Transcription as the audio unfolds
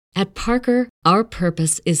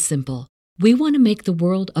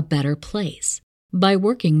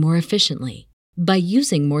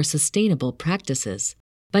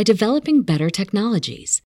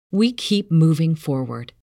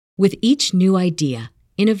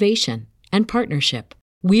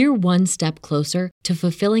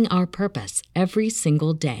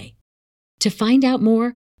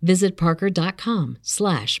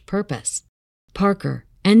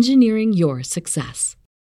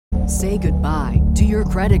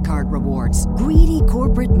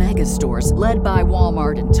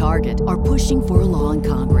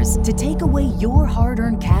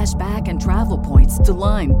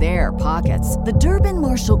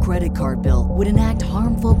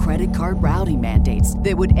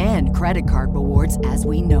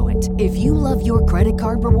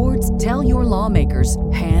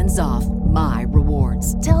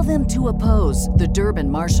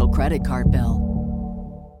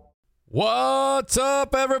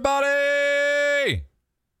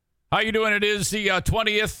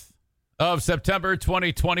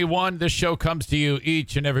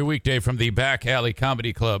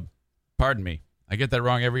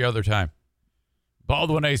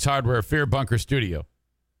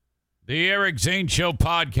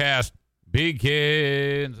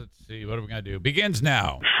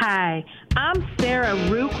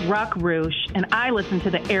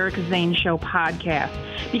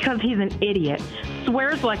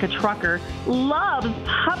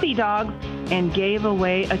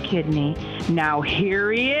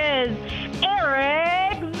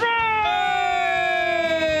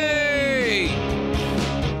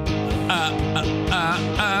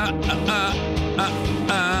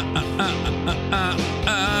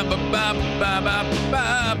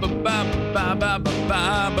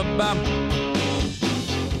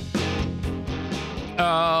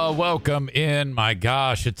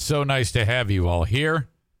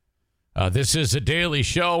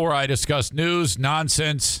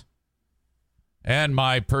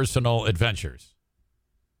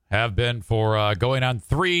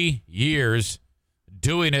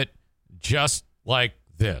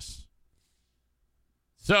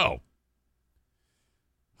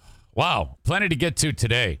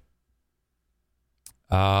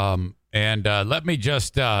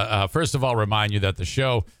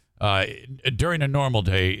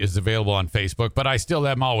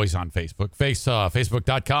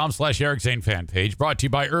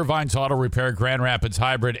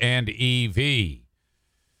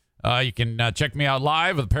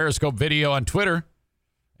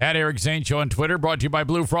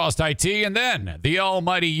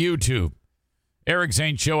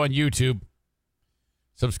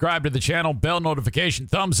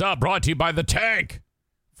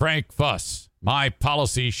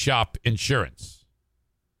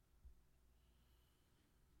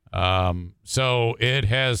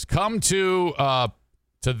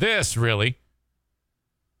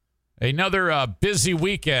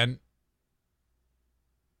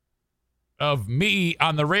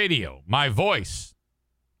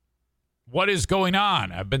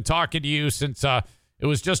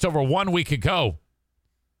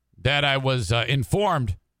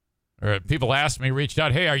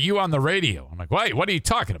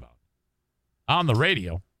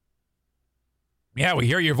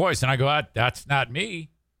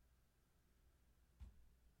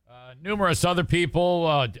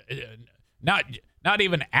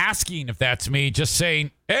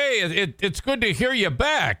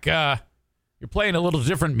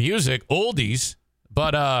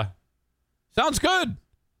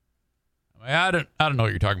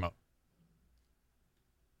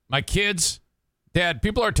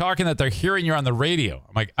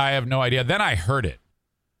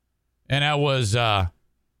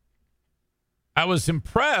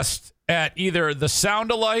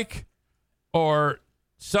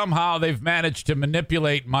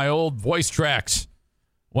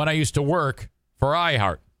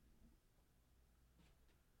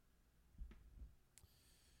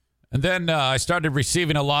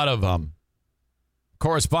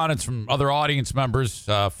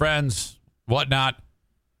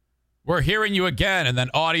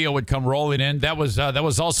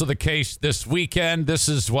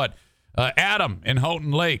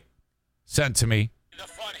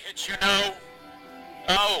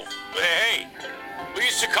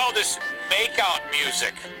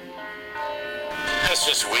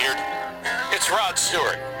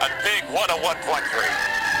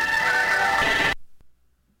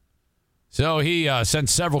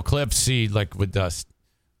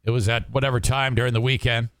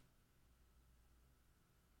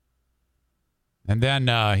And then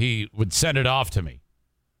he would send it off to me.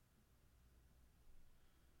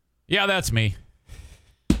 Yeah, that's me.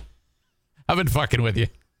 I've been fucking with you.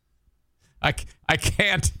 I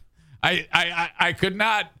can't. I could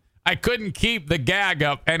not. I couldn't keep the gag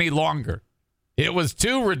up any longer. It was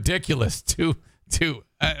too ridiculous.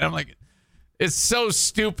 I'm like, it's so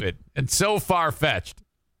stupid and so far-fetched.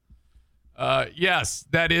 Yes,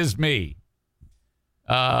 that is me.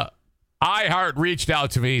 iHeart reached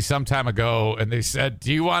out to me some time ago, and they said,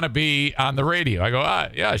 "Do you want to be on the radio?" I go,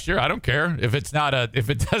 "Yeah, sure. I don't care if it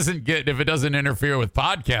doesn't interfere with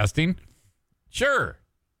podcasting, sure."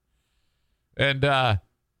 And I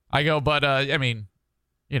go, "But I mean,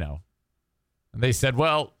 you know." And they said,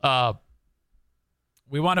 "Well,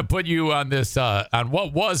 we want to put you on this on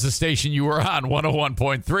what was the station you were on,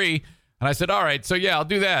 101.3." And I said, "All right, so yeah, I'll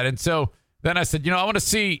do that." And so then I said, I want to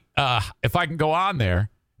see if I can go on there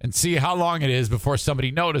and see how long it is before somebody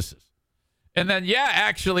notices. And then, yeah,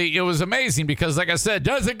 actually, it was amazing because, like I said,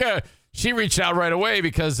 Jessica, she reached out right away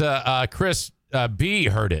because Chris B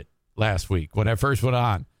heard it last week when I first went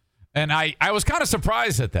on. And I was kind of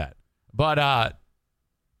surprised at that. But,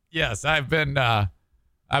 yes, I've been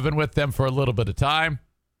with them for a little bit of time.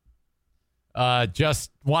 Just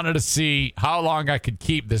wanted to see how long I could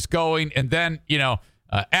keep this going. And then,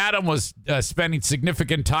 Adam was spending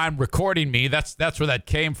significant time recording me. That's where that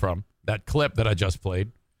came from, that clip that I just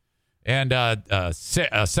played. And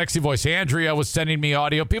Sexy Voice Andrea was sending me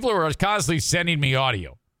audio. People were constantly sending me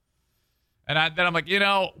audio. And then I'm like,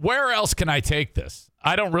 where else can I take this?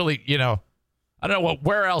 I don't really, I don't know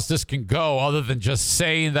where else this can go other than just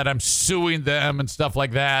saying that I'm suing them and stuff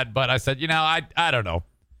like that. But I said, I don't know.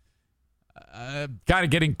 Kind of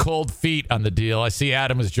getting cold feet on the deal. I see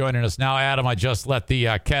Adam is joining us now. Adam, I just let the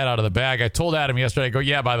cat out of the bag. I told Adam yesterday, I go,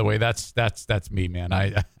 yeah, by the way, that's me, man.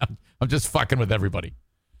 I'm just fucking with everybody.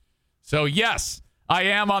 So, yes, I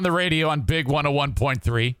am on the radio on Big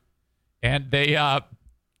 101.3. And they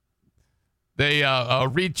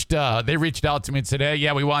reached out to me and said, hey,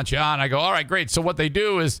 yeah, we want you on. I go, all right, great. So what they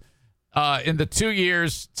do is in the 2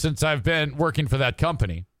 years since I've been working for that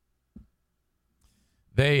company,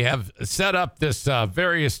 they have set up this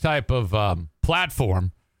various type of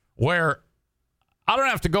platform where I don't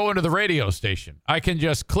have to go into the radio station. I can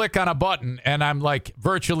just click on a button and I'm like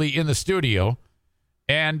virtually in the studio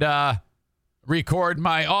and record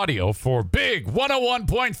my audio for Big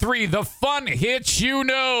 101.3, the fun hits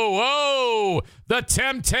Oh, the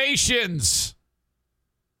Temptations.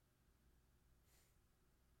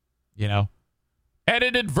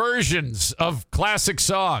 Edited versions of classic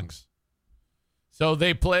songs. So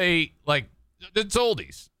they play, it's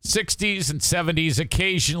oldies, 60s and 70s.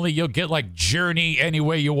 Occasionally you'll get, Journey Any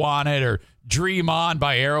Way You Want It or Dream On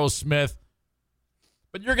by Aerosmith.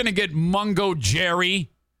 But you're going to get Mungo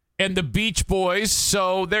Jerry and the Beach Boys.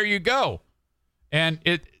 So there you go. And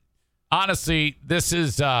honestly, this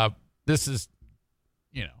is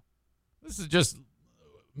just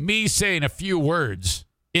me saying a few words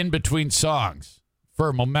in between songs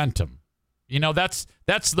for momentum. That's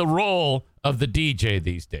the role of the DJ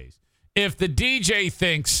these days. If the DJ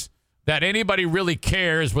thinks that anybody really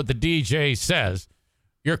cares what the DJ says,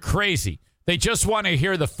 you're crazy. They just want to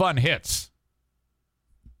hear the fun hits.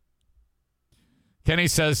 Kenny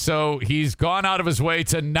says, so he's gone out of his way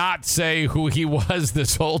to not say who he was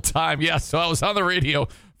this whole time. Yeah, so I was on the radio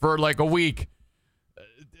for a week.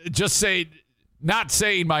 Just not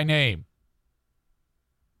saying my name.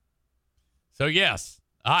 So, yes,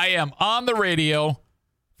 I am on the radio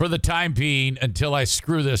for the time being until I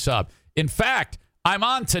screw this up. In fact, I'm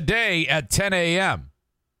on today at 10 a.m.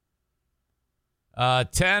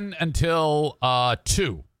 10 until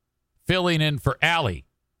 2, filling in for Allie,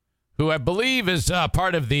 who I believe is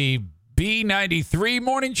part of the B93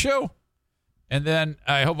 morning show. And then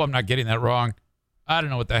I hope I'm not getting that wrong. I don't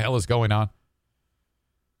know what the hell is going on.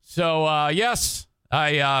 So, yes,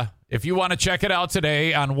 if you want to check it out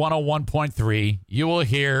today on 101.3, you will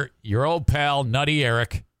hear your old pal, Nutty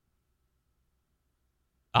Eric,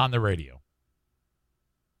 on the radio.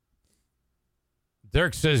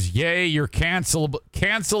 Dirk says, yay, you're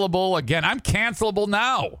cancelable again. I'm cancelable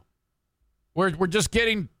now. We're just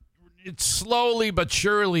getting, it's slowly but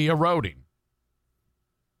surely eroding.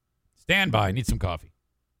 Stand by. I need some coffee.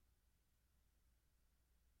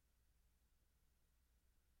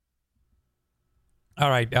 All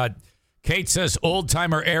right. Kate says, old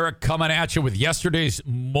timer Eric coming at you with yesterday's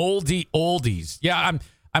moldy oldies. Yeah,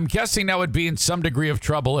 I'm guessing that would be in some degree of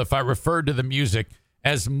trouble if I referred to the music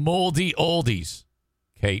as moldy oldies,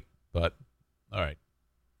 Kate, but all right.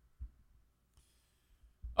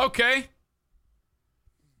 Okay.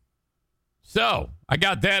 So I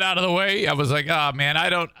got that out of the way. I was like, oh, man,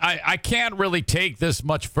 I can't really take this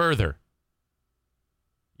much further.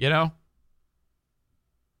 You know?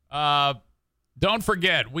 Don't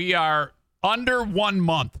forget, we are under 1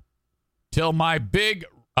 month till my big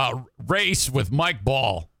race with Mike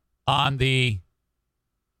Ball on the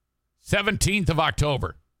 17th of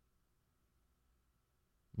October.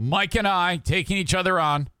 Mike and I taking each other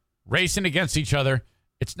on, racing against each other.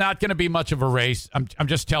 It's not going to be much of a race. I'm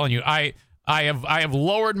just telling you. I have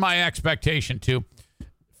lowered my expectation to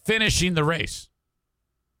finishing the race.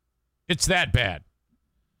 It's that bad.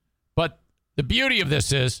 But the beauty of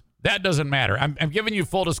this is that doesn't matter. I'm giving you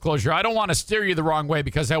full disclosure. I don't want to steer you the wrong way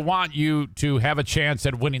because I want you to have a chance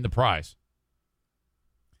at winning the prize.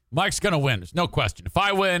 Mike's going to win. There's no question. If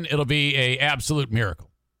I win, it'll be an absolute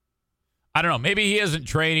miracle. I don't know. Maybe he isn't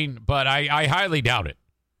training, but I highly doubt it.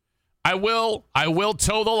 I will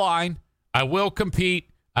toe the line. I will compete.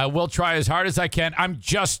 I will try as hard as I can. I'm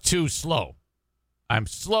just too slow. I'm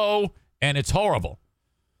slow, and it's horrible.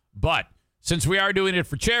 But since we are doing it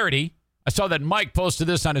for charity, I saw that Mike posted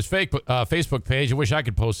this on his Facebook page. I wish I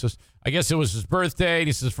could post this. I guess it was his birthday. And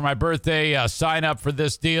he says, for my birthday, sign up for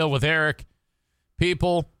this deal with Eric.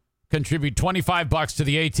 People contribute $25 to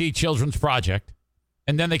the AT Children's Project.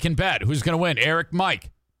 And then they can bet who's going to win, Eric,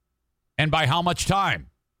 Mike. And by how much time.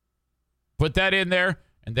 Put that in there,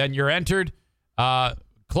 and then you're entered.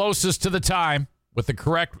 Closest to the time with the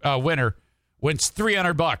correct winner wins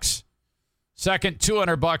 $300. Second,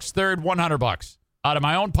 $200. Third, $100. Out of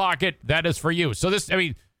my own pocket, that is for you. So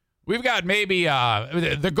we've got maybe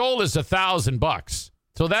the goal is $1,000.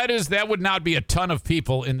 So that would not be a ton of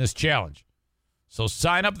people in this challenge. So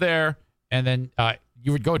sign up there, and then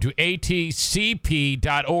you would go to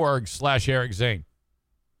atcp.org/Eric Zane.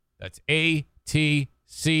 That's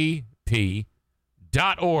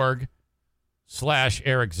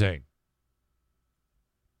atcp.org/Eric Zane.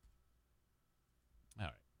 All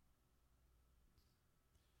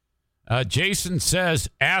right. Jason says,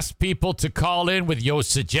 ask people to call in with your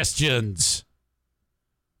suggestions.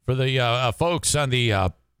 For the folks on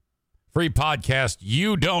the free podcast,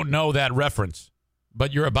 you don't know that reference,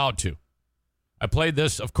 but you're about to. I played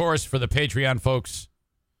this, of course, for the Patreon folks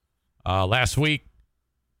last week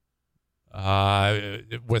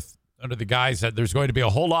with under the guise that there's going to be a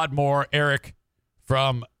whole lot more Eric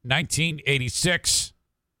from 1986.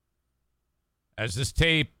 As this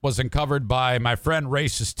tape was uncovered by my friend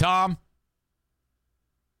Racist Tom.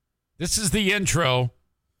 This is the intro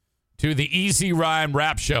to the Easy Rhyme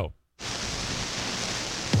Rap Show.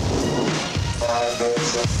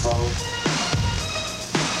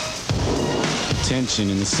 Tension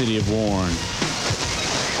in the city of Warren.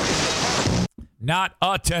 Not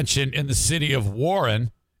attention in the city of Warren.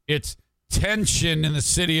 It's tension in the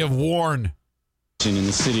city of Warren. In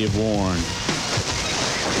the city of Warren.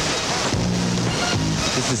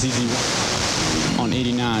 This is Easy on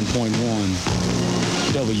 89.1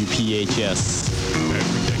 WPHS.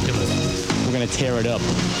 Ridiculous. We're going to tear it up.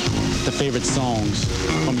 The favorite songs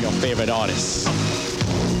from your favorite artists.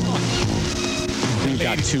 We've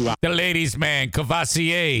got 2 hours. The ladies' man,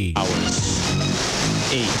 Cavassier.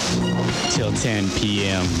 8 till 10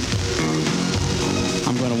 p.m.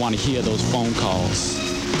 I'm going to want to hear those phone calls.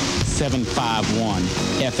 751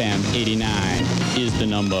 FM 89 is the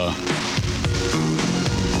number.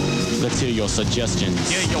 Let's hear your suggestions.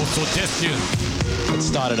 Let's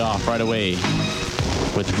start it off right away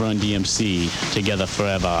with Run DMC, Together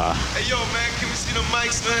Forever. Hey, yo, man, can we see the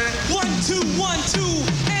mics, man? 1, 2, 1, 2,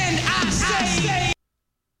 and I say.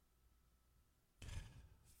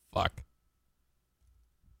 Fuck.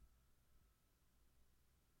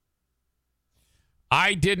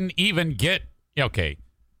 I didn't even get... Okay.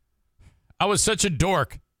 I was such a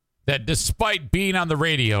dork that despite being on the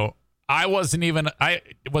radio, I was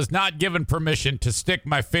not given permission to stick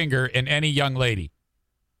my finger in any young lady.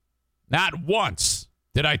 Not once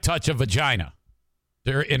did I touch a vagina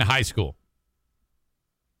in high school.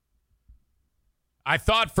 I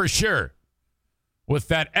thought for sure with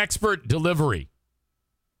that expert delivery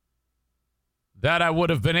that I would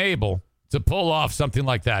have been able to pull off something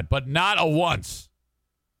like that, but not a once.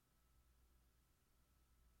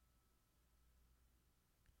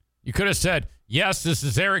 You could have said, yes, this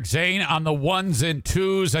is Eric Zane on the 1s and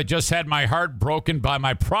 2s. I just had my heart broken by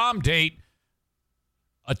my prom date.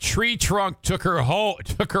 A tree trunk took her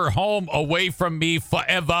home away from me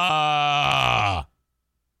forever.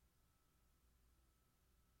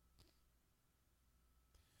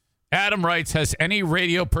 Adam writes, has any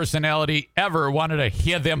radio personality ever wanted to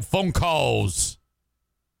hear them phone calls?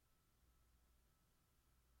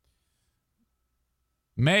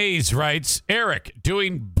 Mays writes, Eric,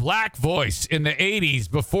 doing black voice in the 80s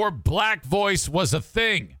before black voice was a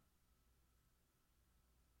thing.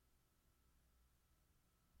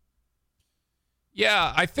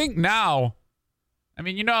 Yeah, I think now, I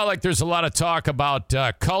mean, like there's a lot of talk about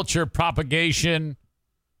culture propagation.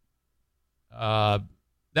 That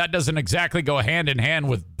doesn't exactly go hand in hand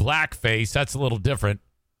with blackface. That's a little different.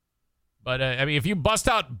 But, I mean, if you bust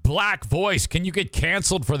out black voice, can you get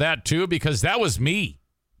canceled for that too? Because that was me.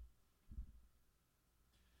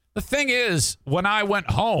 The thing is, when I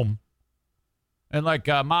went home, and like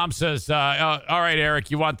Mom says, all right,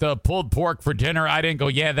 Eric, you want the pulled pork for dinner? I didn't go,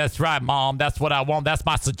 yeah, that's right, Mom. That's what I want. That's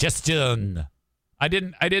my suggestion. I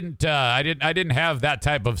didn't have that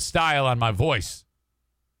type of style on my voice.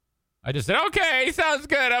 I just said, okay, sounds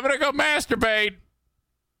good. I'm going to go masturbate.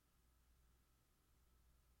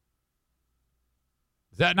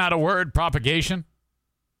 Is that not a word, propagation?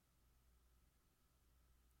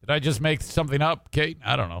 Did I just make something up, Kate?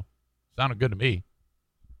 I don't know. Sounded good to me.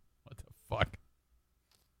 What the fuck?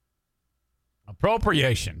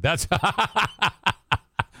 Appropriation. That's...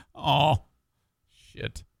 Oh,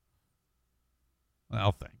 shit.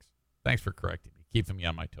 Well, thanks. Thanks for correcting me, keeping me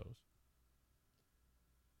on my toes.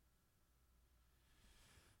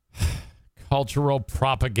 Cultural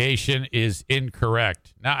propagation is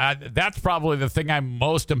incorrect. Now, that's probably the thing I'm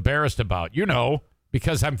most embarrassed about,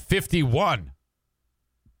 because I'm 51.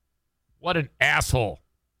 What an asshole.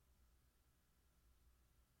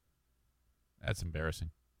 That's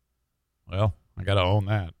embarrassing. Well, I got to own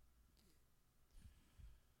that.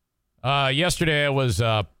 Yesterday, I was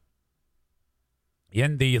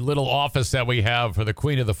in the little office that we have for the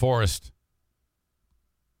Queen of the Forest.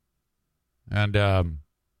 And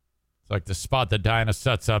it's like the spot that Diana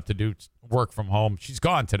sets up to do work from home. She's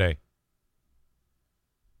gone today.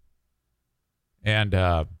 And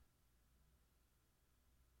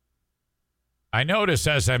I notice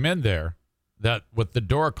as I'm in there that with the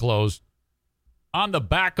door closed, on the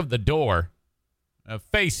back of the door,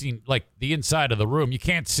 facing like the inside of the room, you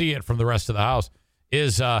can't see it from the rest of the house,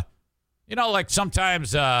 is, like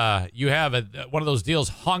sometimes you have one of those deals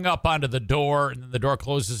hung up onto the door and then the door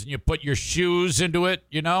closes and you put your shoes into it,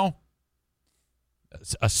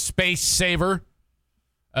 a space saver.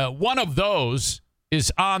 One of those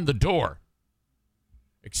is on the door,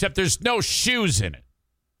 except there's no shoes in it.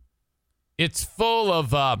 It's full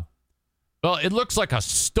of, it looks like a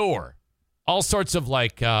store. All sorts of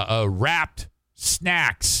wrapped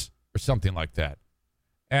snacks or something like that.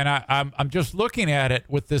 And I'm just looking at it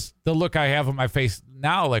with the look I have on my face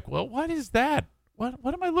now, like, well, what is that? What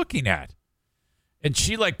am I looking at? And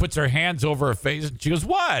she puts her hands over her face and she goes,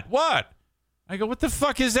 What? I go, what the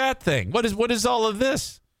fuck is that thing? What is all of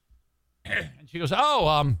this? And she goes,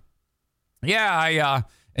 yeah,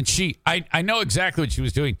 and I know exactly what she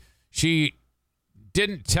was doing. She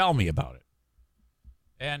didn't tell me about it.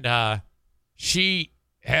 And she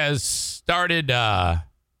has started a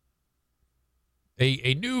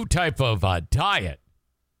new type of diet.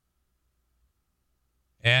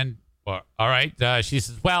 And, all right, she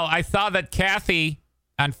says, well, I saw that Kathy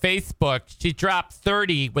on Facebook, she dropped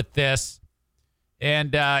 30 with this.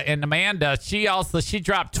 And Amanda, she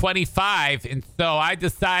dropped 25. And so I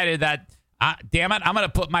decided that, damn it, I'm going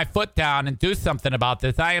to put my foot down and do something about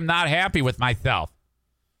this. I am not happy with myself.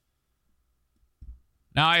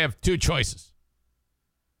 Now I have two choices.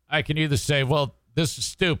 I can either say, well, this is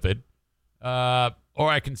stupid. Or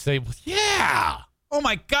I can say, well, yeah. Oh,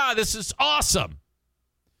 my God, this is awesome.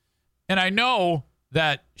 And I know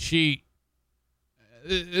that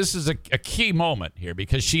this is a key moment here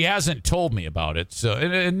because she hasn't told me about it. So,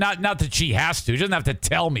 and not that she has to. She doesn't have to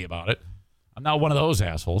tell me about it. I'm not one of those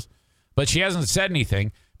assholes. But she hasn't said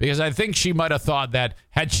anything because I think she might have thought that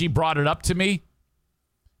had she brought it up to me,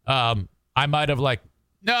 I might have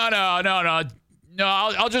no,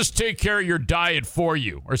 I'll just take care of your diet for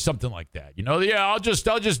you or something like that. Yeah, I'll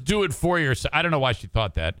just do it for you. So I don't know why she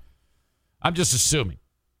thought that. I'm just assuming.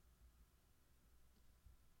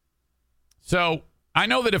 So I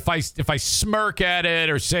know that if I smirk at it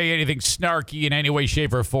or say anything snarky in any way,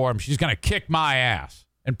 shape, or form, she's going to kick my ass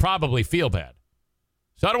and probably feel bad.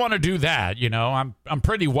 So I don't want to do that. I'm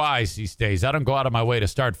pretty wise these days. I don't go out of my way to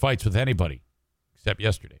start fights with anybody except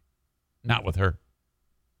yesterday. Not with her.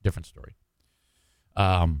 Different story.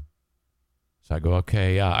 So I go,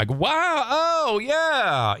 okay. I go, wow. Oh,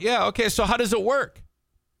 yeah. Yeah. Okay. So how does it work?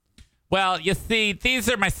 Well, you see, these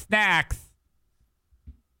are my snacks.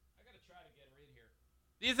 I got to try to get her in here.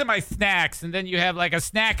 These are my snacks. And then you have like a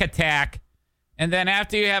snack attack. And then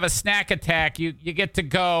after you have a snack attack, you get to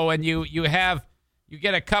go and you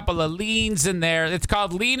get a couple of leans in there. It's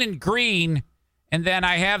called Lean and Green. and then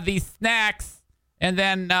I have these snacks, and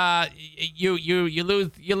then you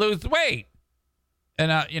lose weight.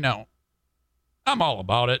 And you know, I'm all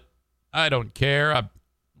about it. I don't care.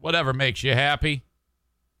 Whatever makes you happy.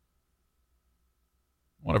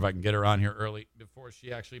 I wonder if I can get her on here early before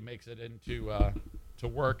she actually makes it into to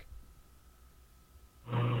work.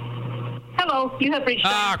 Hello, you have reached.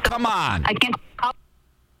 Ah, come on. I can't.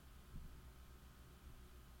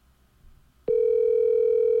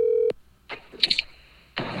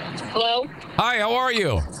 Hello. Hi, how are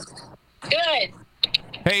you? Good.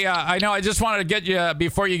 Hey, I know I just wanted to get you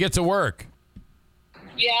before you get to work.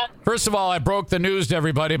 Yeah. First of all, I broke the news to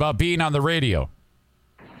everybody about being on the radio.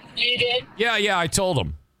 You did? Yeah, I told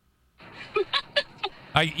them.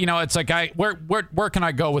 It's like where can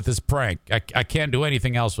I go with this prank? I can't do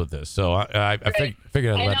anything else with this, so I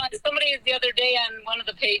figured I'd I let. know somebody the other day on one of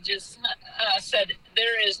the pages said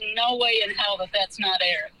there is no way in hell that's not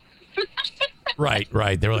Eric.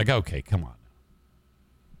 Right. They were like, okay, come on.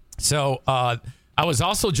 So I was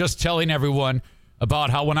also just telling everyone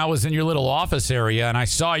about how when I was in your little office area and I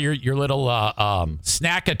saw your little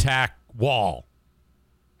snack attack wall.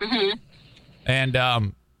 Mm-hmm. And,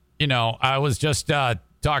 I was just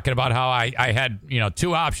talking about how I had,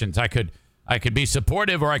 two options. I could be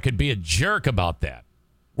supportive or I could be a jerk about that.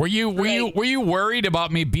 Were you worried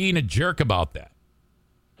about me being a jerk about that?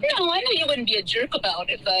 No, I know you wouldn't be a jerk about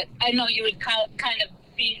it, but I know you would kind of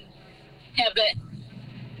have that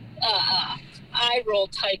eye roll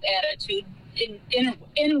type attitude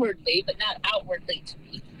inwardly, but not outwardly to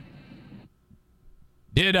me.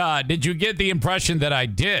 Did you get the impression that I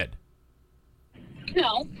did?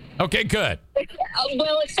 No. Okay, good.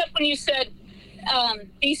 Well, except when you said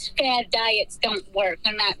these fad diets don't work.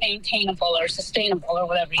 They're not maintainable or sustainable or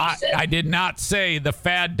whatever you said. I did not say the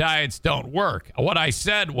fad diets don't work. What I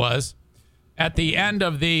said was at the end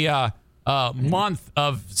of the month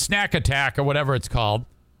of snack attack or whatever it's called,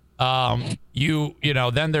 then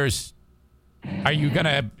there's...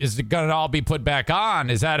 is it gonna all be put back on?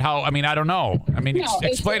 Is that how? I mean, I don't know. I mean, No,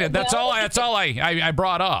 explain it. That's all I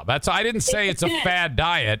brought up. I didn't say it's a fad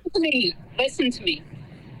diet. Listen to me.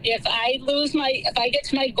 If I get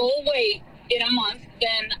to my goal weight in a month,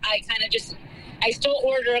 then I still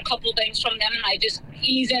order a couple things from them and I just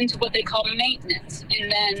ease into what they call maintenance.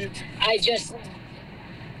 And then I just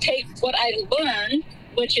take what I learned,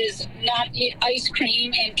 which is not eat ice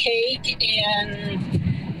cream and cake and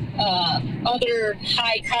other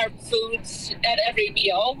high carb foods at every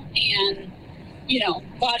meal, and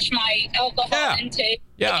watch my alcohol intake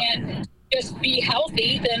and just be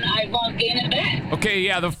healthy, then I won't gain it back. Okay,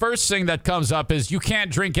 yeah, the first thing that comes up is you can't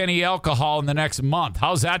drink any alcohol in the next month.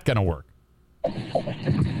 How's that going to work? It's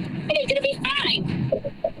going to be fine.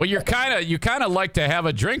 Well, you kind of like to have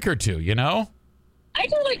a drink or two, I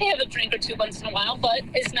do like to have a drink or two once in a while, but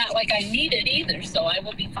it's not like I need it either, so I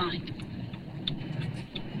will be fine.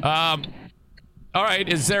 All right.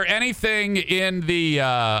 Is there anything in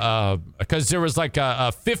the because there was like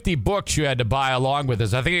 50 books you had to buy along with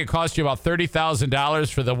this? I think it cost you about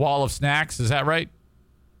 $30,000 for the wall of snacks. Is that right?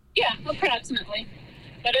 Yeah, approximately.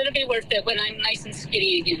 But it'll be worth it when I'm nice and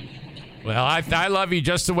skinny again. Well, I love you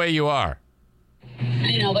just the way you are.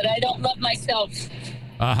 I know, but I don't love myself.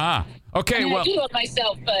 Uh-huh. Okay, I do love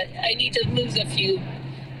myself, but I need to lose a few.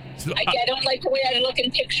 I don't like the way I look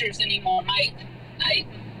in pictures anymore.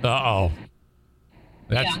 Uh-oh.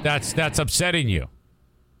 That's upsetting you.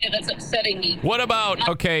 Yeah, that's upsetting me. What about,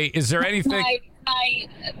 is there anything...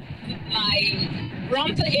 My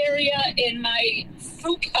rump area in my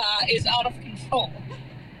fupa is out of control.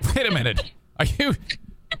 Wait a minute. Are you...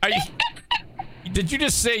 Did you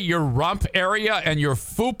just say your rump area and your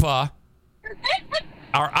fupa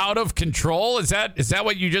are out of control? Is that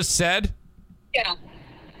what you just said? Yeah.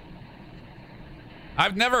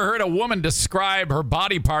 I've never heard a woman describe her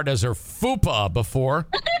body part as her fupa before.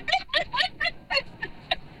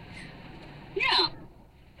 Yeah.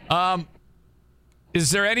 Is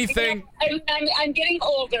there anything... I'm getting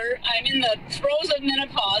older. I'm in the throes of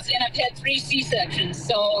menopause, and I've had 3 C-sections.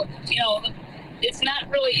 So, it's not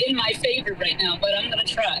really in my favor right now, but I'm going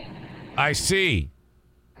to try. I see.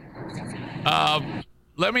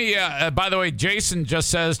 Let me, by the way, Jason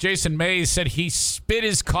Mays said he spit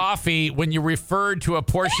his coffee when you referred to a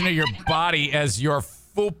portion of your body as your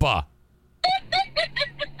fupa.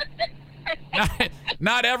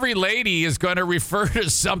 Not every lady is going to refer to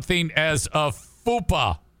something as a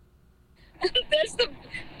fupa. That's the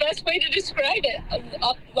best way to describe it.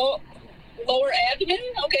 Lower abdomen?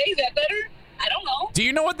 Okay, is that better? I don't know. Do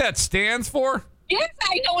you know what that stands for? Yes,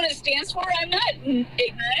 I know what it stands for. I'm not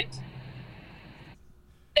ignorant.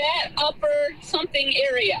 That upper something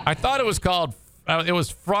area. I thought it was called it was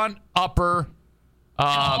front upper,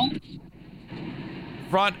 and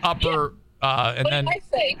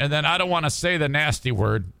then I don't want to say the nasty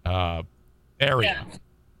word area.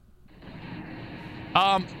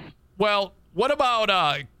 Yeah. Well, what about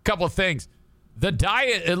a couple of things? The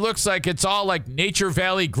diet, it looks like it's all like Nature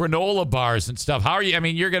Valley granola bars and stuff. How are you? I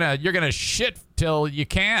mean, you're gonna shit till you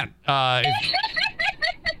can't. There's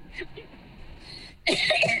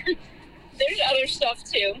other stuff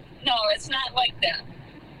too. No, it's not like that.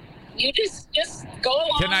 You just go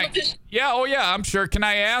along with this. Yeah, oh yeah, I'm sure. Can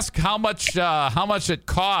I ask how much it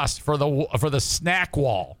costs for the snack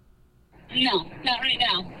wall? No, not right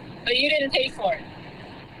now. But you didn't pay for it.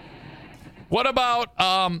 What about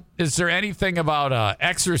is there anything about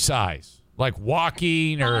exercise, like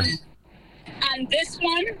walking or? On this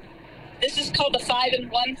one, this is called the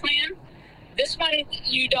 5-in-1 plan. This one,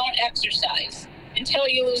 you don't exercise until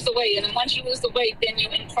you lose the weight, and then once you lose the weight, then you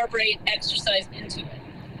incorporate exercise into it.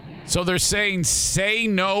 So they're saying say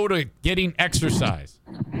no to getting exercise.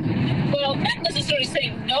 Well, not necessarily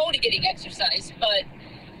saying no to getting exercise, but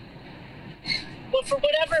for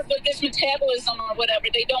whatever, with this metabolism or whatever,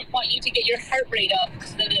 they don't want you to get your heart rate up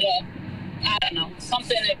because then it'll, I don't know,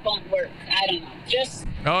 something that won't work. I don't know.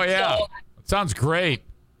 Oh, yeah. So, sounds great.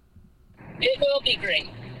 It will be great.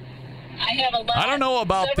 I have a lot. I don't know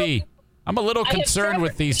about I'm a little concerned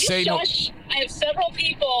with these say no. I have several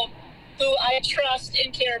people who I trust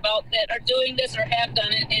and care about that are doing this or have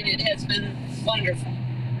done it, and it has been wonderful.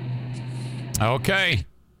 Okay.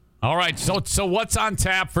 All right. So what's on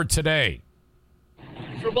tap for today?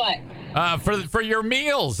 For what? For your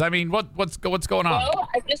meals. I mean, what's going on? Well,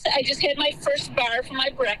 I just had my first bar for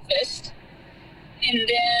my breakfast, and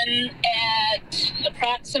then at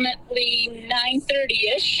approximately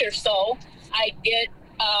 9:30ish or so, I get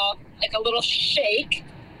like a little shake,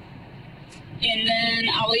 and then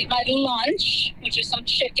I'll eat my lunch, which is some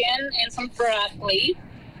chicken and some broccoli,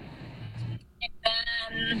 and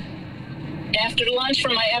then after lunch for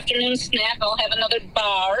my afternoon snack, I'll have another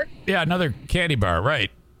bar. Yeah, another candy bar,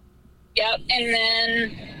 right? Yep, and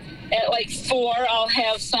then at like 4, I'll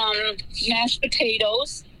have some mashed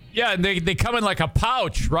potatoes. Yeah, and they come in like a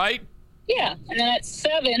pouch, right? Yeah, and then at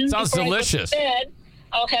 7, sounds delicious. I go to bed,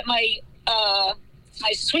 I'll have my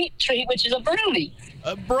my sweet treat, which is a brownie.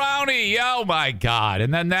 A brownie, oh my God!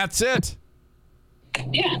 And then that's it.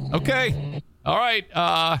 Yeah. Okay. All right.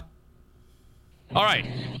 All right.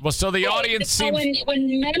 Well, so the audience seems.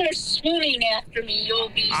 When men are swooning after me, you'll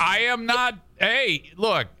be. I am not. Hey,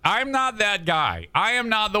 look, I'm not that guy. I am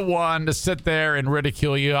not the one to sit there and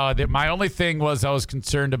ridicule you. My only thing I was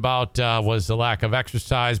concerned about was the lack of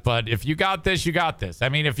exercise. But if you got this, you got this. I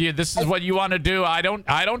mean, if this is what you want to do, I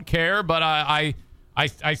don't care. But I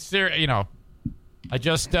just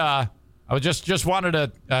wanted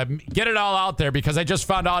to get it all out there because I just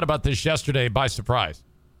found out about this yesterday by surprise.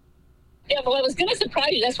 Yeah, well, I was going to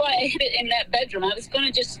surprise you. That's why I hid it in that bedroom. I was going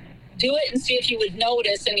to just do it and see if you would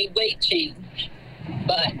notice any weight change.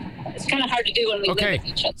 But it's kind of hard to do when we live with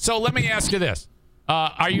each other. So let me ask you this.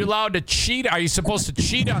 Are you allowed to cheat? Are you supposed to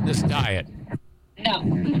cheat on this diet?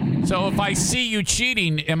 No. So if I see you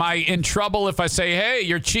cheating, am I in trouble if I say, hey,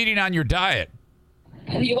 you're cheating on your diet?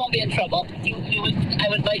 You won't be in trouble. I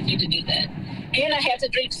would like you to do that. And I have to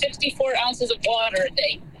drink 64 ounces of water a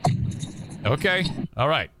day. Okay. All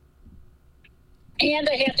right. And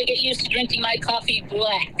I have to get used to drinking my coffee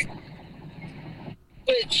black.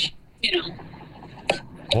 Which,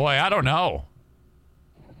 Boy, I don't know.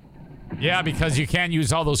 Yeah, because you can't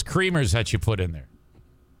use all those creamers that you put in there.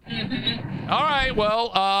 Mm-hmm. All right.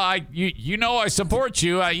 Well, I support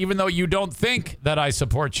you, even though you don't think that I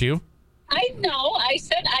support you. I know.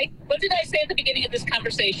 What did I say at the beginning of this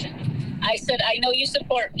conversation? I said, I know you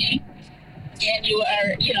support me. And you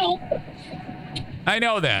are, I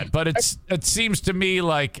know that, but it seems to me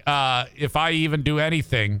like if I even do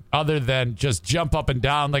anything other than just jump up and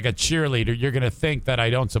down like a cheerleader, you're going to think that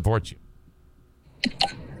I don't support you.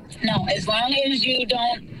 No, as long as you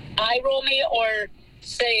don't eye roll me or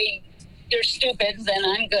say you're stupid, then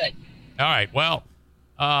I'm good. All right. Well,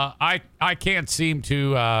 I can't seem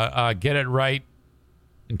to get it right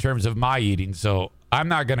in terms of my eating, so I'm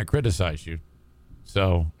not going to criticize you.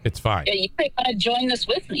 So it's fine. Yeah, you might want to join this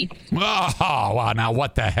with me. Oh, wow, now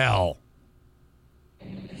what the hell?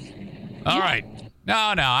 All right. No,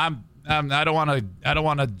 I don't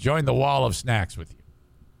want to join the wall of snacks with you.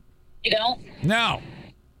 You don't? No.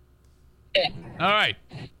 Okay. All right.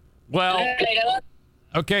 Well.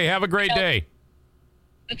 Okay. Have a great day.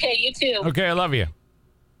 Okay. You too. Okay. I love you.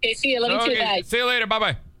 Okay. See you. Love you too. Bye. See you later.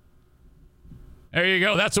 Bye. There you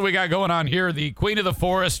go. That's what we got going on here. The Queen of the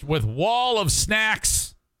Forest with Wall of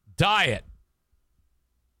Snacks diet.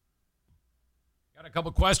 Got a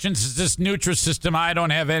couple questions. Is this Nutrisystem? I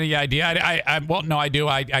don't have any idea. Well, no, I do.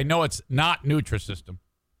 I know it's not Nutrisystem.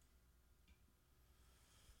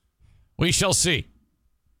 We shall see.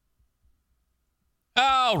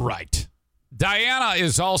 All right. Diana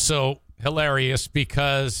is also hilarious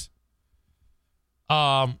because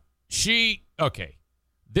this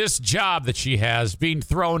job that she has being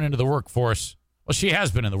thrown into the workforce. Well, she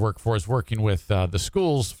has been in the workforce working with the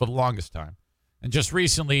schools for the longest time. And just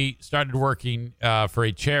recently started working for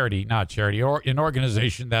a charity, not charity, or an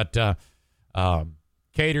organization that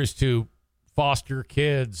caters to foster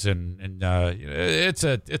kids. And it's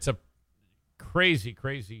a crazy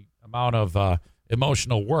amount of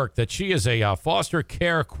emotional work that she is a foster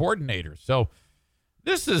care coordinator. So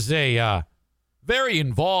this is a very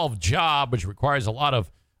involved job, which requires a lot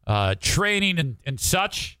of training and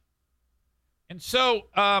such. And so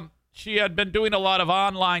she had been doing a lot of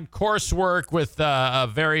online coursework with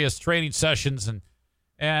various training sessions,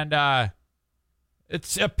 and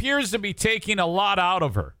it appears to be taking a lot out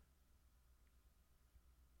of her.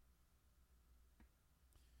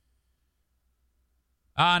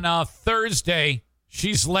 On Thursday,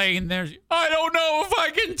 she's laying there. I don't know if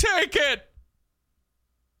I can take it.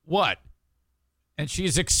 What? And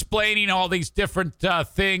she's explaining all these different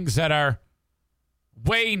things that are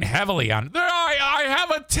weighing heavily on it. I have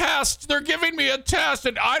a test. They're giving me a test,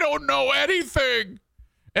 and I don't know anything.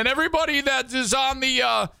 And everybody that is on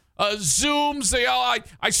the Zooms,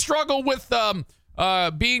 I struggle with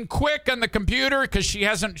being quick on the computer because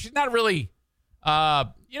she's not really, like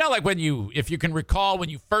if you can recall when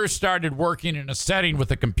you first started working in a setting with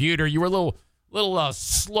a computer, you were a little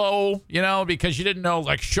slow, because you didn't know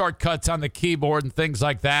like shortcuts on the keyboard and things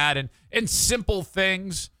like that, and simple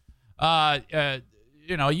things.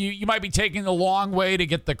 You might be taking the long way to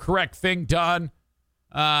get the correct thing done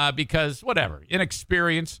because whatever,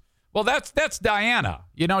 inexperience. Well, that's Diana.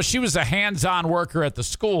 She was a hands-on worker at the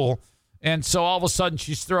school, and so all of a sudden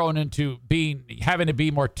she's thrown into having to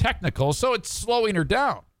be more technical, so it's slowing her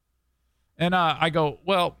down. And I go,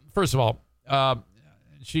 well, first of all,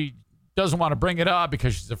 she doesn't want to bring it up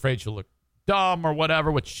because she's afraid she'll look dumb or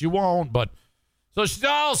whatever, which she won't. But so she's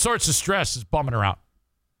all sorts of stress is bumming her out.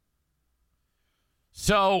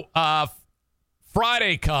 So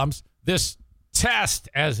Friday comes, this test,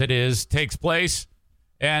 as it is, takes place,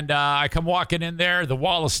 and I come walking in there. The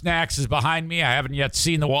wall of snacks is behind me. I haven't yet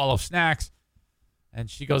seen the wall of snacks. And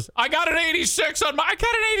she goes, I got an 86 on my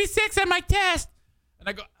test. And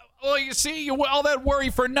I go, well, you see, all that worry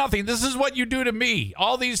for nothing. This is what you do to me.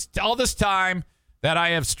 All this time that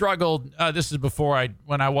I have struggled. This is before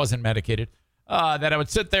when I wasn't medicated. That I would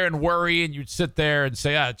sit there and worry, and you'd sit there and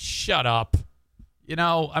say, shut up.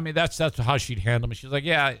 That's how she'd handle me. She's like,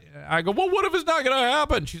 yeah. I go, well, what if it's not going to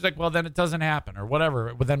happen? She's like, well, then it doesn't happen or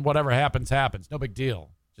whatever. Well, then whatever happens. No big deal.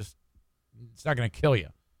 Just, it's not going to kill you.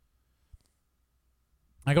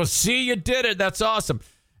 I go, see, you did it. That's awesome.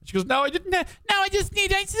 She goes, no, I didn't. No, I just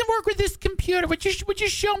work with this computer. Would you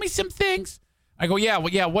show me some things? I go, yeah.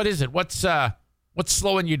 Well, yeah. What is it? What's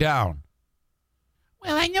slowing you down?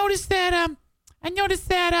 Well, I noticed that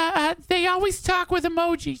they always talk with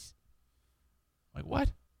emojis. Like,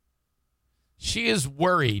 what? She is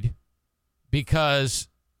worried because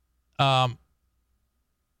I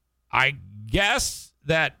guess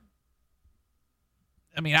that,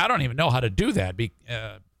 I don't even know how to do that.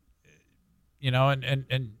 And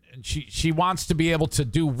she wants to be able to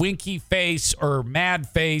do winky face or mad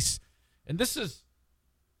face. And this is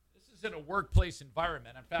in a workplace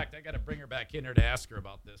environment. In fact, I got to bring her back in here to ask her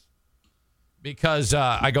about this. Because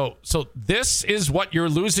I go, so this is what you're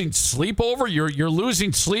losing sleep over? You're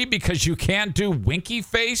losing sleep because you can't do winky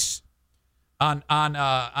face on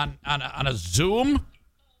a Zoom?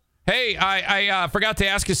 Hey, I forgot to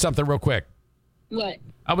ask you something real quick. What?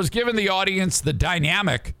 I was giving the audience the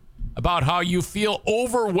dynamic about how you feel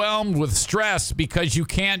overwhelmed with stress because you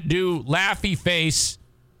can't do laughy face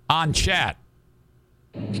on chat.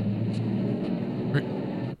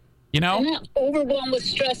 I'm not overwhelmed with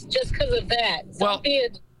stress just because of that. Don't be a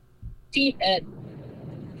T-head.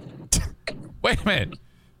 Wait a minute.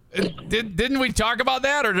 Didn't we talk about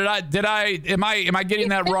that, or am I getting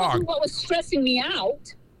that wrong? What was stressing me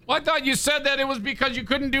out? Well, I thought you said that it was because you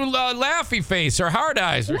couldn't do laughy face or hard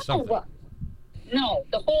eyes or something. No,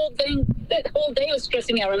 that whole day was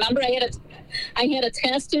stressing me out. Remember, I had a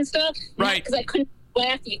test and stuff, right? Because I couldn't do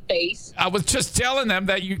laughy face. I was just telling them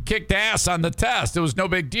that you kicked ass on the test. It was no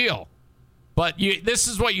big deal. But this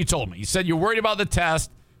is what you told me. You said you're worried about the test.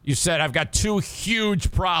 You said, I've got two huge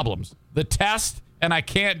problems: the test, and I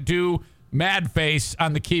can't do mad face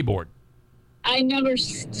on the keyboard. I never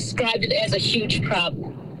described it as a huge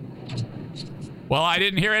problem. Well, I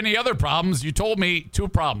didn't hear any other problems. You told me 2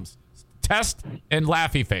 problems: test and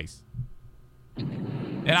laughy face.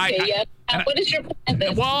 And what is your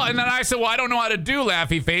plan? Well, and then I said, well, I don't know how to do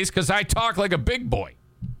laughy face because I talk like a big boy.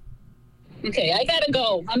 Okay, I gotta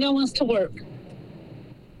go. I'm almost to work.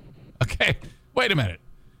 Okay, wait a minute.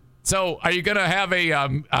 So, are you going to have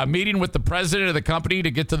a meeting with the president of the company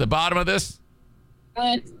to get to the bottom of this?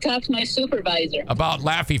 I talk to my supervisor About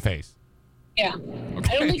laughy face. Yeah,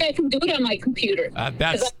 Okay. I don't think I can do it on my computer.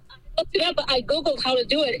 That's. I looked it up. I googled how to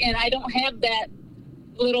do it, and I don't have that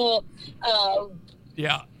little.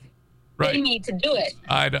 Yeah. Right. Thingy to do it.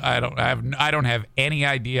 I don't have any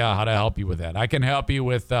idea how to help you with that. I can help you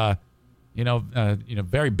with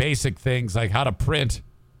very basic things like how to print,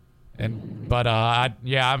 but I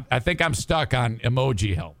think I'm stuck on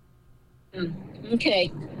emoji help.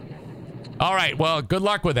 Okay. All right. Well, good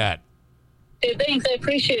luck with that. Hey, thanks. I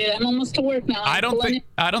appreciate it. I'm almost to work now. I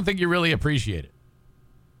don't think you really appreciate it.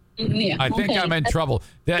 Yeah. I think I'm in trouble.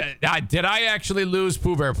 Did I actually lose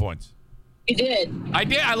Pooh Bear points? You did. I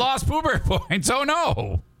did. I lost Pooh Bear points. Oh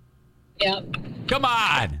no. Yeah. Come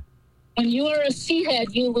on. When you are a C-head,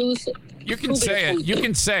 you lose. You can say it. You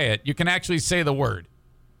can say it. You can actually say the word.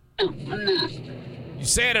 No, I'm not. You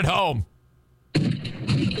say it at home.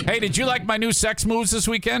 Hey, did you like my new sex moves this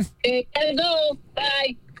weekend? Okay, gotta go.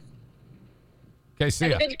 Bye. Okay, see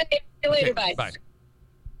ya. Have a good day. See you later. Okay, bye. Bye.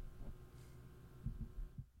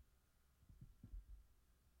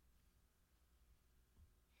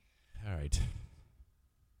 All right.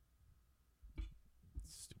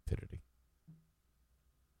 Stupidity.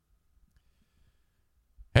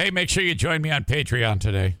 Hey, make sure you join me on Patreon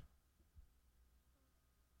today.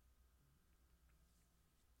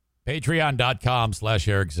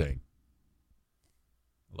 Patreon.com/Eric Zane.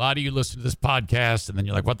 A lot of you listen to this podcast, and then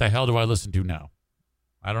you're like, what the hell do I listen to now?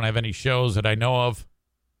 I don't have any shows that I know of.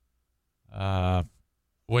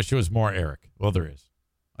 Wish it was more Eric. Well, there is.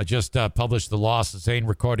 I just published the Lost Zane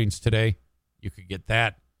recordings today. You could get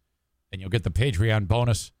that, and you'll get the Patreon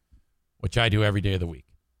bonus, which I do every day of the week.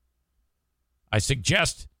 I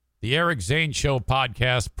suggest the Eric Zane Show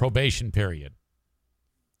Podcast probation period.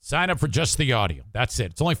 Sign up for just the audio. That's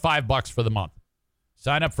it. It's only $5 for the month.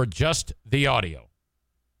 Sign up for just the audio.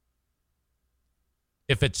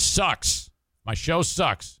 If it sucks, my show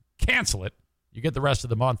sucks, cancel it. You get the rest of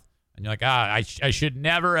the month. And you're like, I should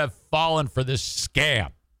never have fallen for this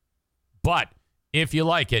scam. But if you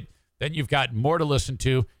like it, then you've got more to listen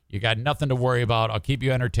to. You got nothing to worry about. I'll keep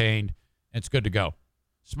you entertained. And it's good to go.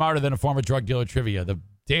 Smarter than a former drug dealer trivia. The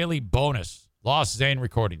daily bonus. Lost Zane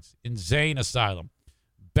recordings. Insane Asylum.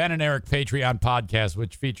 Ben and Eric Patreon podcast,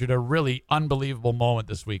 which featured a really unbelievable moment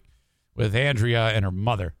this week with Andrea and her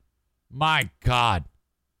mother. My God.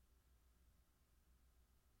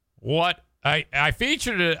 What? I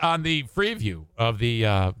featured it on the preview of the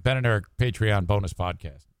Ben and Eric Patreon bonus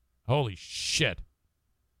podcast. Holy shit.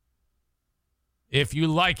 If you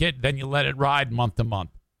like it, then you let it ride month to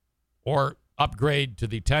month. Or upgrade to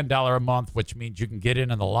the $10 a month, which means you can get in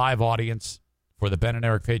the live audience for the Ben and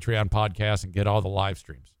Eric Patreon podcast and get all the live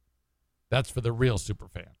streams. That's for the real super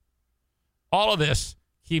fan. All of this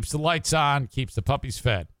keeps the lights on, keeps the puppies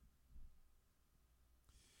fed.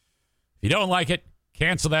 If you don't like it,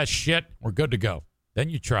 cancel that shit. We're good to go. Then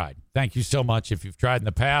you tried. Thank you so much if you've tried in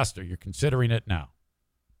the past or you're considering it now.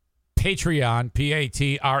 Patreon,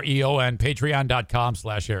 Patreon,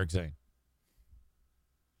 patreon.com/Eric Zane.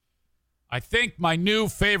 I think my new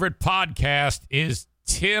favorite podcast is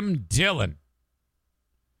Tim Dillon.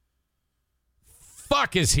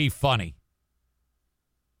 Fuck, is he funny?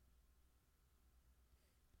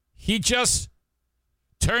 He just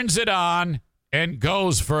turns it on and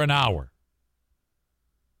goes for an hour.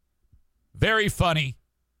 Very funny.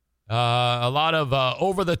 A lot of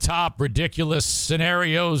over-the-top, ridiculous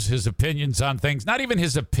scenarios, his opinions on things. Not even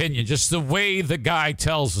his opinion, just the way the guy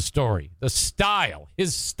tells the story. The style.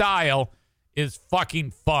 His style is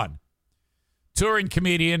fucking fun. Touring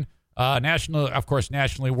comedian,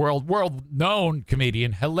 nationally world-known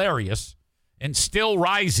comedian, hilarious, and still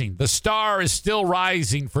rising. The star is still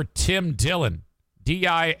rising for Tim Dillon.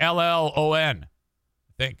 Dillon, I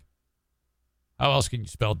think. How else can you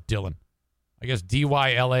spell Dillon? I guess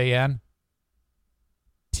Dyllan.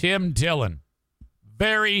 Tim Dillon.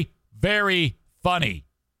 Very, very funny.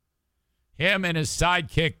 Him and his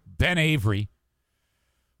sidekick, Ben Avery.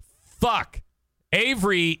 Fuck.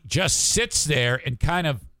 Avery just sits there and kind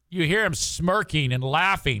of, you hear him smirking and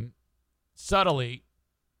laughing subtly.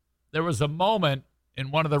 There was a moment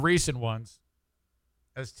in one of the recent ones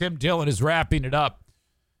as Tim Dillon is wrapping it up.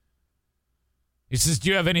 He says,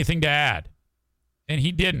 do you have anything to add? And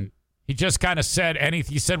he didn't. He just kind of said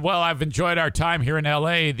anything. He said, well, I've enjoyed our time here in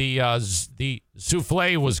L.A. The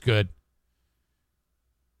souffle was good.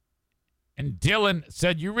 And Dylan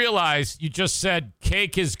said, you realize you just said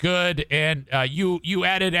cake is good, and you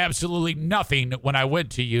added absolutely nothing when I went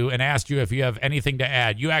to you and asked you if you have anything to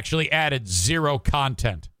add. You actually added zero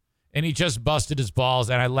content. And he just busted his balls,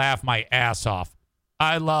 and I laughed my ass off.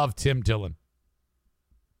 I love Tim Dillon.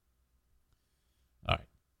 All right.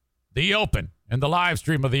 The Open and the live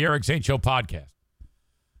stream of the Eric Zane Show podcast.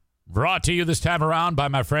 Brought to you this time around by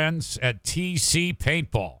my friends at TC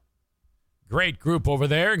Paintball. Great group over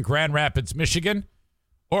there in Grand Rapids, Michigan.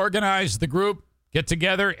 Organize the group, get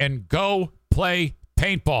together, and go play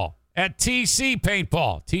paintball at TC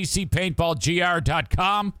Paintball.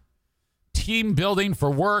 TCPaintballGR.com. Team building for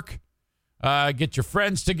work. Get your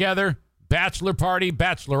friends together. Bachelor party,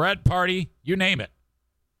 bachelorette party, you name it.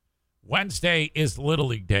 Wednesday is Little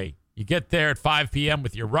League Day. You get there at 5 p.m.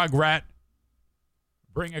 with your Rugrat.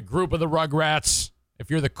 Bring a group of the Rugrats. If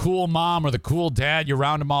you're the cool mom or the cool dad, you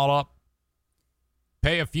round them all up.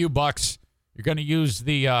 Pay a few bucks. You're going to use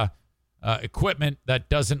the equipment that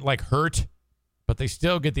doesn't hurt, but they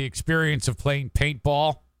still get the experience of playing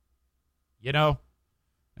paintball,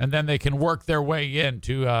 and then they can work their way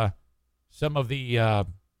into some of the,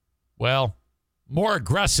 more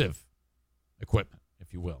aggressive equipment,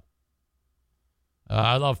 if you will.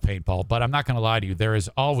 I love paintball, but I'm not going to lie to you. There is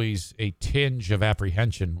always a tinge of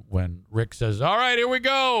apprehension when Rick says, all right, here we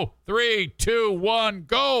go. 3, 2, 1,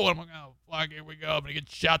 go. And I'm like, oh, fuck, here we go. I'm going to get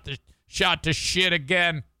shot to shit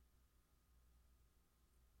again.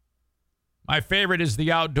 My favorite is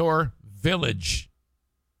the outdoor village.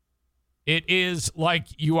 It is like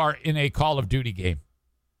you are in a Call of Duty game.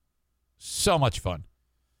 So much fun.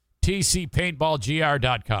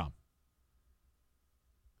 TCPaintballGR.com.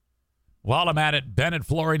 While I'm at it, Bennett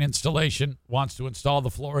Flooring Installation wants to install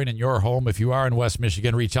the flooring in your home. If you are in West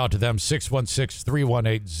Michigan, reach out to them,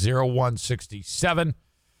 616-318-0167.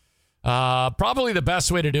 Probably the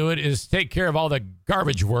best way to do it is take care of all the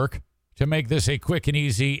garbage work to make this a quick and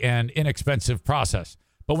easy and inexpensive process.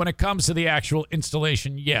 But when it comes to the actual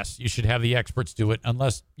installation, yes, you should have the experts do it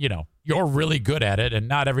unless, you're really good at it, and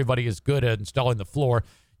not everybody is good at installing the floor.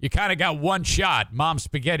 You kind of got one shot, mom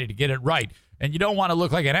spaghetti, to get it right. And you don't want to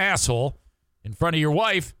look like an asshole in front of your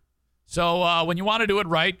wife. So when you want to do it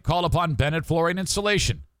right, call upon Bennett Flooring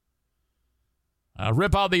Installation.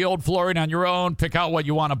 Rip out the old flooring on your own. Pick out what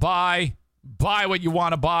you want to buy. Buy what you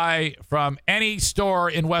want to buy from any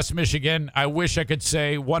store in West Michigan. I wish I could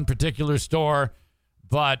say one particular store,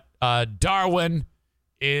 but Darwin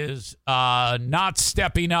is not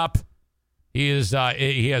stepping up. He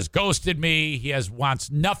has ghosted me.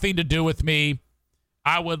 Wants nothing to do with me.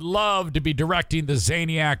 I would love to be directing the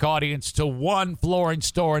Zaniac audience to one flooring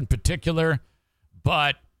store in particular,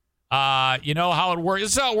 but you know how it works.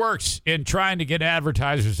 This is how it works in trying to get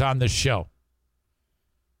advertisers on this show.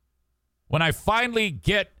 When I finally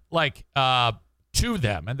get to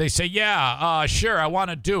them and they say, yeah, sure, I want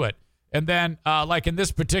to do it. And then in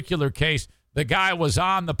this particular case, the guy was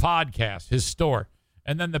on the podcast, his store,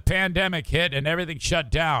 and then the pandemic hit and everything shut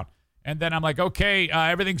down. And then I'm like, okay,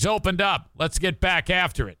 everything's opened up. Let's get back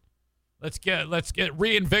after it. Let's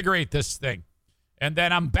reinvigorate this thing. And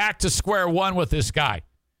then I'm back to square one with this guy.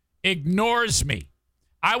 Ignores me.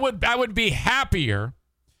 I would be happier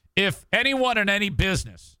if anyone in any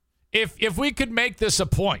business, if we could make this a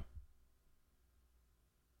point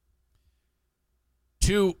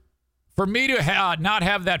for me to not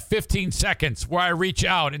have that 15 seconds where I reach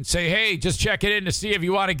out and say, hey, just check it in to see if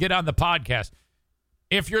you want to get on the podcast.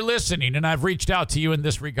 If you're listening and I've reached out to you in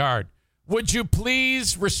this regard, would you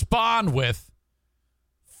please respond with,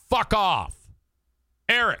 fuck off.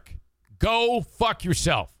 Eric, go fuck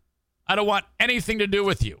yourself. I don't want anything to do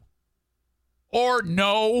with you. Or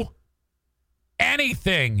no,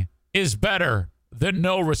 anything is better than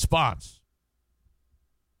no response.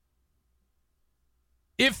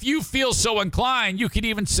 If you feel so inclined, you could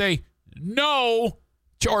even say no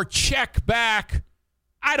or check back.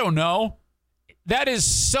 I don't know. That is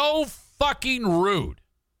so fucking rude.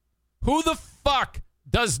 Who the fuck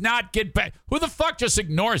does not get back? Who the fuck just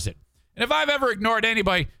ignores it? And if I've ever ignored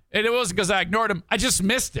anybody, and it wasn't because I ignored them, I just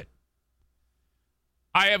missed it.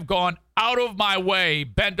 I have gone out of my way,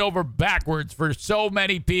 bent over backwards for so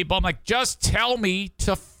many people. I'm like, just tell me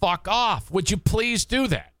to fuck off. Would you please do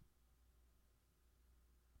that?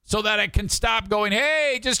 So that I can stop going,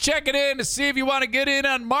 hey, just check it in to see if you want to get in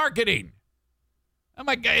on marketing. I'm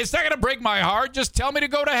like, it's not going to break my heart. Just tell me to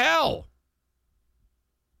go to hell.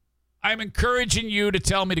 I'm encouraging you to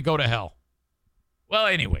tell me to go to hell. Well,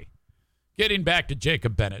 anyway, getting back to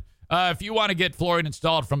Jacob Bennett. If you want to get flooring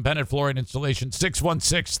installed from Bennett Flooring Installation,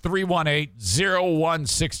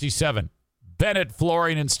 616-318-0167.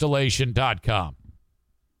 BennettFlooringInstallation.com.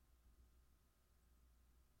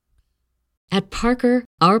 At Parker,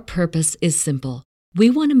 our purpose is simple. We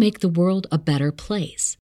want to make the world a better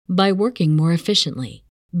place by working more efficiently,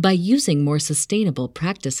 by using more sustainable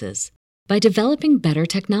practices, by developing better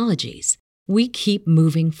technologies. We keep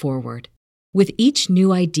moving forward. With each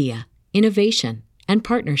new idea, innovation, and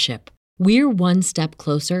partnership, we're one step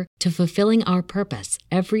closer to fulfilling our purpose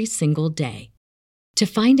every single day. To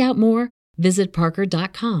find out more, visit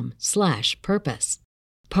parker.com/purpose.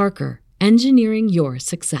 Parker, engineering your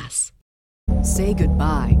success. Say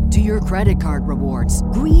goodbye to your credit card rewards.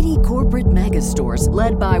 Greedy corporate mega stores,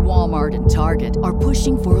 led by Walmart and Target, are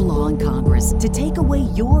pushing for a law in Congress to take away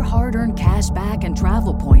your hard-earned cash back and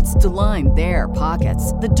travel points to line their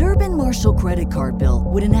pockets. The Durbin-Marshall credit card bill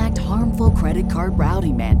would enact harmful credit card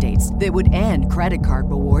routing mandates that would end credit card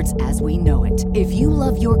rewards as we know it. If you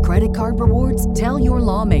love your credit card rewards, tell your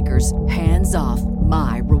lawmakers, hands off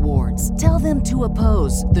my rewards. Tell them to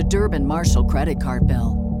oppose the Durbin-Marshall credit card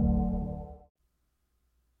bill.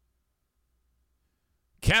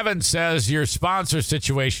 Kevin says your sponsor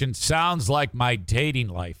situation sounds like my dating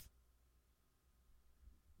life.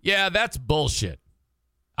 Yeah, that's bullshit.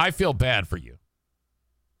 I feel bad for you.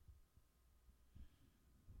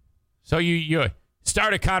 So you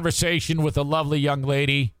start a conversation with a lovely young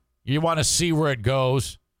lady. You want to see where it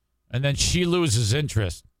goes. And then she loses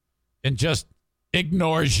interest and just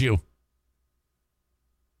ignores you.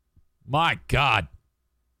 My God.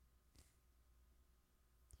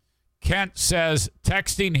 Kent says,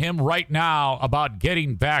 texting him right now about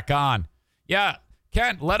getting back on. Yeah,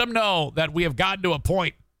 Kent, let him know that we have gotten to a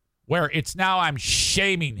point where it's now I'm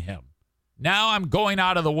shaming him. Now I'm going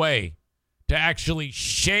out of the way to actually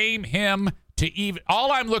shame him to even.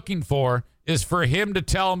 All I'm looking for is for him to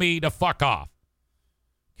tell me to fuck off.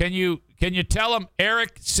 Can you tell him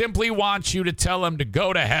Eric simply wants you to tell him to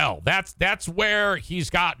go to hell? That's where he's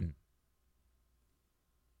gotten.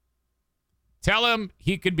 Tell him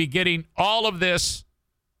he could be getting all of this.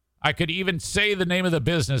 I could even say the name of the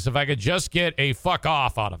business if I could just get a fuck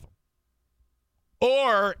off out of him.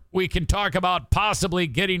 Or we can talk about possibly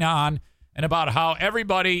getting on and about how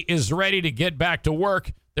everybody is ready to get back to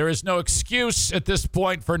work. There is no excuse at this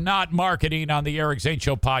point for not marketing on the Eric Zane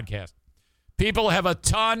Show podcast. People have a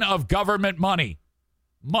ton of government money.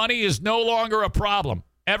 Money is no longer a problem.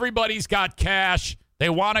 Everybody's got cash.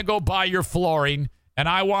 They want to go buy your flooring. And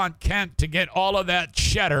I want Kent to get all of that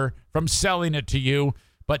cheddar from selling it to you.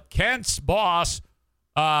 But Kent's boss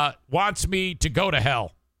wants me to go to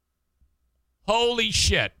hell. Holy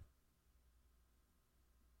shit.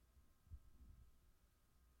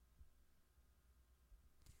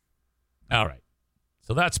 All right.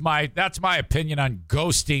 So that's my opinion on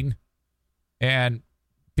ghosting and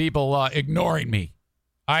people ignoring me.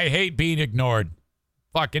 I hate being ignored.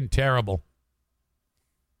 Fucking terrible.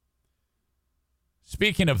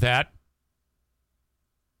 Speaking of that,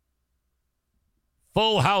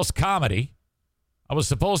 Full House comedy. I was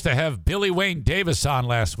supposed to have Billy Wayne Davis on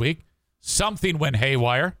last week. Something went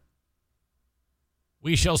haywire.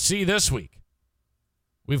 We shall see this week.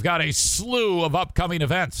 We've got a slew of upcoming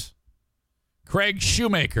events. Craig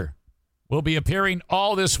Shoemaker will be appearing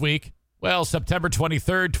all this week. Well, September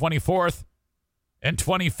 23rd, 24th, and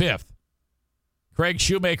 25th. Craig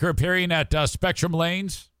Shoemaker appearing at Spectrum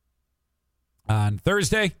Lanes on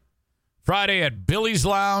Thursday, Friday at Billy's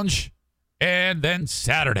Lounge, and then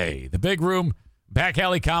Saturday, the Big Room, Back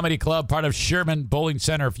Alley Comedy Club, part of Sherman Bowling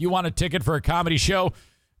Center. If you want a ticket for a comedy show,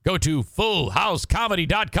 go to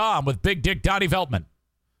fullhousecomedy.com with Big Dick Donnie Veltman.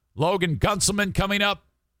 Logan Gunselman coming up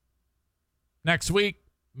next week.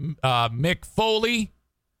 Mick Foley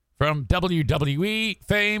from WWE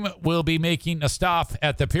fame will be making a stop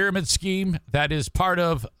at the Pyramid Scheme. That is part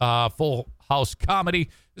of Full House Comedy.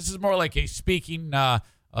 This is more like a spoken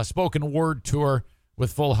word tour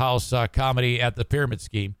with Full House Comedy at the Pyramid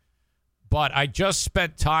Scheme. But I just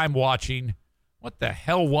spent time watching, what the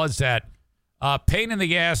hell was that? Pain in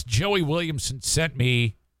the ass, Joey Williamson sent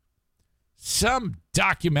me some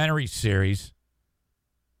documentary series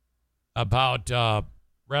about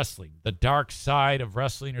wrestling, the dark side of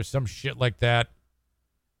wrestling or some shit like that.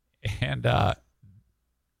 And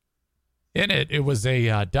in it was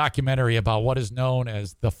a documentary about what is known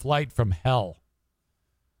as The Flight from Hell,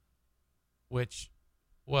 which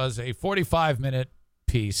was a 45-minute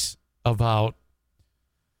piece about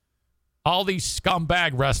all these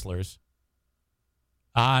scumbag wrestlers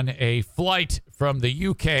on a flight from the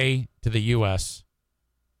UK to the US.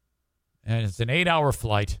 And it's an 8-hour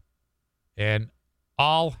flight. And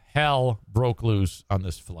all hell broke loose on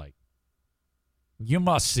this flight. You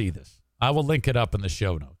must see this. I will link it up in the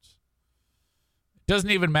show notes. It doesn't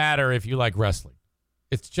even matter if you like wrestling.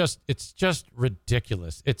 It's just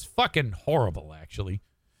ridiculous. It's fucking horrible, actually.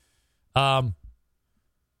 The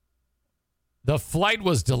flight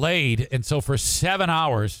was delayed, and so for 7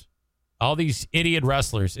 hours, all these idiot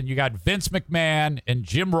wrestlers, and you got Vince McMahon and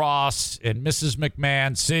Jim Ross and Mrs.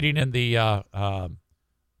 McMahon sitting in the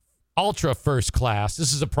ultra first class.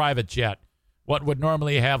 This is a private jet. What would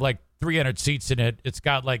normally have like 300 seats in it, it's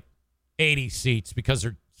got like 80 seats because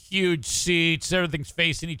they're huge seats. Everything's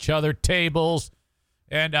facing each other, tables,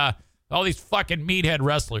 and all these fucking meathead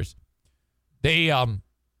wrestlers. They've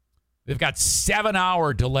got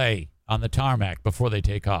 7-hour delay on the tarmac before they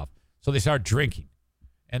take off. So they start drinking.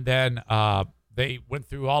 And then they went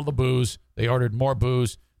through all the booze. They ordered more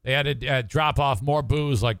booze. They had to drop off more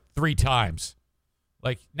booze like 3 times.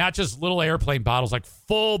 Like, not just little airplane bottles, like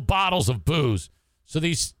full bottles of booze. So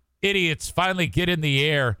these idiots finally get in the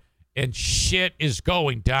air, and shit is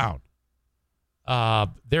going down.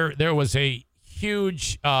 There was a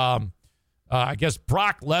huge, I guess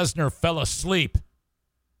Brock Lesnar fell asleep.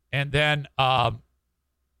 And then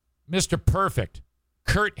Mr. Perfect,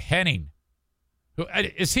 Kurt Hennig, who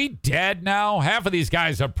is he dead now? Half of these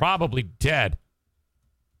guys are probably dead.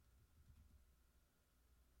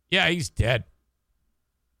 Yeah, he's dead.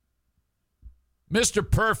 Mr.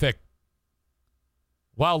 Perfect,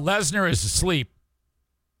 while Lesnar is asleep,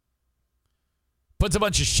 puts a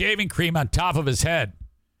bunch of shaving cream on top of his head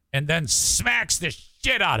and then smacks the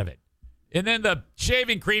shit out of it. And then the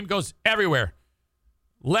shaving cream goes everywhere.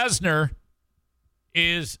 Lesnar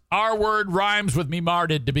is R-word rhymes with me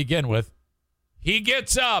marted to begin with. He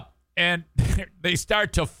gets up and they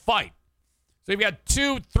start to fight. So you've got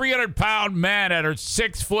 2 300-pound men that are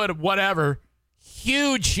 6 foot whatever,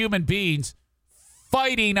 huge human beings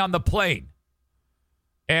fighting on the plane.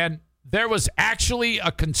 And there was actually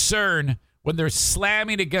a concern when they're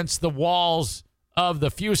slamming against the walls of the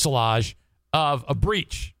fuselage of a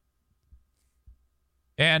breach.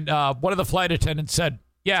 And one of the flight attendants said,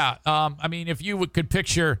 yeah, I mean, if you could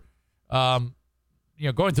picture, going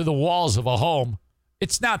through the walls of a home,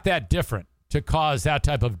 it's not that different to cause that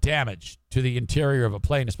type of damage to the interior of a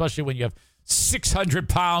plane, especially when you have 600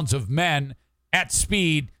 pounds of men at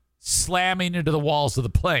speed slamming into the walls of the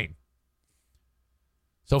plane.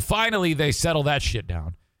 So finally, they settle that shit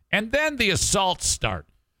down. And then the assaults start.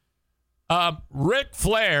 Ric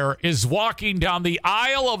Flair is walking down the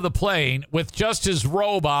aisle of the plane with just his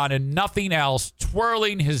robe on and nothing else,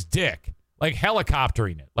 twirling his dick, like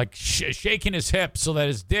helicoptering it, like shaking his hips so that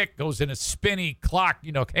his dick goes in a spinny clock,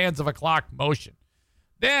 hands of a clock motion.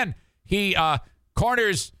 Then he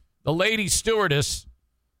corners the lady stewardess,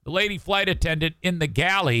 the lady flight attendant in the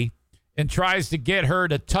galley, and tries to get her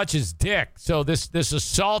to touch his dick. So this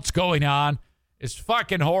assault's going on. It's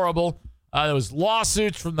fucking horrible. There was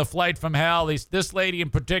lawsuits from the flight from hell. This lady in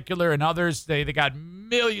particular and others, they got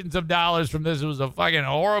millions of dollars from this. It was a fucking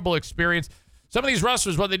horrible experience. Some of these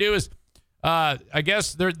wrestlers, what they do is, I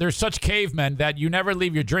guess they're such cavemen that you never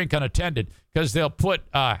leave your drink unattended because they'll put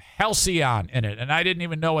Halcyon in it. And I didn't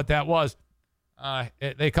even know what that was.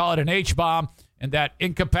 They call it an H-bomb, and that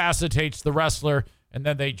incapacitates the wrestler. And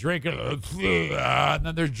then they drink it, and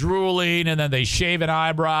then they're drooling, and then they shave an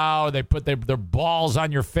eyebrow. They put their balls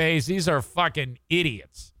on your face. These are fucking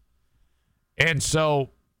idiots. And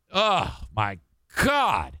so, oh, my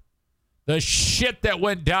God. The shit that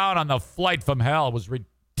went down on the flight from hell was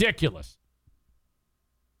ridiculous.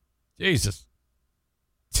 Jesus.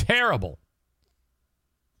 Terrible.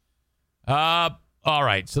 All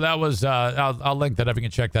right. So that was, I'll link that up. You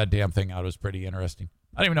can check that damn thing out. It was pretty interesting.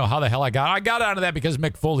 I don't even know how the hell I got out of that because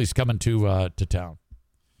Mick Foley's coming to town.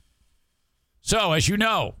 So, as you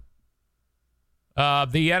know,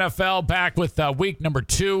 the NFL back with week number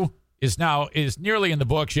 2 is nearly in the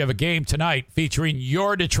books. You have a game tonight featuring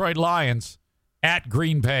your Detroit Lions at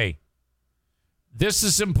Green Bay. This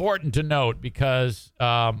is important to note because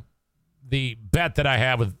the bet that I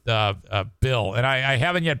have with Bill, and I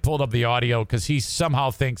haven't yet pulled up the audio because he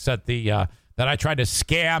somehow thinks that that I tried to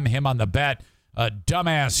scam him on the bet.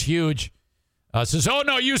 Dumbass huge says, oh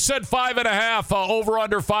no, you said 5.5 over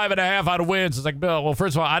under 5.5 on wins. It's like, Bill, well,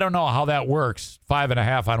 first of all, I don't know how that works.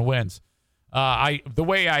 5.5 on wins. The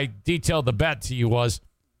way I detailed the bet to you was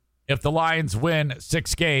if the Lions win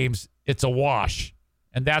 6 games, it's a wash.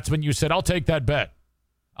 And that's when you said, I'll take that bet.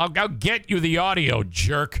 I'll get you the audio,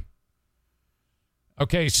 jerk.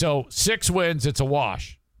 Okay, so 6 wins, it's a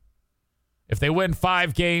wash. If they win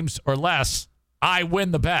 5 games or less, I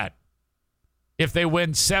win the bet. If they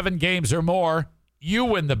win 7 games or more, you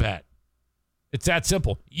win the bet. It's that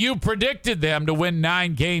simple. You predicted them to win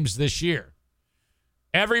 9 games this year.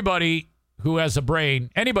 Everybody who has a brain,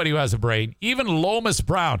 anybody who has a brain, even Lomas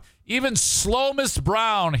Brown, even Slomas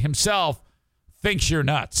Brown himself thinks you're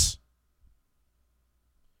nuts.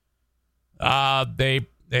 They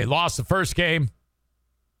lost the first game.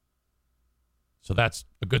 So that's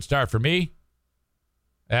a good start for me.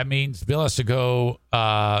 That means Bill has to go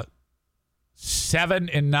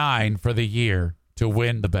 7-9 for the year to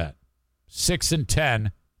win the bet.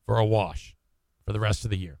 6-10 for a wash for the rest of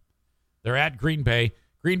the year. They're at Green Bay.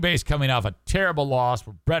 Green Bay's coming off a terrible loss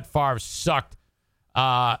where Brett Favre sucked.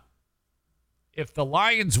 If the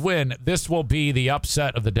Lions win, this will be the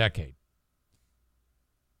upset of the decade.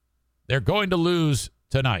 They're going to lose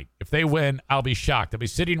tonight. If they win, I'll be shocked. I'll be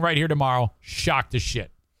sitting right here tomorrow, shocked as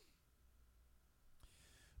shit.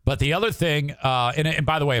 But the other thing, and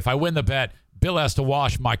by the way, if I win the bet, Bill has to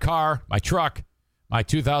wash my car, my truck, my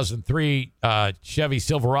 2003 Chevy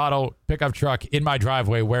Silverado pickup truck in my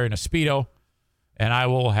driveway wearing a Speedo. And I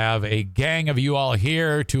will have a gang of you all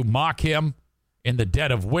here to mock him in the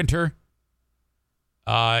dead of winter.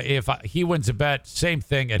 If he wins a bet, same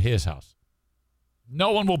thing at his house.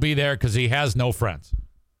 No one will be there because he has no friends.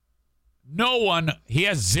 No one. He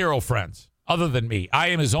has 0 friends other than me. I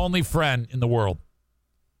am his only friend in the world.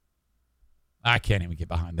 I can't even get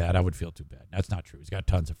behind that. I would feel too bad. That's not true. He's got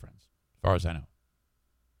tons of friends, as far as I know.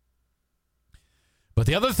 But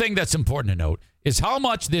the other thing that's important to note is how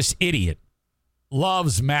much this idiot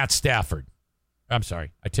loves Matt Stafford. I'm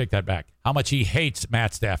sorry. I take that back. How much he hates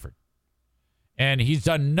Matt Stafford. And he's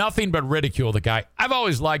done nothing but ridicule the guy. I've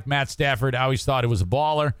always liked Matt Stafford. I always thought he was a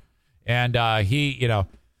baller. And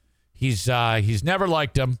he's never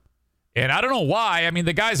liked him. And I don't know why. I mean,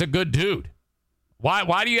 the guy's a good dude.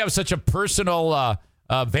 Why do you have such a personal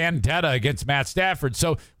vendetta against Matt Stafford?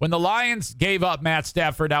 So when the Lions gave up Matt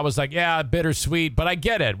Stafford, I was like, yeah, bittersweet. But I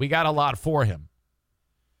get it. We got a lot for him.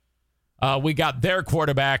 We got their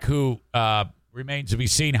quarterback who remains to be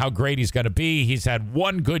seen how great he's going to be. He's had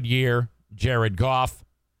one good year, Jared Goff.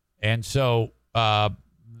 And so the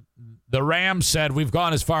Rams said, we've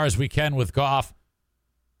gone as far as we can with Goff.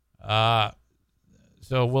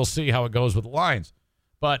 So we'll see how it goes with the Lions.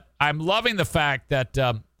 But I'm loving the fact that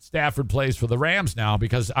Stafford plays for the Rams now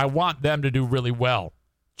because I want them to do really well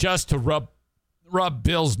just to rub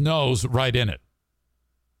Bill's nose right in it.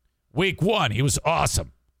 Week 1, he was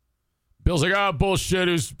awesome. Bill's like, bullshit,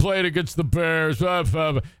 who's played against the Bears.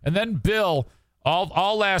 And then Bill,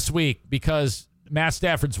 all last week, because Matt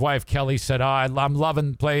Stafford's wife, Kelly, said, I'm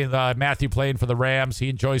loving Matthew playing for the Rams. He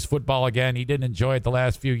enjoys football again. He didn't enjoy it the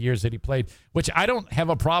last few years that he played, which I don't have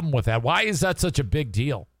a problem with that. Why is that such a big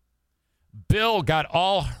deal? Bill got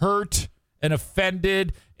all hurt and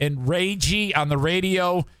offended and ragey on the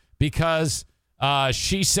radio because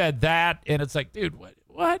she said that. And it's like, dude,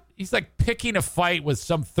 what? He's like picking a fight with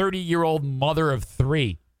some 30-year-old mother of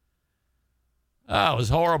 3. Oh, it was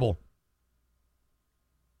horrible.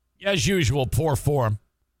 As usual, poor form.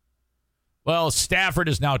 Well, Stafford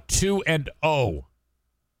is now 2-0.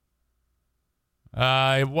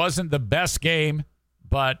 It wasn't the best game,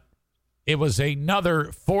 but it was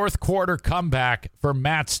another fourth quarter comeback for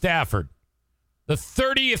Matt Stafford. The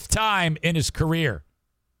 30th time in his career.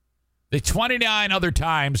 The 29 other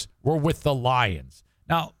times were with the Lions.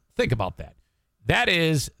 Now, think about that. That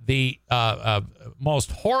is the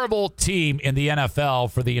most horrible team in the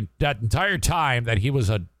NFL for that entire time that he was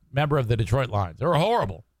a member of the Detroit Lions. They were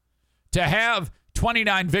horrible. To have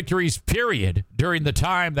 29 victories, period, during the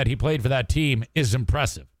time that he played for that team is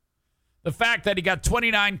impressive. The fact that he got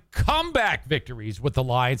 29 comeback victories with the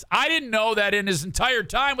Lions, I didn't know that in his entire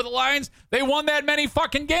time with the Lions, they won that many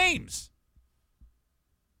fucking games.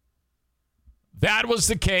 That was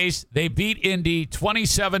the case. They beat Indy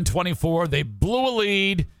 27-24. They blew a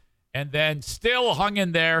lead and then still hung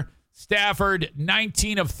in there. Stafford,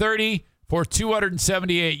 19 of 30 for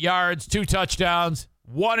 278 yards, 2 touchdowns,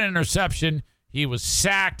 1 interception. He was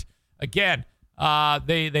sacked. Again,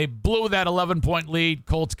 they blew that 11-point lead.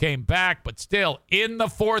 Colts came back, but still, in the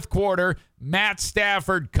fourth quarter, Matt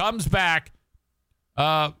Stafford comes back.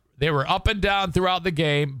 They were up and down throughout the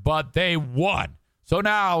game, but they won. So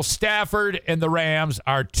now Stafford and the Rams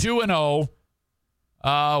are 2-0.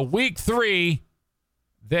 Week 3,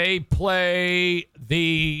 they play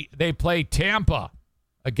Tampa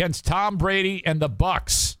against Tom Brady and the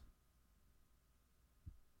Bucks.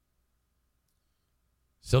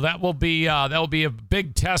 So that will be a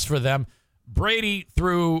big test for them. Brady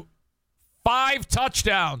threw 5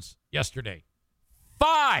 touchdowns yesterday.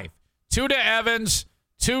 5. 2 to Evans,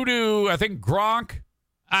 2 to, I think, Gronk.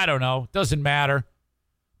 I don't know. Doesn't matter.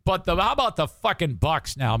 But how about the fucking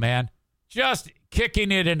Bucks now, man? just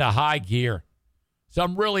kicking it into high gear. So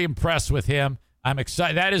I'm really impressed with him. I'm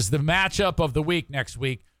excited. That is the matchup of the week next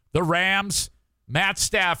week. The Rams, Matt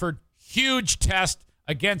Stafford, huge test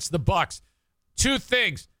against the Bucs. Two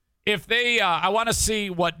things. If they, I want to see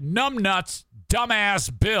what numbnuts,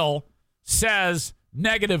 dumbass Bill says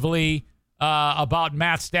negatively about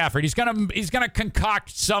Matt Stafford. He's gonna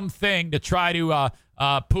concoct something to try to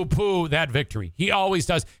poo-poo that victory. He always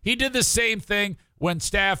does. He did the same thing when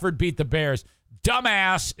Stafford beat the Bears.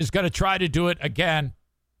 Dumbass is going to try to do it again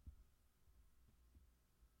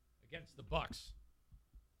against the Bucs.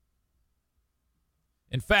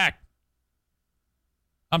 In fact,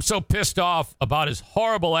 I'm so pissed off about his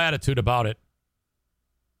horrible attitude about it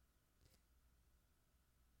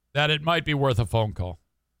that it might be worth a phone call.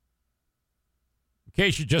 In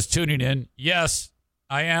case you're just tuning in, yes,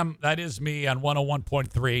 I am. That is me on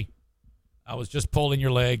 101.3. I was just pulling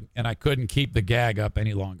your leg, and I couldn't keep the gag up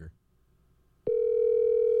any longer.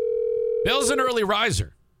 Bill's an early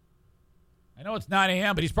riser. I know it's 9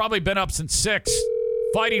 a.m., but he's probably been up since 6,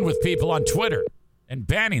 fighting with people on Twitter and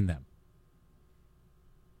banning them.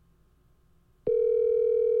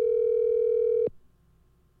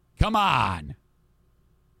 Come on.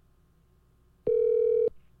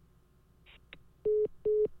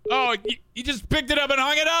 Oh, you just picked it up and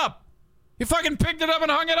hung it up. You fucking picked it up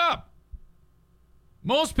and hung it up.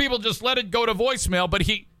 Most people just let it go to voicemail, but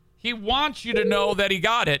he wants you to know that he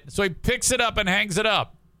got it, so he picks it up and hangs it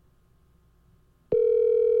up.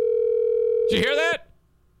 Did you hear that?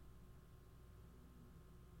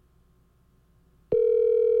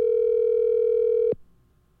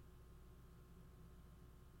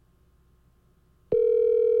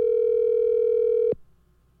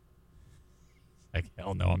 Like,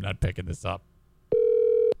 hell no, I'm not picking this up.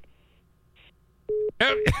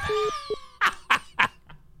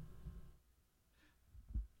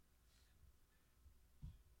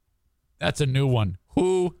 That's a new one.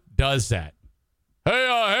 Who does that? Hey,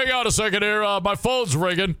 hang on a second here. My phone's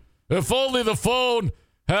ringing. If only the phone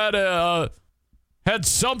had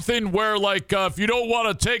something where, like, if you don't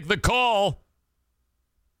want to take the call,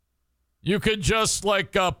 you could just,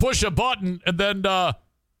 like, push a button and then the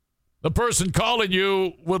person calling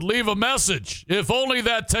you would leave a message. If only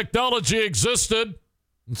that technology existed.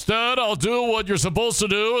 Instead, I'll do what you're supposed to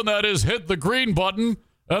do, and that is hit the green button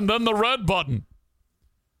and then the red button.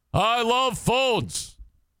 I love phones.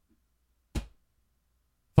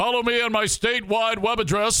 Follow me on my statewide web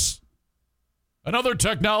address. Another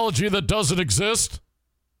technology that doesn't exist.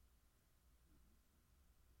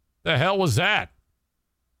 The hell was that?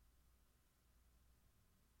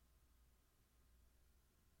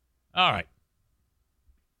 All right.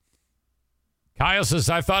 Kyle says,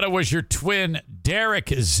 I thought it was your twin, Derek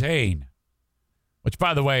Zane. Which,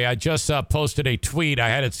 by the way, I just posted a tweet. I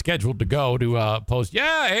had it scheduled to go to post.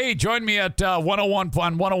 Yeah, hey, join me at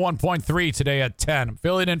 101.3 today at 10. I'm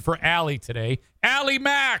filling in for Allie today. Allie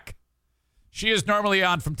Mack. She is normally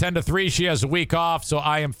on from 10 to 3. She has a week off, so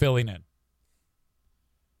I am filling in.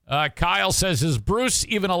 Kyle says, is Bruce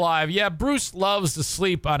even alive? Yeah, Bruce loves to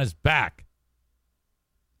sleep on his back.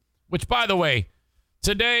 Which, by the way,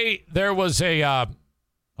 today there was a...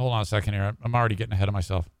 hold on a second here. I'm already getting ahead of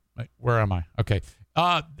myself. Where am I? Okay.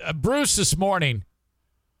 Bruce this morning,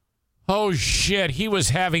 oh, shit, he was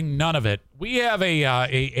having none of it. We have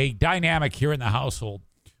a dynamic here in the household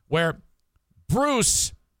where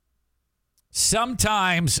Bruce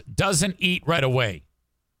sometimes doesn't eat right away.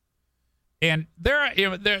 And there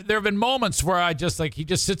have been moments where I just, like, he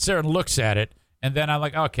just sits there and looks at it, and then I'm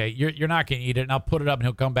like, okay, you're not going to eat it, and I'll put it up, and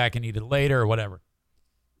he'll come back and eat it later or whatever.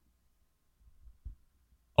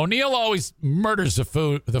 O'Neill always murders the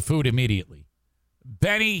food immediately.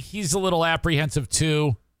 Benny, he's a little apprehensive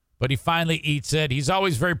too, but he finally eats it. He's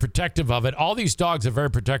always very protective of it. All these dogs are very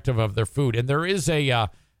protective of their food, and there is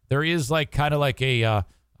like kind of like a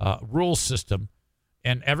rule system,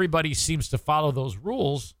 and everybody seems to follow those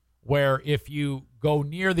rules. Where if you go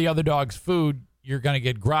near the other dog's food, you're going to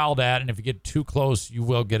get growled at, and if you get too close, you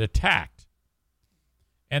will get attacked.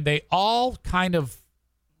 And they all kind of,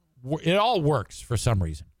 it all works for some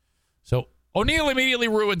reason. So O'Neill immediately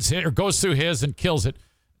ruins it or goes through his and kills it.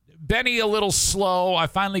 Benny a little slow. I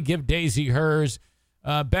finally give Daisy hers.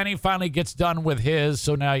 Benny finally gets done with his.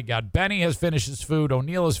 So now you got Benny has finished his food.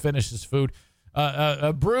 O'Neill has finished his food.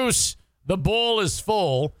 Bruce, the bowl is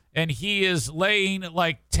full, and he is laying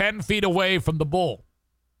like 10 feet away from the bowl.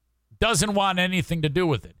 Doesn't want anything to do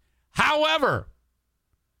with it. However,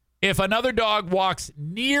 if another dog walks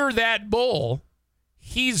near that bowl,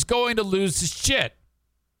 he's going to lose his shit.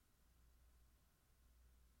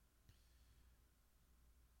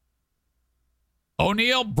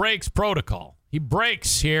 O'Neill breaks protocol. He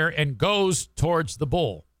breaks here and goes towards the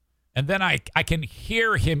bowl. And then I can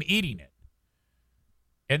hear him eating it.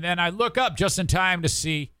 And then I look up just in time to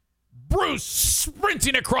see Bruce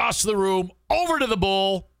sprinting across the room over to the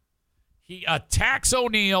bowl. He attacks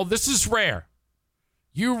O'Neill. This is rare.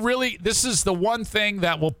 This is the one thing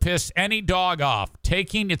that will piss any dog off,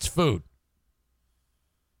 taking its food.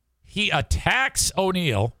 He attacks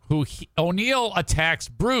O'Neill, O'Neill attacks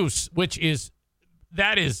Bruce,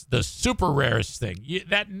 that is the super rarest thing.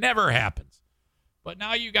 That never happens. But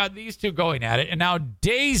now you got these two going at it, and now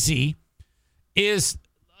Daisy is,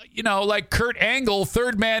 like Kurt Angle,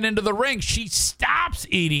 third man into the ring. She stops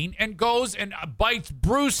eating and goes and bites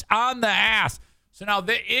Bruce on the ass. So now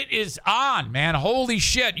it is on, man. Holy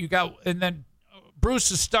shit. And then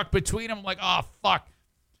Bruce is stuck between them. I'm like, oh, fuck.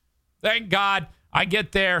 Thank God I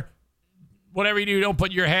get there. Whatever you do, don't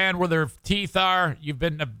put your hand where their teeth are. You've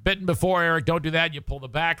been bitten before, Eric. Don't do that. You pull the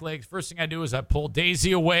back legs. First thing I do is I pull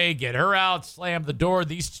Daisy away, get her out, slam the door.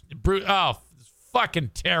 It's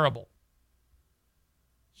fucking terrible.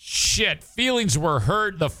 Shit. Feelings were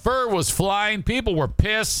hurt. The fur was flying. People were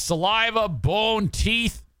pissed. Saliva, bone,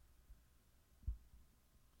 teeth.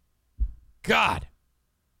 God.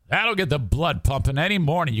 That'll get the blood pumping any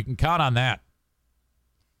morning. You can count on that.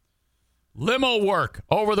 Limo work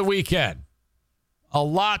over the weekend. A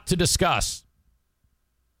lot to discuss.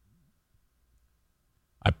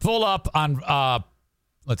 I pull up on,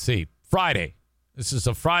 Friday. This is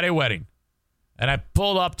a Friday wedding. And I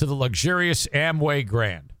pulled up to the luxurious Amway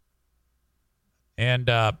Grand. And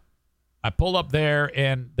I pulled up there,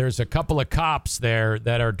 and there's a couple of cops there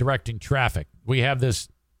that are directing traffic. We have this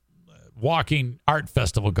walking art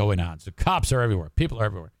festival going on. So cops are everywhere. People are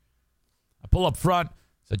everywhere. I pull up front.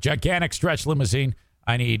 It's a gigantic stretch limousine.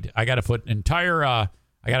 I got to put I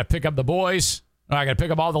got to pick up the boys. I got to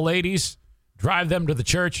pick up all the ladies, drive them to the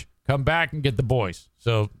church, come back and get the boys.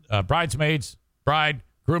 So bridesmaids, bride,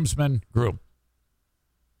 groomsmen, groom.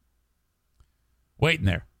 Waiting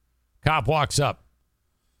there. Cop walks up.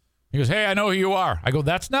 He goes, hey, I know who you are. I go,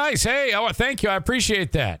 that's nice. Hey, thank you. I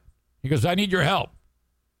appreciate that. He goes, I need your help.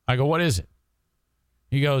 I go, what is it?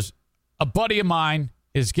 He goes, a buddy of mine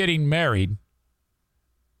is getting married,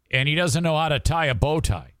 and he doesn't know how to tie a bow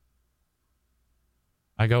tie.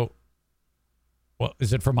 I go, well,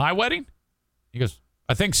 is it for my wedding? He goes,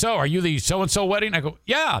 I think so. Are you the so-and-so wedding? I go,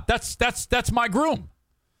 yeah, that's my groom.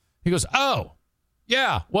 He goes, oh,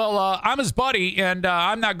 yeah, well, I'm his buddy, and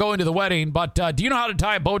I'm not going to the wedding, but do you know how to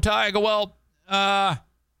tie a bow tie? I go, well,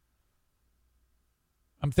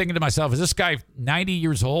 I'm thinking to myself, is this guy 90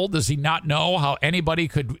 years old? Does he not know how anybody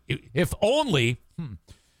could, if only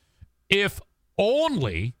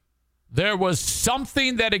there was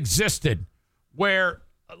something that existed where,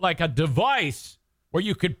 like a device where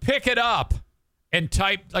you could pick it up and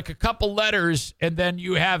type like a couple letters, and then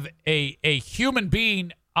you have a human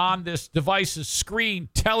being on this device's screen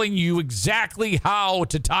telling you exactly how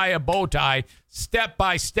to tie a bow tie, step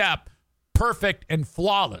by step, perfect and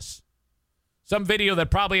flawless. Some video that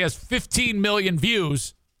probably has 15 million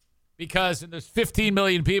views because there's 15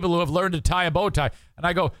 million people who have learned to tie a bow tie. And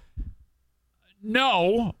I go,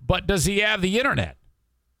 no, but does he have the internet?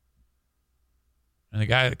 And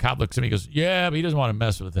the cop looks at me and goes, yeah, but he doesn't want to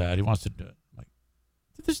mess with that. He wants to do it. I'm like,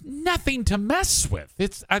 there's nothing to mess with.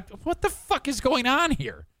 What the fuck is going on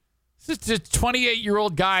here? This is a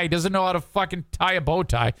 28-year-old guy doesn't know how to fucking tie a bow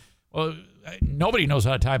tie. Well, nobody knows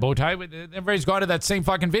how to tie a bow tie. Everybody's gone to that same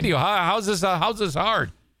fucking video. How's this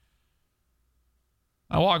hard?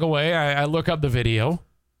 I walk away. I look up the video,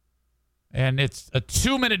 and it's a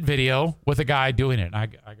 2-minute video with a guy doing it. And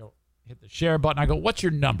I go, hit the share button. I go, what's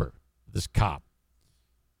your number? This cop.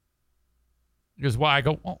 He goes, why? I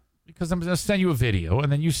go, well, because I'm going to send you a video,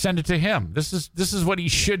 and then you send it to him. This is what he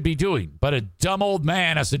should be doing, but a dumb old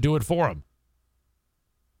man has to do it for him.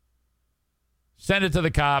 Send it to the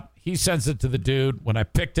cop. He sends it to the dude. When I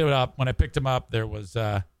picked him up, there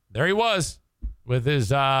he was with his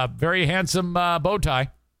very handsome bow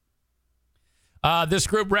tie. This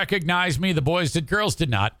group recognized me. The boys did. Girls did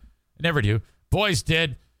not. They never do. Boys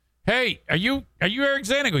did. Hey, are you Eric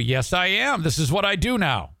Zane? I go, yes, I am. This is what I do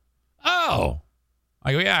now. Oh.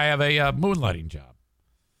 I go, yeah, I have a moonlighting job.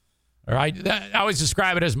 Or I always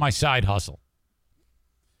describe it as my side hustle.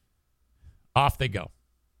 Off they go.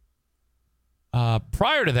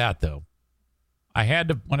 Prior to that, though,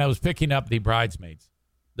 when I was picking up the bridesmaids,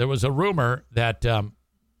 there was a rumor that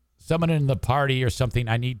someone in the party or something,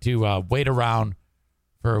 I need to wait around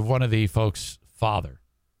for one of the folks' father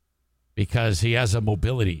because he has a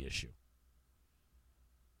mobility issue.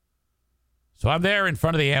 So I'm there in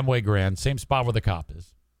front of the Amway Grand, same spot where the cop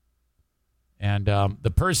is. And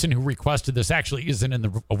the person who requested this actually isn't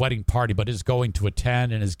in a wedding party, but is going to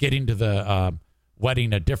attend and is getting to the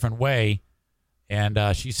wedding a different way. And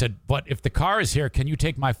she said, "But if the car is here, can you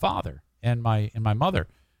take my father and my mother?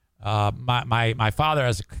 My father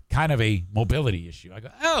has kind of a mobility issue." I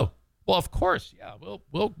go, "Oh, well, of course, yeah,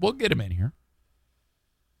 we'll get him in here."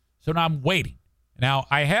 So now I'm waiting. Now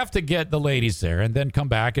I have to get the ladies there and then come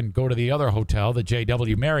back and go to the other hotel, the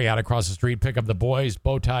JW Marriott across the street, pick up the boys,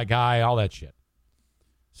 bow tie guy, all that shit.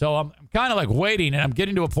 So I'm kind of like waiting, and I'm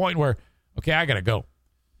getting to a point where, okay, I got to go.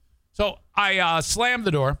 So I slam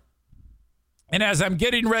the door, and as I'm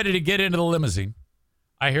getting ready to get into the limousine,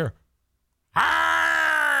 I hear,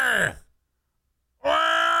 "Hey!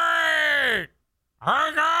 Wait!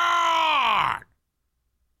 Hang on!"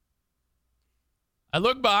 I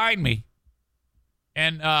look behind me,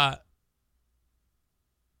 and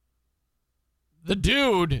the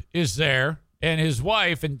dude is there and his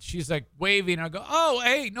wife, and she's like waving. I go, "Oh,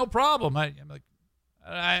 hey, no problem." I'm like,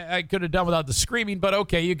 I could have done without the screaming, but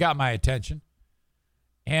okay, you got my attention.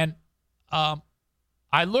 And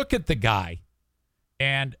I look at the guy,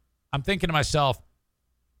 and I'm thinking to myself,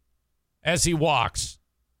 as he walks,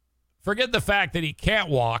 forget the fact that he can't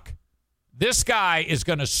walk. This guy is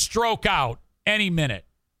going to stroke out any minute.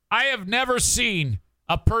 I have never seen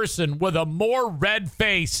a person with a more red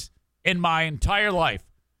face in my entire life.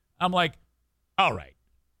 I'm like, all right,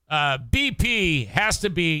 BP has to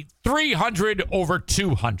be 300 over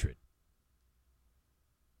 200.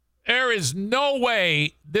 There is no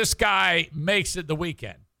way this guy makes it the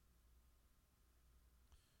weekend.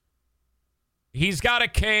 He's got a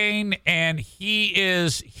cane, and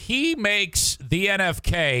he makes the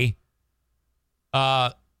NFK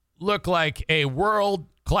look like a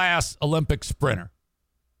world-class Olympic sprinter.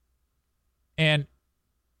 And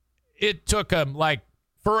it took him like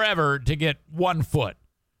forever to get 1 foot.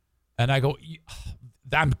 And I go,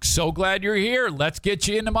 "I'm so glad you're here. Let's get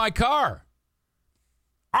you into my car."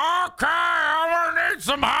 "Okay, I'm going to need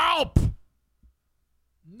some help."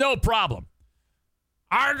 "No problem.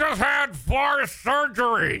 I just had 4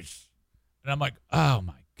 surgeries." And I'm like, "Oh,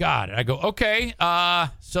 my God." And I go, "Okay,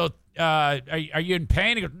 so are you in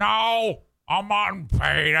pain?" He goes, "No, I'm not in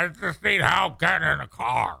pain. I just need help getting in the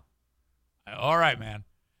car." All right, man.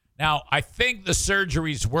 Now, I think the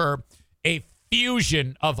surgeries were a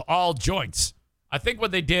fusion of all joints. I think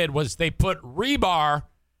what they did was they put rebar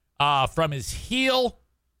from his heel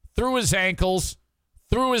through his ankles,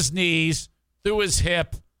 through his knees, through his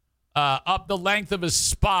hip, up the length of his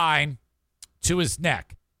spine to his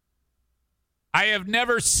neck. I have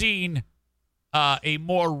never seen a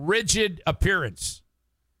more rigid appearance.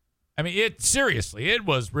 I mean, it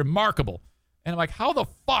was remarkable. And I'm like, how the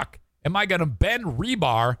fuck am I going to bend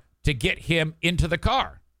rebar to get him into the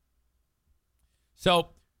car?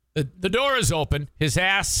 So the door is open. His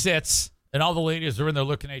ass sits, and all the ladies are in there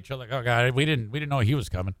looking at each other like, "Oh God, we didn't know he was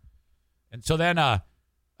coming." And so then the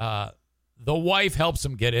wife helps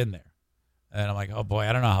him get in there, and I'm like, "Oh boy,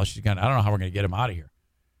 I don't know how we're gonna get him out of here."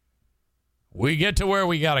 We get to where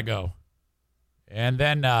we gotta go, and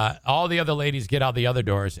then all the other ladies get out the other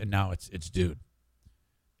doors, and now it's dude.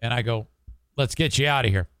 And I go, "Let's get you out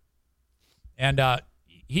of here." And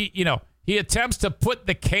he attempts to put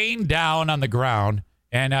the cane down on the ground,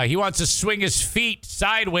 and he wants to swing his feet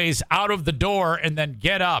sideways out of the door and then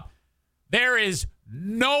get up. There is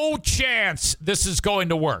no chance this is going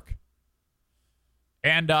to work.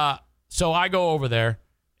 And so I go over there,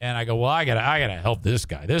 and I go, "Well, I gotta help this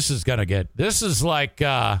guy. This is like, this is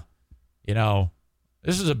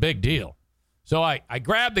a big deal." So I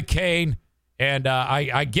grab the cane, and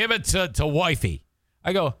I give it to wifey.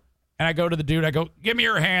 I go to the dude. I go, "Give me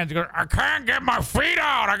your hands." He goes, "I can't get my feet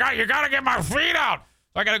out. You got to get my feet out."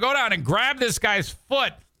 So I got to go down and grab this guy's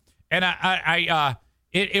foot, and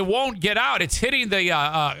it won't get out. It's hitting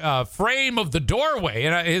the frame of the doorway,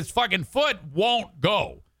 and his fucking foot won't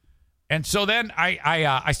go. And so then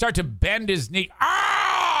I start to bend his knee. Oh,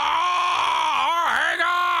 hang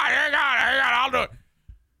on, I'll do it.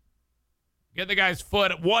 Get the guy's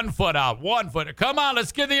foot, 1 foot out, 1 foot. Come on,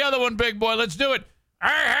 let's get the other one, big boy. Let's do it.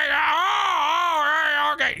 Hey,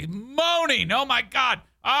 okay. He's moaning. Oh, my God.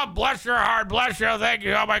 Oh, bless your heart. Bless you. Thank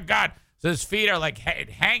you. Oh, my God. So his feet are like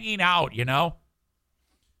hanging out, I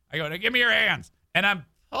go, "Now give me your hands." And I'm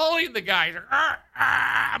pulling the guy.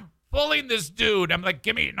 I'm pulling this dude. I'm like,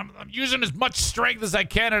 I'm using as much strength as I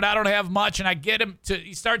can, and I don't have much. And I get him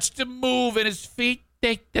he starts to move, and his feet,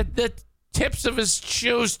 the tips of his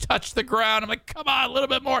shoes touch the ground. I'm like, "Come on, a little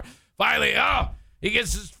bit more." Finally, he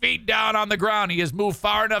gets his feet down on the ground. He has moved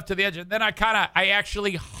far enough to the edge. And then I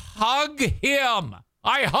actually hug him.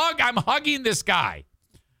 I'm hugging this guy.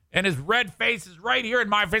 And his red face is right here in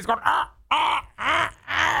my face going, ah, ah, ah,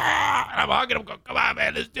 ah. And I'm hugging him, going, come on,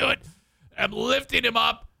 man, let's do it. I'm lifting him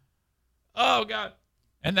up. Oh, God.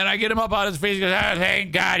 And then I get him up on his face. He goes, oh,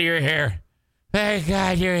 thank God you're here. Thank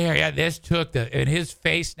God you're here. Yeah, this took and his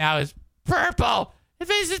face now is purple. His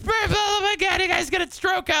face is purple. Oh, my God, the guy's going to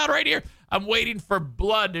stroke out right here. I'm waiting for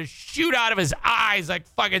blood to shoot out of his eyes like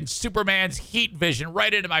fucking Superman's heat vision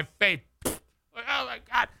right into my face. Oh, my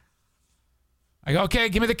God. I go, okay,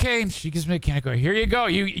 give me the cane. She gives me the cane. I go, here you go.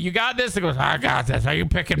 You got this? He goes, I got this. Are you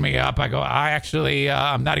picking me up? I go, I actually,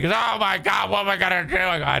 I'm not. He goes, oh my God, what am I gonna do?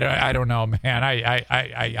 I go, I don't know, man.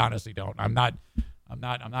 I honestly don't. I'm not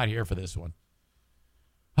here for this one.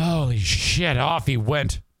 Holy shit! Off he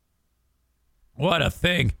went. What a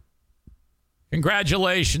thing!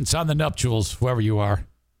 Congratulations on the nuptials, whoever you are.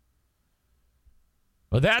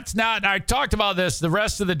 But that's not, I talked about this the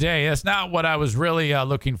rest of the day. That's not what I was really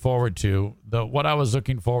looking forward to. What I was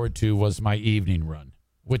looking forward to was my evening run,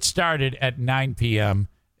 which started at 9 p.m.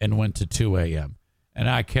 and went to 2 a.m. And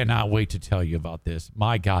I cannot wait to tell you about this.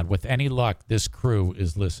 My God, with any luck, this crew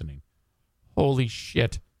is listening. Holy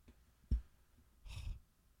shit.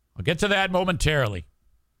 I'll get to that momentarily.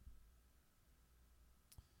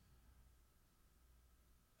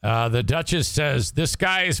 The Duchess says, this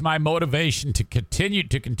guy is my motivation to continue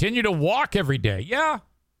to walk every day. Yeah.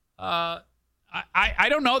 I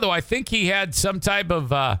don't know, though. I think he had some type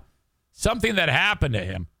of something that happened to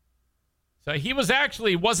him. So he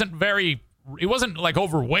wasn't like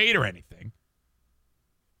overweight or anything.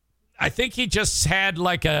 I think he just had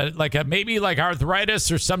like a maybe like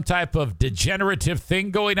arthritis or some type of degenerative thing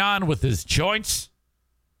going on with his joints.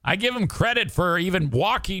 I give him credit for even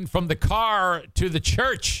walking from the car to the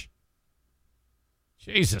church.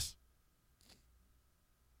 Jesus.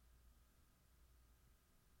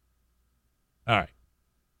 All right.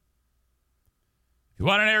 If you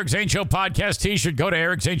want an Eric Zane Show podcast t-shirt, go to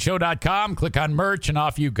ericzaneshow.com, click on merch, and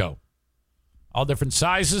off you go. All different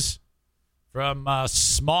sizes, from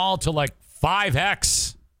small to like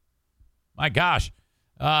 5X. My gosh.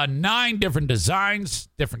 9 different designs,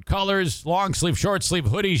 different colors, long sleeve, short sleeve,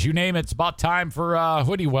 hoodies, you name it. It's about time for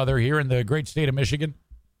hoodie weather here in the great state of Michigan.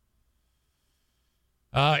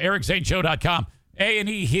 ericzaneshow.com.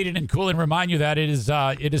 A&E Heating and Cooling remind you that it is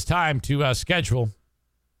time to schedule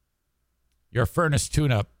your furnace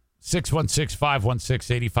tune-up.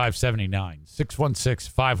 616-516-8579.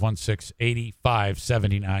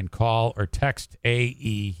 616-516-8579. Call or text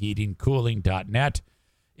aeheatingcooling.net.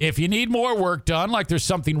 If you need more work done, like there's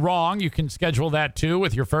something wrong, you can schedule that too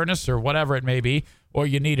with your furnace or whatever it may be. Or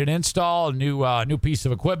you need an install, a new piece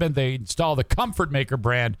of equipment. They install the Comfort Maker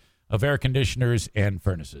brand of air conditioners and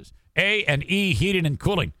furnaces. A&E Heating and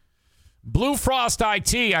Cooling. Blue Frost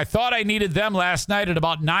IT. I thought I needed them last night at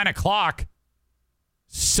about 9 o'clock.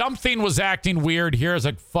 Something was acting weird here. I was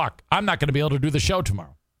like, fuck, I'm not going to be able to do the show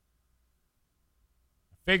tomorrow.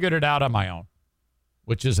 Figured it out on my own,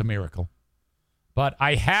 which is a miracle. But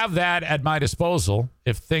I have that at my disposal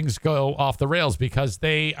if things go off the rails because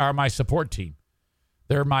they are my support team.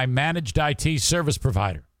 They're my managed IT service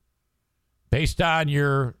provider. Based on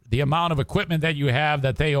the amount of equipment that you have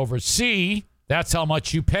that they oversee, that's how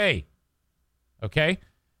much you pay. Okay?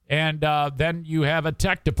 And then you have a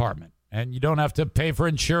tech department, and you don't have to pay for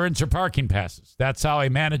insurance or parking passes. That's how a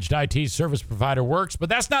managed IT service provider works. But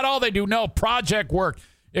that's not all they do. No, project work.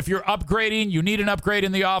 If you're upgrading, you need an upgrade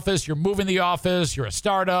in the office, you're moving the office, you're a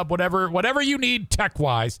startup, whatever you need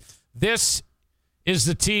tech-wise, this is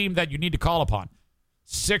the team that you need to call upon.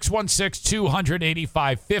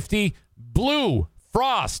 616-200-8550, Blue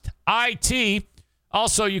Frost IT.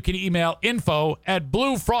 Also, you can email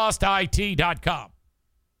info@bluefrostit.com.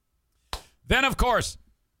 Then, of course,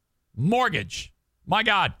 mortgage. My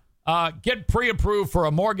God, get pre-approved for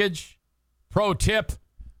a mortgage. Pro tip,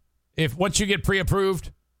 once you get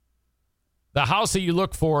pre-approved, the house that you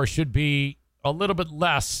look for should be a little bit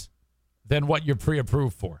less than what you're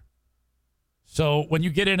pre-approved for. So when you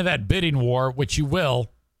get into that bidding war, which you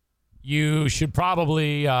will, you should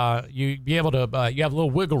probably you be able to you have a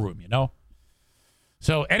little wiggle room, you know.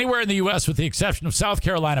 So anywhere in the U.S. with the exception of South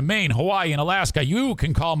Carolina, Maine, Hawaii, and Alaska, you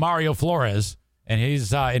can call Mario Flores and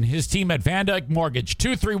his team at Van Dyke Mortgage,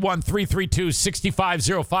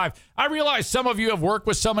 231-332-6505. I realize some of you have worked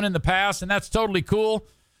with someone in the past, and that's totally cool.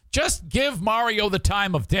 Just give Mario the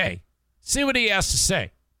time of day. See what he has to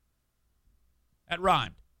say. That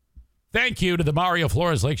rhymed. Thank you to the Mario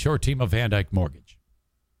Flores Lakeshore team of Van Dyke Mortgage.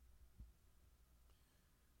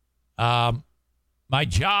 My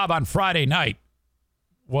job on Friday night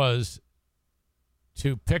was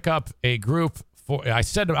to pick up a group for. I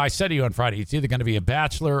said to you on Friday, it's either going to be a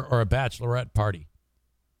bachelor or a bachelorette party.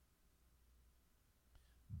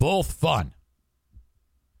 both fun.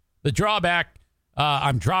 The drawback,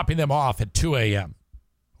 I'm dropping them off at 2 a.m.,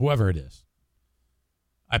 whoever it is.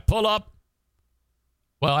 I pull up.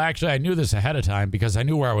 Well, actually, I knew this ahead of time because I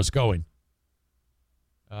knew where I was going.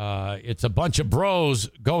 It's a bunch of bros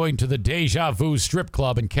going to the Deja Vu strip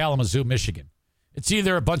club in Kalamazoo, Michigan. It's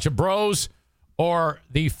either a bunch of bros or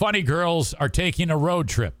the funny girls are taking a road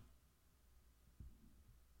trip.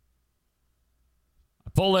 I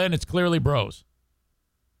pull in, it's clearly bros.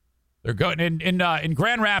 They're going in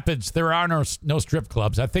Grand Rapids. There are no strip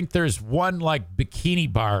clubs. I think there's one like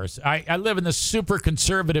bikini bars. I live in this super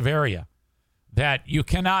conservative area that you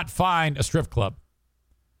cannot find a strip club.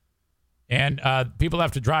 And people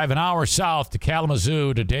have to drive an hour south to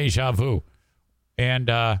Kalamazoo to Deja Vu. And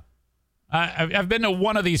I've been to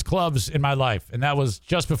one of these clubs in my life, and that was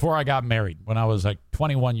just before I got married when I was like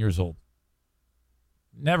 21 years old.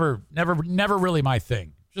 Never really my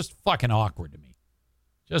thing. Just fucking awkward to me.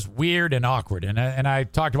 Just weird and awkward. And I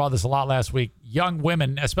talked about this a lot last week. Young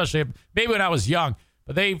women, especially maybe when I was young,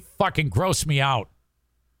 but they fucking gross me out.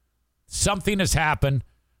 Something has happened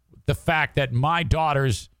with the fact that my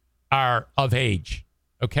daughters are of age.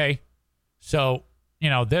 Okay? So,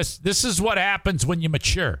 this is what happens when you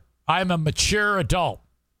mature. I'm a mature adult.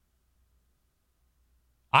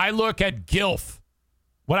 I look at GILF.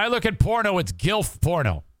 When I look at porno, it's GILF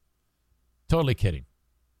porno. Totally kidding.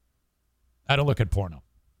 I don't look at porno.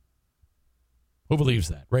 Who believes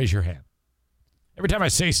that? Raise your hand. Every time I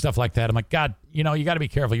say stuff like that, I'm like, God, you got to be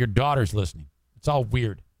careful. Your daughter's listening. It's all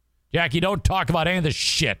weird. Jackie, don't talk about any of this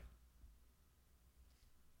shit.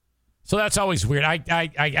 So that's always weird. I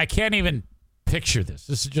can't even picture this.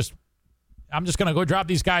 This is just, I'm just going to go drop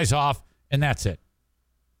these guys off, and that's it.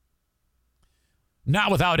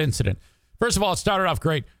 Not without incident. First of all, it started off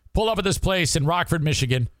great. Pull up at this place in Rockford,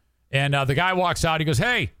 Michigan, and the guy walks out. He goes,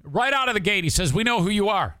 hey, right out of the gate, he says, we know who you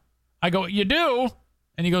are. I go, you do?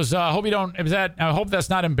 And he goes, I hope that's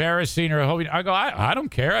not embarrassing, or I go, I don't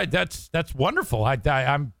care. That's wonderful.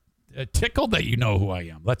 I'm tickled that you know who I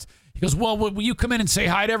am. He goes, well, will you come in and say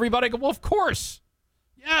hi to everybody? I go, well, of course.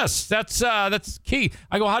 Yes, that's key.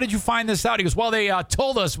 I go, how did you find this out? He goes, well, they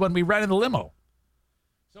told us when we rented the limo.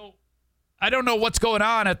 So I don't know what's going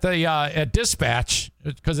on at the at Dispatch,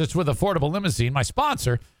 because it's with Affordable Limousine, my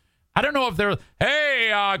sponsor. I don't know if they're,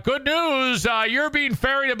 hey, good news. You're being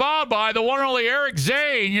ferried about by the one and only Eric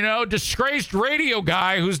Zane, disgraced radio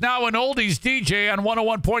guy who's now an oldies DJ on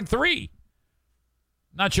 101.3.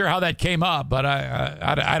 Not sure how that came up, but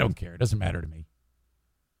I don't care. It doesn't matter to me.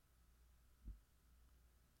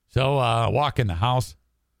 So I walk in the house,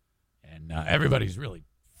 and everybody's really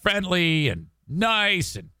friendly and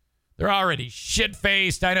nice, and they're already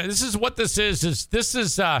shit-faced. I know this is what this is. This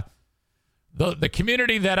is the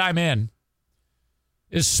community that I'm in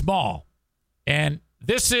is small, and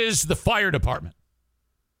this is the fire department.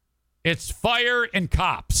 It's fire and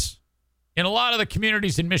cops. In a lot of the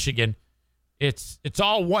communities in Michigan, it's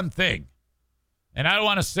all one thing. And I don't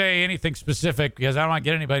want to say anything specific because I don't want to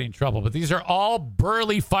get anybody in trouble, but these are all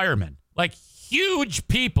burly firemen, like huge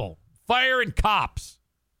people, fire and cops.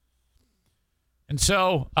 And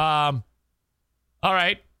so, all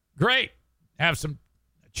right, great. Have some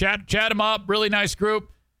chat them up, really nice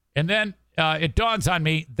group. And then it dawns on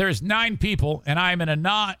me, there's 9 people, and I'm in a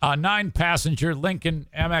 9-passenger Lincoln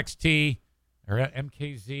MXT or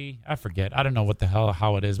MKZ. I forget. I don't know what the hell,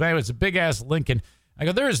 how it is. But anyway, it's a big-ass Lincoln. I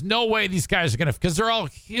go, there is no way these guys are going to, because they're all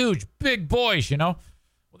huge, big boys, Well,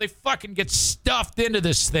 they fucking get stuffed into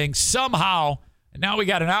this thing somehow, and now we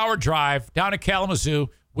got an hour drive down to Kalamazoo.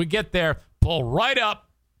 We get there, pull right up,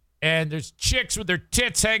 and there's chicks with their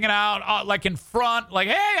tits hanging out, like in front, like,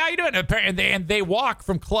 hey, how you doing? And they walk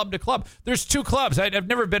from club to club. There's 2 clubs. I've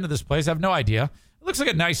never been to this place. I have no idea. It looks like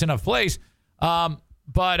a nice enough place.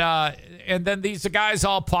 But then these guys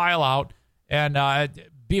all pile out, and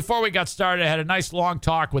before we got started, I had a nice long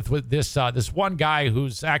talk with this one guy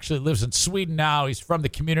who's actually lives in Sweden now. He's from the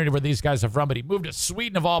community where these guys are from, but he moved to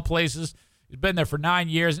Sweden of all places. He's been there for 9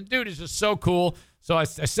 years, and dude is just so cool. So I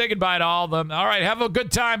say goodbye to all of them. All right, have a good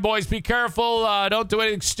time, boys. Be careful. Don't do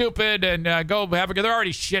anything stupid, and go have a good. They're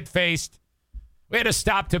already shit-faced. We had to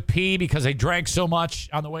stop to pee because they drank so much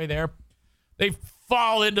on the way there. They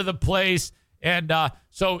fall into the place, and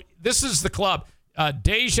so this is the club.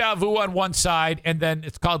 Deja Vu on one side, and then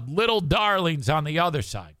it's called Little Darlings on the other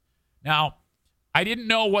side. Now, I didn't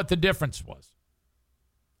know what the difference was.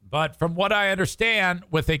 But from what I understand,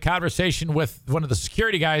 with a conversation with one of the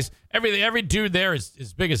security guys, every dude there is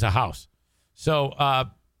as big as a house. So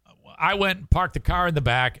I went and parked the car in the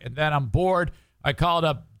back, and then I'm bored. I called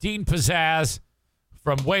up Dean Pizzazz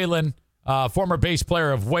from Wayland, former bass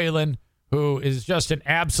player of Wayland, who is just an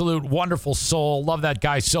absolute wonderful soul. Love that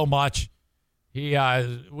guy so much. We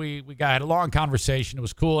had a long conversation. It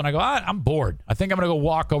was cool. And I go, I'm bored. I think I'm going to go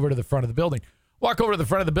walk over to the front of the building. Walk over to the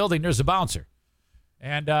front of the building. There's a bouncer.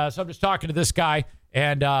 And so I'm just talking to this guy.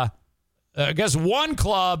 And I guess one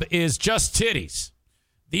club is just titties.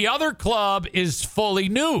 The other club is fully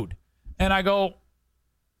nude. And I go,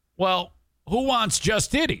 well, who wants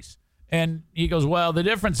just titties? And he goes, well, the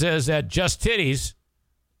difference is that just titties,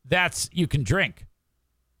 that's you can drink.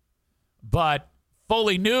 But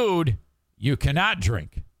fully nude, you cannot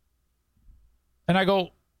drink. And I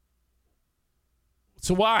go,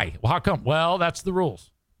 so why? Well, how come? Well, that's the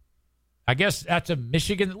rules. I guess that's a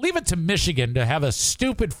Michigan. Leave it to Michigan to have a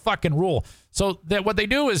stupid fucking rule. So that what they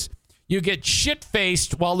do is you get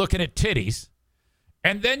shit-faced while looking at titties.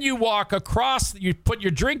 And then you walk across, you put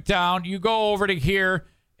your drink down, you go over to here,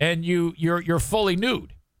 and you're fully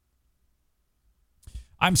nude.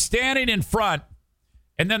 I'm standing in front,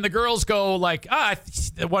 and then the girls go like,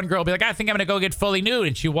 one girl will be like, I think I'm going to go get fully nude.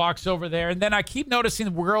 And she walks over there. And then I keep noticing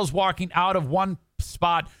the girls walking out of one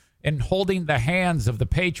spot and holding the hands of the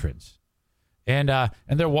patrons. And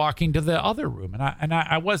they're walking to the other room. And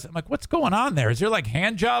I'm like, what's going on there? Is there like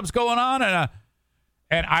hand jobs going on?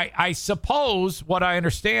 And I suppose what I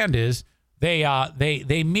understand is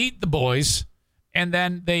they meet the boys, and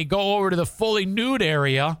then they go over to the fully nude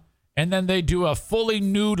area, and then they do a fully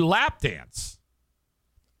nude lap dance.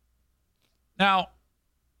 Now,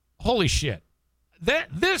 holy shit.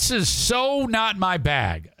 This is so not my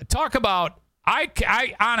bag. Talk about,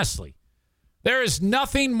 I honestly, there is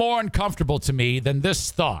nothing more uncomfortable to me than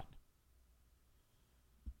this thought.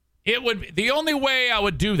 The only way I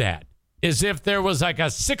would do that is if there was like a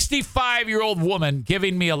 65-year-old woman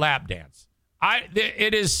giving me a lap dance.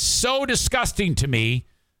 It is so disgusting to me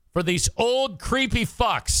for these old creepy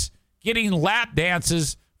fucks getting lap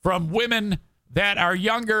dances from women that are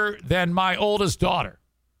younger than my oldest daughter.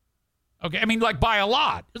 Okay, I mean, like by a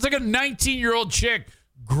lot. It's like a 19-year-old chick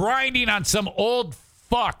grinding on some old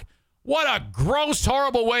fuck. What a gross,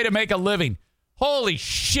 horrible way to make a living. Holy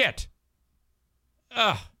shit.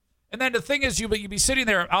 Ugh. And then the thing is, you'd be sitting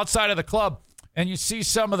there outside of the club, and you see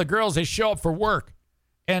some of the girls, they show up for work,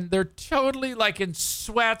 and they're totally like in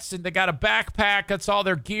sweats, and they got a backpack, that's all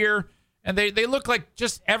their gear, and they look like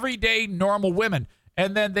just everyday normal women.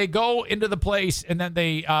 And then they go into the place, and then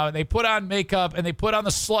they put on makeup, and they put on the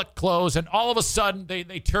slut clothes, and all of a sudden they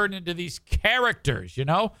turn into these characters, you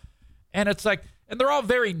know? And it's like, and they're all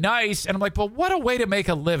very nice, and I'm like, well, what a way to make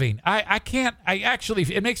a living.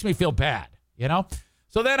 It makes me feel bad, you know?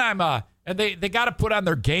 So then and they got to put on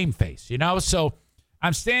their game face, you know? So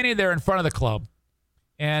I'm standing there in front of the club,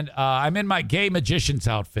 and I'm in my gay magician's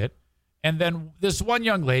outfit, and then this one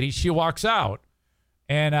young lady, she walks out,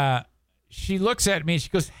 and she looks at me, and she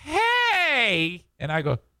goes, hey! And I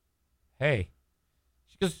go, hey.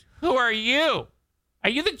 She goes, who are you? Are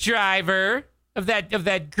you the driver of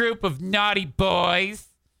that group of naughty boys?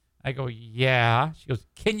 I go, yeah. She goes,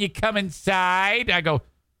 can you come inside? I go,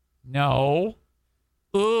 no.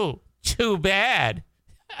 Ooh, too bad.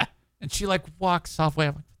 And she like walks off. I'm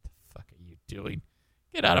like, what the fuck are you doing?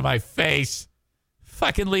 Get out of my face.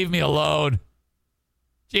 Fucking leave me alone.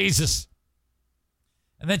 Jesus.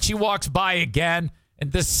 And then she walks by again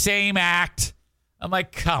and the same act. I'm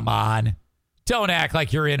like, come on. Don't act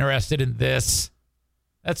like you're interested in this.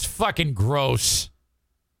 That's fucking gross.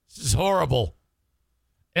 This is horrible.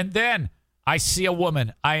 And then I see a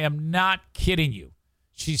woman. I am not kidding you.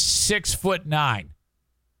 She's 6'9".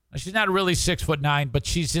 She's not really 6'9", but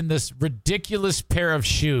she's in this ridiculous pair of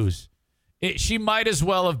shoes. She might as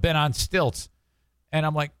well have been on stilts. And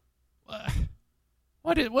I'm like,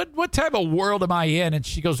 what type of world am I in? And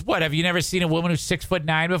she goes, what? Have you never seen a woman who's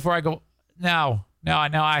 6'9" before? I go, no,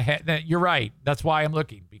 you're right. That's why I'm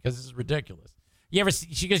looking, because this is ridiculous.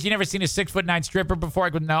 She goes, you never seen a 6'9" stripper before? I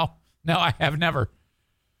go, no, I have never.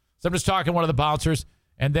 So I'm just talking to one of the bouncers.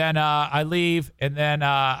 And then I leave, and then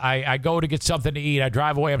I go to get something to eat. I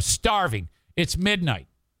drive away. I'm starving. It's midnight.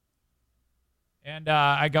 And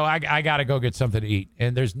I go, I got to go get something to eat.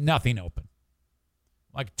 And there's nothing open.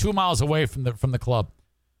 Like 2 miles away from the club.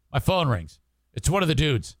 My phone rings. It's one of the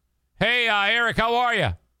dudes. Hey, Eric, how are you?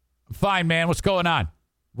 I'm fine, man. What's going on?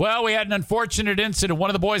 Well, we had an unfortunate incident.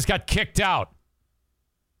 One of the boys got kicked out.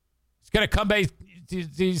 He's going to come back.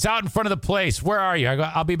 He's out in front of the place. Where are you? I go,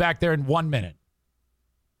 I'll be back there in 1 minute.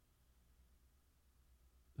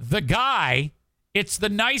 The guy, it's the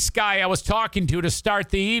nice guy I was talking to start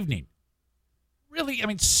the evening. Really, I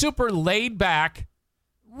mean, super laid back,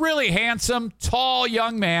 really handsome, tall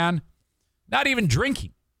young man, not even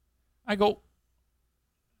drinking. I go,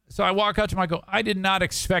 So I walk up to him. I go, I did not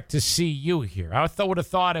expect to see you here. I would have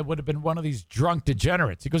thought it would have been one of these drunk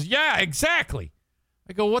degenerates. He goes, yeah, exactly.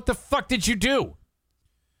 I go, what the fuck did you do?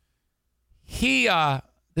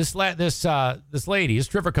 This lady, his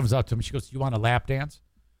stripper comes up to him. She goes, you want a lap dance?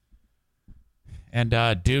 And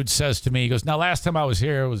dude says to me, he goes, now last time I was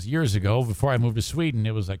here, it was years ago before I moved to Sweden.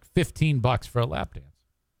 It was like $15 for a lap dance.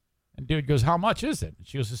 And dude goes, how much is it? And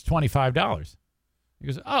she goes, it's $25. He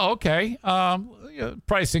goes, oh, okay.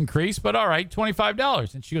 Price increase, but all right,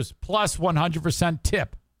 $25. And she goes, plus 100%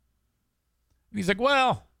 tip. And he's like,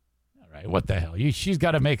 well, all right, what the hell? She's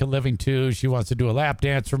got to make a living too. She wants to do a lap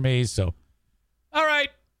dance for me, so all right.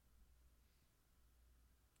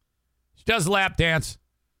 She does a lap dance.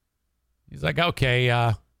 He's like, okay,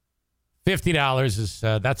 $50 is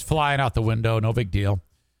that's flying out the window, no big deal.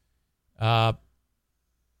 I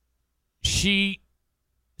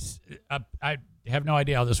have no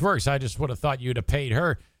idea how this works. I just would have thought you'd have paid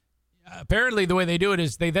her. Apparently, the way they do it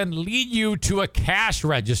is they then lead you to a cash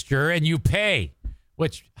register and you pay.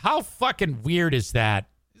 Which, how fucking weird is that?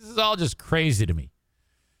 This is all just crazy to me.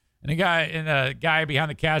 And the guy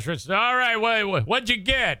behind the cash register, all right, what'd you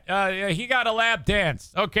get? He got a lap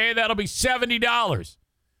dance. Okay, that'll be $70.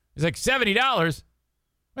 He's like, $70?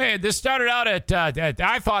 Hey, this started out at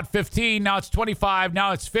I thought $15, now it's $25,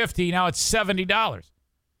 now it's $50, now it's $70.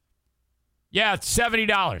 Yeah, it's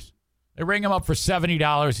 $70. They ring him up for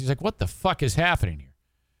 $70. He's like, what the fuck is happening here?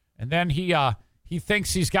 And then he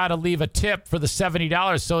thinks he's got to leave a tip for the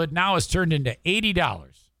 $70, so it now has turned into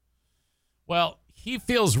 $80. Well, he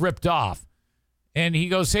feels ripped off. And he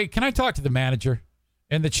goes, hey, can I talk to the manager?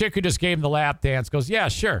 And the chick who just gave him the lap dance goes, yeah,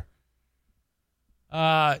 sure.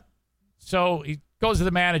 So he goes to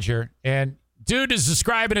the manager, and dude is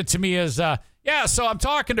describing it to me as, yeah, so I'm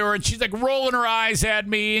talking to her, and she's like rolling her eyes at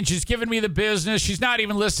me, and she's giving me the business. She's not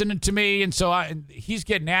even listening to me, and so he's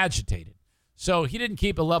getting agitated. So he didn't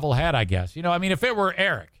keep a level head, I guess. You know, I mean, if it were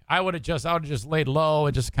Eric, I would have just laid low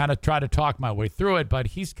and just kind of tried to talk my way through it, but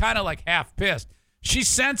he's kind of like half pissed. She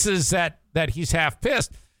senses that he's half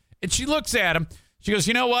pissed, and she looks at him. She goes,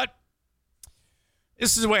 you know what?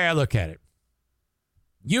 This is the way I look at it.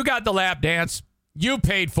 You got the lap dance. You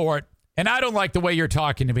paid for it. And I don't like the way you're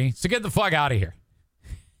talking to me. So get the fuck out of here.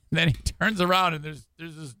 And then he turns around and there's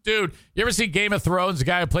this dude. You ever see Game of Thrones, the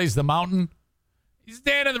guy who plays the mountain? He's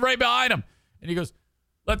standing right behind him. And he goes,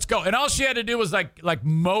 let's go. And all she had to do was like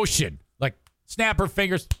motion, like snap her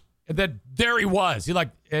fingers. And then there he was. Dude,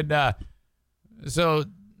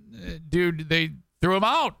 they threw him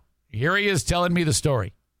out. Here he is telling me the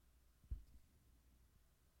story.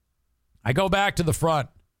 I go back to the front.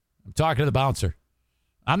 I'm talking to the bouncer.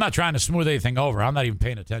 I'm not trying to smooth anything over. I'm not even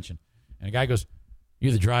paying attention. And the guy goes,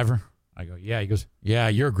 you the driver? I go, yeah. He goes, yeah,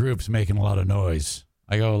 your group's making a lot of noise.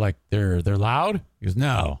 I go, like, they're loud? He goes,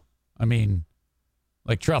 no. I mean,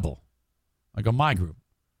 like trouble. I go, my group.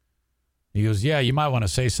 He goes, yeah, you might want to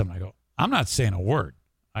say something. I go, I'm not saying a word.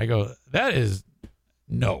 I go, that is,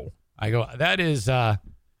 no. I go, that is,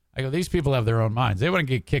 these people have their own minds. They wouldn't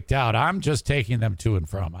get kicked out. I'm just taking them to and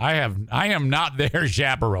from. I am not their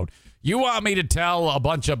chaperone. You want me to tell a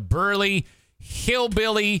bunch of burly,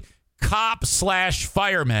 hillbilly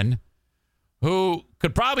cop/firemen who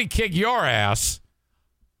could probably kick your ass.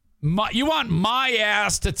 You want my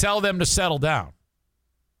ass to tell them to settle down.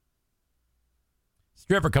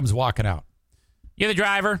 Stripper comes walking out. You the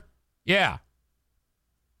driver? Yeah.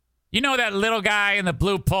 You know that little guy in the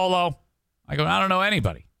blue polo? I go, I don't know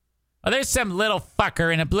anybody. Well, there's some little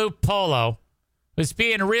fucker in a blue polo who's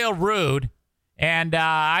being real rude. And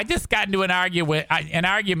I just got into an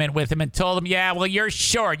argument with him and told him, yeah, well, you're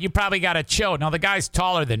short. You probably got a chode. Now, the guy's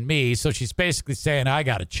taller than me, so she's basically saying I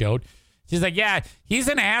got a chode. She's like, yeah, he's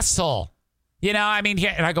an asshole. You know, I mean,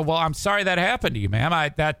 and I go, well, I'm sorry that happened to you,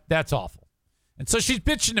 ma'am. That's awful. And so she's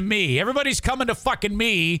bitching to me. Everybody's coming to fucking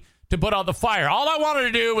me to put out the fire. All I wanted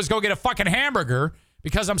to do was go get a fucking hamburger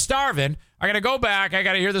because I'm starving. I got to go back. I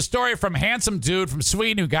got to hear the story from handsome dude from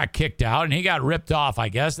Sweden who got kicked out, and he got ripped off, I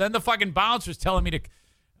guess. Then the fucking bouncer's telling me to,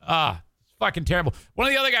 it's fucking terrible. One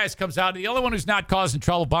of the other guys comes out. The only one who's not causing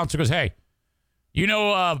trouble, bouncer goes, hey, you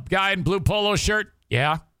know a guy in blue polo shirt?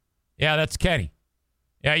 Yeah. Yeah, that's Kenny.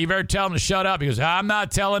 Yeah, you better tell him to shut up. He goes, I'm not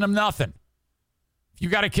telling him nothing. If you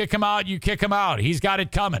got to kick him out, you kick him out. He's got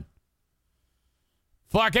it coming.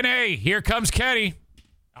 Fucking A, here comes Kenny.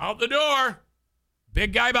 Out the door.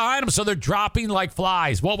 Big guy behind him, so they're dropping like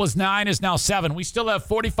flies. What was 9 is now 7. We still have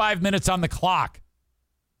 45 minutes on the clock.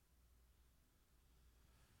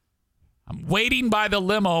 I'm waiting by the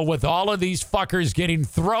limo with all of these fuckers getting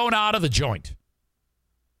thrown out of the joint.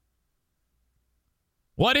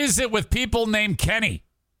 What is it with people named Kenny?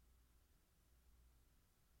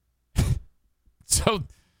 So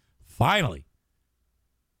finally,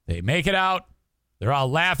 they make it out. They're all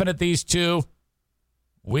laughing at these two.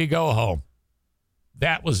 We go home.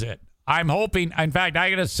 That was it. I'm hoping, in fact,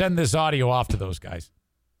 I'm going to send this audio off to those guys.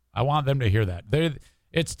 I want them to hear that.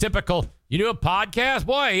 It's typical. You do a podcast?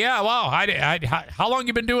 Boy, yeah, wow. How long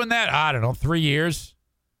you been doing that? I don't know, 3 years.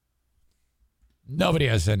 Nobody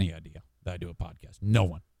has any idea that I do a podcast. No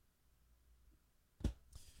one.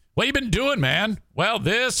 What you been doing, man? Well,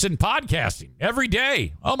 this and podcasting every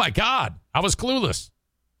day. Oh, my God. I was clueless.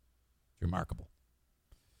 It's remarkable.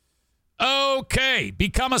 Okay,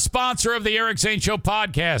 become a sponsor of the Eric Zane Show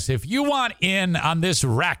podcast. If you want in on this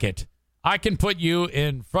racket, I can put you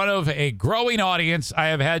in front of a growing audience. I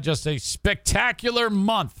have had just a spectacular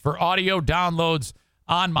month for audio downloads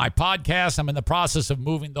on my podcast. I'm in the process of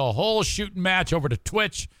moving the whole shooting match over to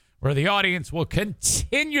Twitch, where the audience will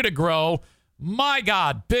continue to grow. My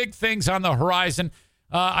God, big things on the horizon.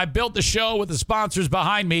 I built the show with the sponsors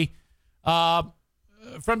behind me.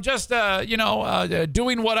 From just,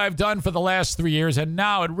 doing what I've done for the last 3 years, and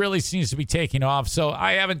now it really seems to be taking off. So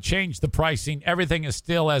I haven't changed the pricing. Everything is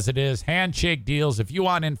still as it is. Handshake deals. If you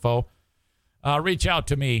want info, reach out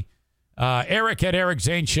to me, Eric at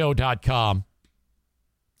ericzaneshow.com,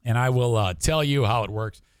 and I will tell you how it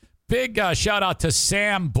works. Big shout out to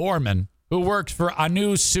Sam Borman, who works for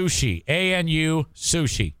Anu Sushi, A-N-U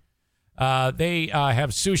Sushi. They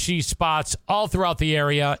have sushi spots all throughout the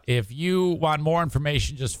area. If you want more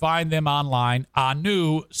information, just find them online.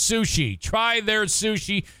 Anu Sushi. Try their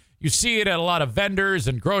sushi. You see it at a lot of vendors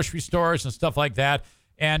and grocery stores and stuff like that.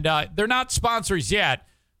 And they're not sponsors yet.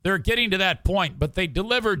 They're getting to that point. But they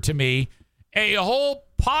delivered to me a whole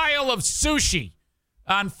pile of sushi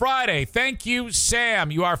on Friday. Thank you,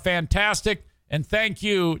 Sam. You are fantastic. And thank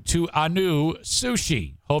you to Anu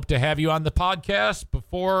Sushi. Hope to have you on the podcast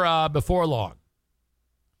before long.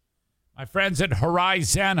 My friends at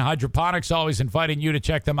Horizon Hydroponics, always inviting you to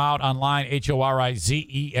check them out online,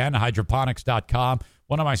 Horizen, hydroponics.com.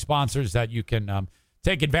 One of my sponsors that you can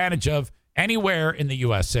take advantage of anywhere in the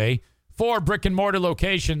USA. 4 brick-and-mortar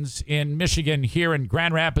locations in Michigan, here in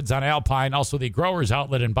Grand Rapids on Alpine. Also the Growers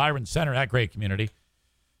Outlet in Byron Center, that great community.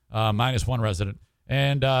 Minus 1 resident.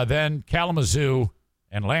 And then Kalamazoo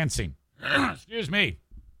and Lansing. Excuse me.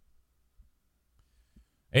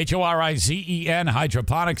 Horizen,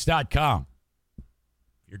 hydroponics.com.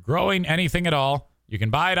 If you're growing anything at all, you can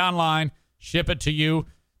buy it online, ship it to you.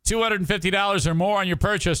 $250 or more on your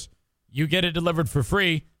purchase, you get it delivered for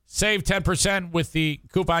free. Save 10% with the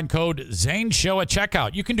coupon code Zane Show at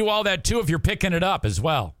checkout. You can do all that, too, if you're picking it up as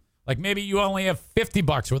well. Like maybe you only have $50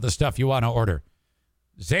 worth of stuff you want to order.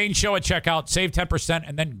 Zane Show at checkout, save 10%,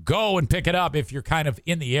 and then go and pick it up if you're kind of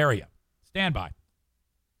in the area. Stand by.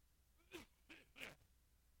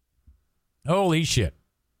 Holy shit.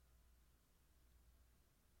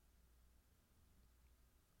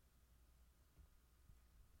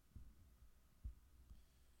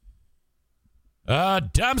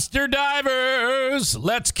 Dumpster divers,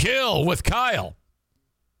 let's kill with Kyle.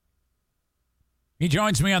 He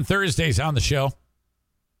joins me on Thursdays on the show.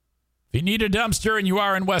 If you need a dumpster and you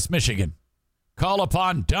are in West Michigan, call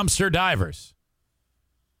upon Dumpster Divers.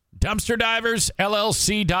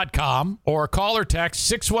 DumpsterDiversLLC.com or call or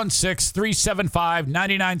text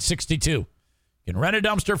 616-375-9962. You can rent a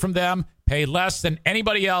dumpster from them, pay less than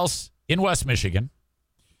anybody else in West Michigan.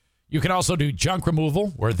 You can also do junk removal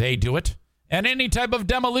where they do it, and any type of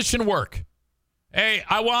demolition work. Hey,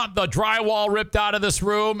 I want the drywall ripped out of this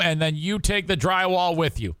room, and then you take the drywall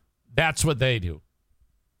with you. That's what they do.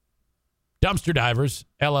 Dumpster Divers,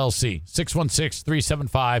 LLC,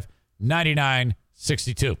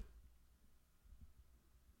 616-375-9962.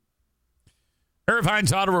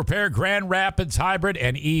 Irvine's Auto Repair, Grand Rapids Hybrid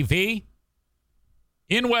and EV.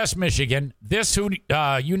 In West Michigan, this who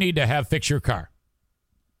you need to have fix your car.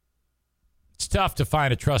 It's tough to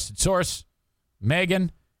find a trusted source.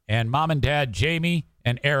 Megan and mom and dad, Jamie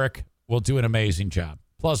and Eric, will do an amazing job.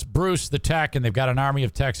 Plus Bruce, the tech, and they've got an army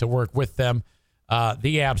of techs that work with them.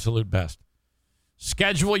 The absolute best.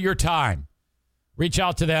 Schedule your time. Reach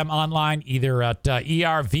out to them online either at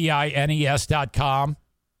ervines.com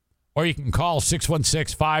or you can call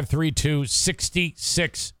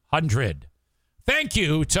 616-532-6600. Thank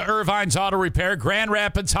you to Irvine's Auto Repair, Grand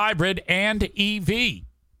Rapids Hybrid, and EV.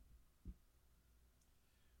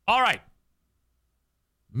 All right.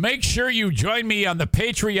 Make sure you join me on the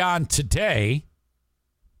Patreon today.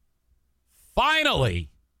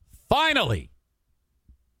 Finally,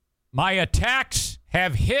 my attacks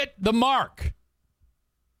have hit the mark.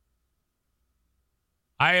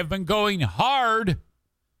 I have been going hard,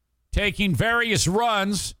 taking various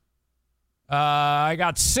runs I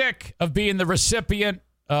got sick of being the recipient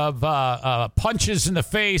of punches in the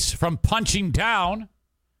face from punching down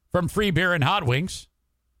from free beer and hot wings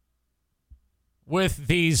with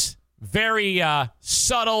these very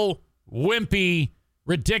subtle, wimpy,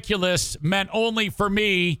 ridiculous, meant only for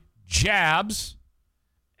me jabs.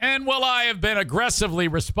 And while I have been aggressively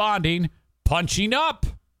responding, punching up.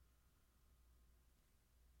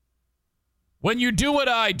 When you do what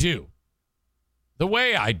I do, the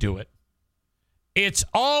way I do it, it's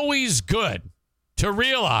always good to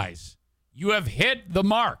realize you have hit the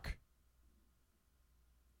mark.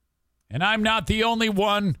 And I'm not the only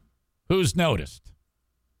one who's noticed.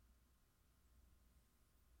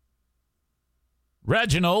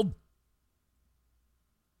 Reginald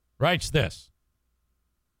writes this.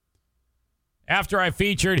 After I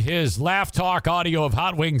featured his Laugh Talk audio of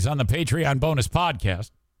Hot Wings on the Patreon bonus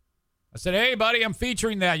podcast, I said, hey, buddy, I'm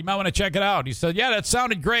featuring that. You might want to check it out. He said, yeah, that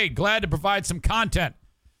sounded great. Glad to provide some content.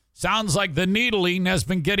 Sounds like the needling has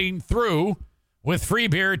been getting through with free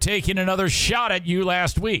beer taking another shot at you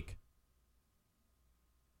last week.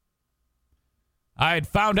 I had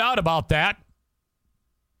found out about that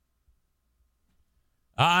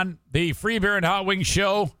on the Free Beer and Hot Wings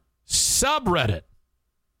Show subreddit.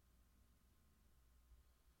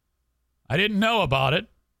 I didn't know about it.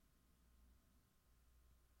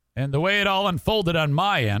 And the way it all unfolded on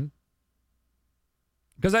my end,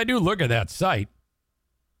 because I do look at that site,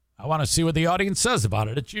 I want to see what the audience says about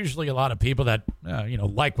it. It's usually a lot of people that,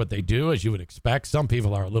 like what they do, as you would expect. Some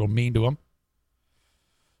people are a little mean to them.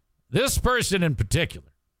 This person in particular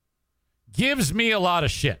gives me a lot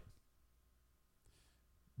of shit.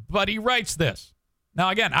 But he writes this. Now,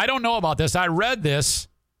 again, I don't know about this. I read this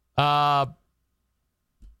on,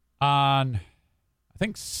 I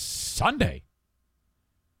think, Sunday.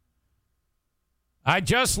 I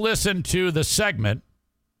just listened to the segment,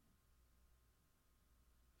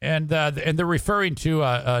 and they're referring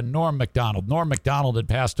to Norm Macdonald. Norm Macdonald had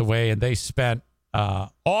passed away, and they spent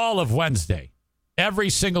all of Wednesday,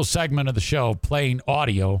 every single segment of the show, playing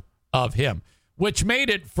audio of him, which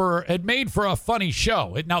made for a funny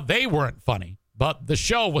show. Now, they weren't funny, but the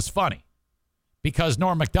show was funny because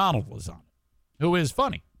Norm Macdonald was on it, who is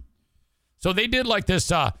funny. So they did like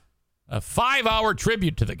this a 5-hour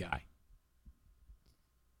tribute to the guy.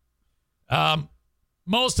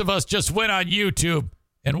 Most of us just went on YouTube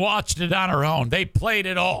and watched it on our own. They played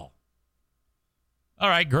it all. All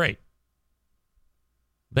right, great.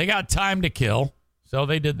 They got time to kill, so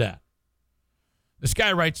they did that. This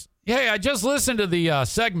guy writes, hey, I just listened to the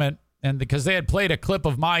segment, and because they had played a clip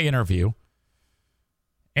of my interview,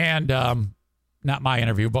 and not my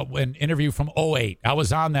interview, but an interview from 2008. I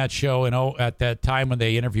was on that show at that time when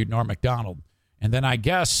they interviewed Norm Macdonald, and then I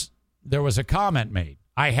guess there was a comment made.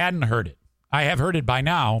 I hadn't heard it. I have heard it by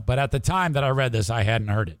now, but at the time that I read this, I hadn't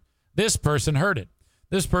heard it. This person heard it.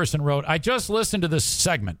 This person wrote, I just listened to this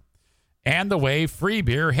segment and the way Free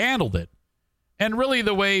Beer handled it. And really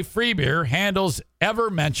the way Free Beer handles ever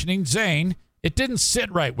mentioning Zane, it didn't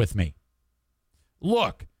sit right with me.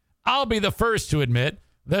 Look, I'll be the first to admit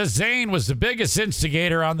that Zane was the biggest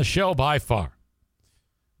instigator on the show by far.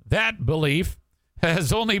 That belief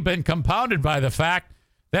has only been compounded by the fact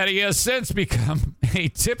that he has since become a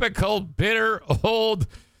typical bitter, old,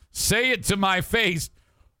 say it to my face,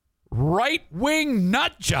 right-wing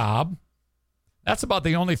nut job. That's about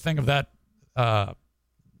the only thing of that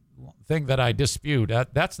thing that I dispute.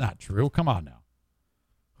 That's not true. Come on now.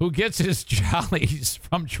 Who gets his jollies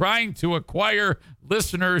from trying to acquire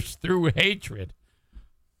listeners through hatred?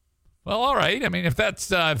 Well, all right. I mean, if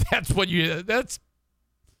that's what you,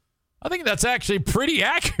 I think that's actually pretty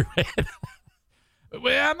accurate.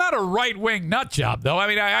 I'm not a right-wing nut job, though. I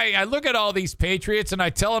mean, I look at all these patriots and I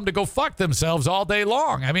tell them to go fuck themselves all day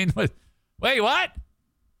long. I mean, wait, what?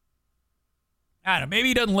 I don't know. Maybe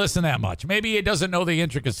he doesn't listen that much. Maybe he doesn't know the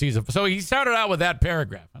intricacies of. So he started out with that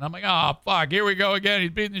paragraph, and I'm like, oh fuck, here we go again. He's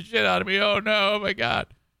beating the shit out of me. Oh no, oh my god.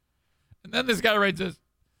 And then this guy writes this.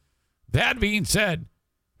 That being said,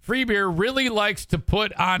 Free Beer really likes to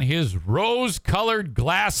put on his rose-colored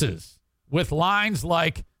glasses with lines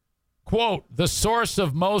like, quote, the source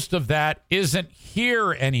of most of that isn't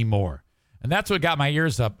here anymore. And that's what got my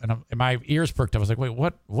ears up, and my ears perked up. I was like, wait,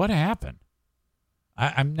 what happened?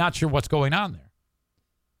 I'm not sure what's going on there.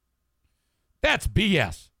 That's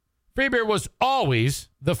BS. Free Beer was always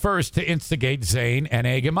the first to instigate Zane and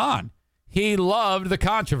egg him on. He loved the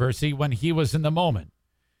controversy when he was in the moment.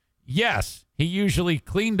 Yes, he usually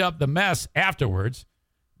cleaned up the mess afterwards,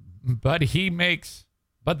 but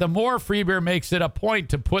the more Free Beer makes it a point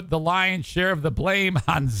to put the lion's share of the blame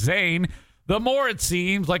on Zane, the more it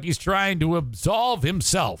seems like he's trying to absolve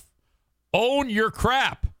himself. Own your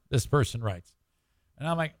crap, this person writes. And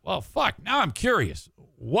I'm like, well, fuck. Now I'm curious.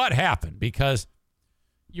 What happened? Because,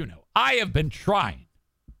 I have been trying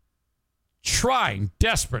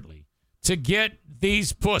desperately to get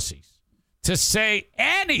these pussies to say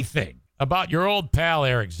anything about your old pal,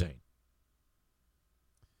 Eric Zane.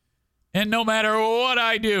 And no matter what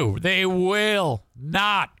I do, they will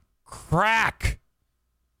not crack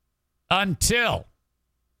until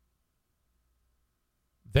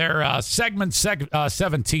their segment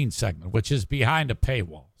 17 segment, which is behind a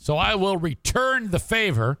paywall. So I will return the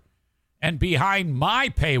favor, and behind my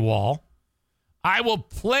paywall, I will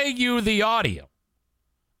play you the audio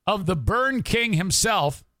of the Burn King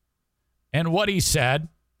himself and what he said,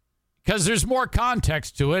 because there's more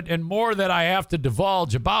context to it and more that I have to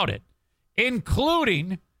divulge about it,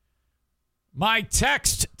 including my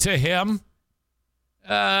text to him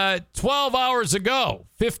 12 hours ago,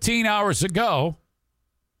 15 hours ago,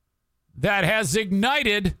 that has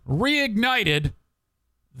reignited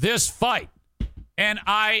this fight. And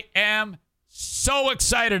I am so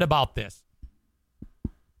excited about this.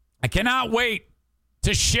 I cannot wait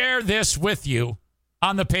to share this with you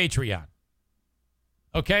on the Patreon.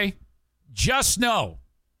 Okay? Just know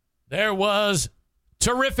there was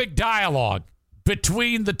terrific dialogue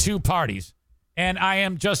between the two parties. And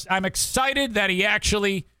I'm excited that he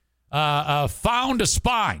actually found a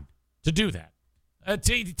spine to do that.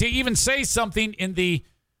 To even say something in the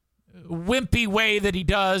wimpy way that he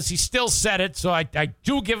does. He still said it, so I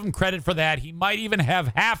do give him credit for that. He might even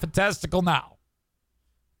have half a testicle now.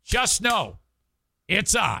 Just know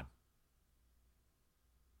it's on.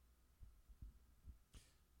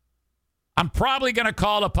 I'm probably going to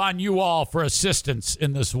call upon you all for assistance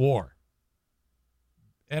in this war.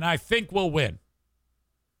 And I think we'll win.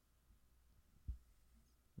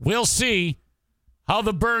 We'll see how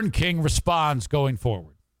the Burn King responds going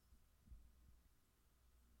forward.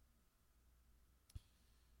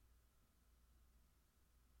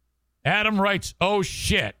 Adam writes, oh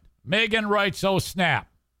shit. Megan writes, oh snap.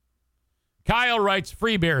 Kyle writes,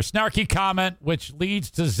 free beer. Snarky comment, which leads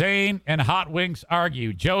to Zane and Hot Wings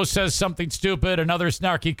argue. Joe says something stupid. Another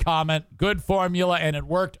snarky comment. Good formula, and it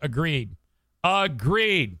worked. Agreed.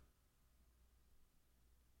 Agreed.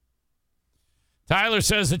 Tyler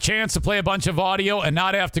says the chance to play a bunch of audio and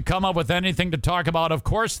not have to come up with anything to talk about. Of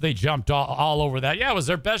course they jumped all over that. Yeah, it was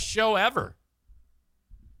their best show ever.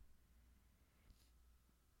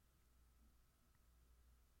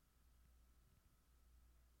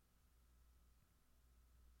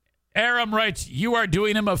 Aram writes, you are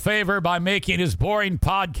doing him a favor by making his boring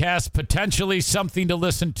podcast potentially something to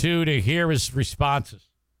listen to hear his responses.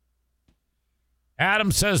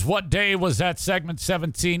 Adam says, what day was that segment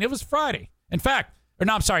 17? It was Friday. In fact,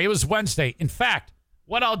 it was Wednesday. In fact,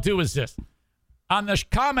 what I'll do is this. On the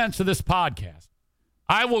comments of this podcast,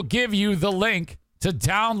 I will give you the link to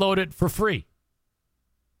download it for free.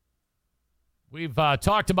 We've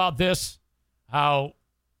talked about this, how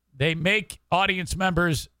they make audience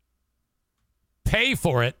members pay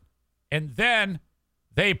for it, and then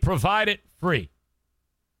they provide it free.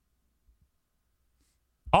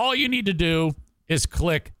 All you need to do is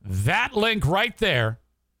click that link right there,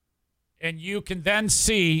 and you can then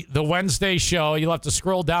see the Wednesday show. You'll have to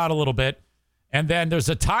scroll down a little bit, and then there's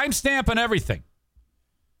a timestamp and everything.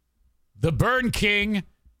 The Burn King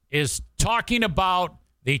is talking about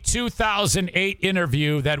the 2008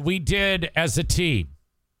 interview that we did as a team.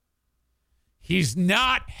 He's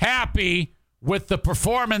not happy with the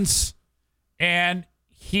performance, and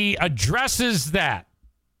he addresses that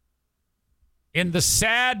in the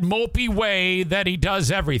sad, mopey way that he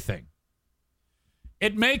does everything.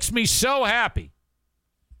 It makes me so happy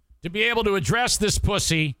to be able to address this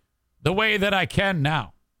pussy the way that I can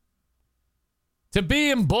now. To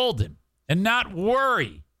be emboldened and not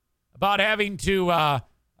worry about having to,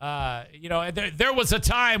 there was a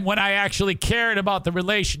time when I actually cared about the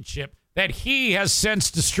relationship that he has since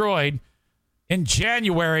destroyed in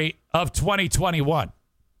January of 2021.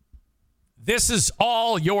 This is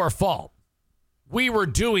all your fault. We were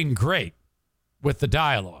doing great with the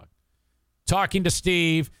dialogue. Talking to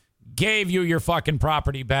Steve, gave you your fucking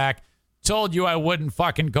property back, told you I wouldn't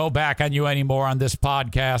fucking go back on you anymore on this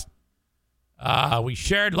podcast. We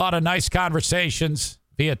shared a lot of nice conversations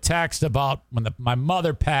via text about when my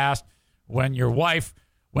mother passed, when your wife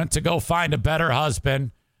went to go find a better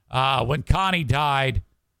husband, when Connie died.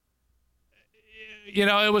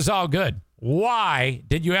 It was all good. Why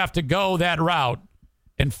did you have to go that route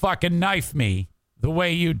and fucking knife me the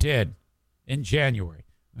way you did in January?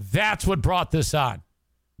 That's what brought this on.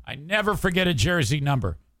 I never forget a jersey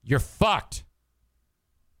number. You're fucked.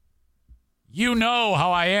 You know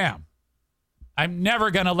how I am. I'm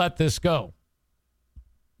never going to let this go.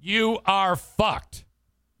 You are fucked.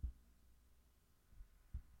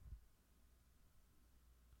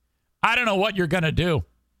 I don't know what you're going to do.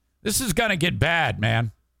 This is going to get bad,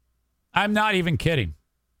 man. I'm not even kidding.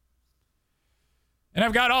 And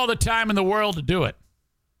I've got all the time in the world to do it.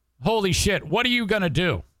 Holy shit. What are you going to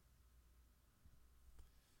do?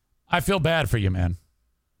 I feel bad for you, man.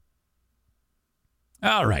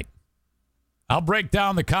 All right. I'll break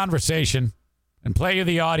down the conversation and play you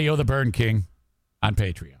the audio of the Burn King on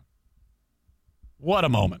Patreon. What a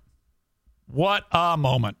moment. What a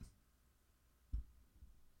moment.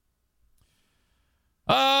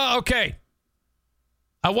 Okay.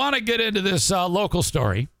 I want to get into this local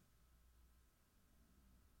story.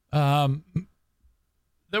 There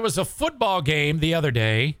was a football game the other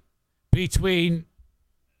day between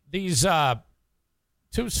these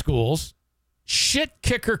two schools, shit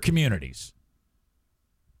kicker communities,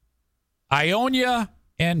 Ionia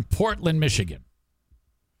and Portland, Michigan.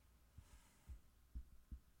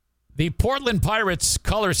 The Portland Pirates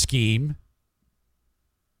color scheme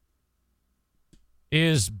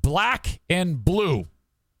is black and blue.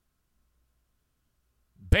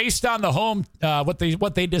 Based on the home, what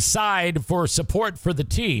they decide for support for the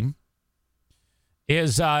team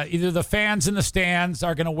is either the fans in the stands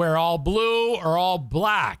are going to wear all blue or all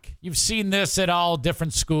black. You've seen this at all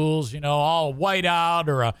different schools, all white out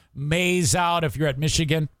or a maize out if you're at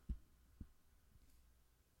Michigan.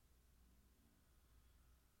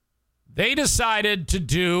 They decided to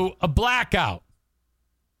do a blackout.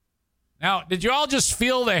 Now, did you all just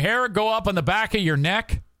feel the hair go up on the back of your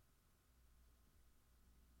neck?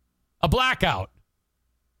 A blackout.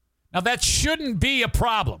 Now, that shouldn't be a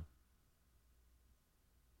problem.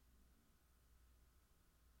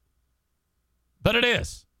 But it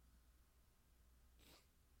is.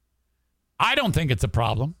 I don't think it's a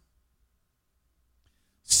problem.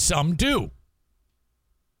 Some do.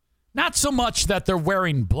 Not so much that they're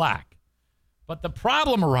wearing black, but the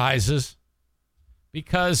problem arises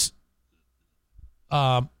because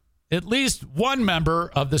at least one member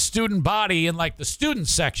of the student body in the student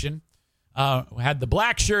section had the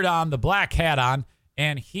black shirt on, the black hat on,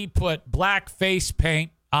 and he put black face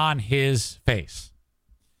paint on his face.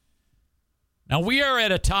 Now, we are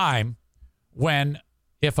at a time when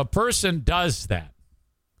if a person does that,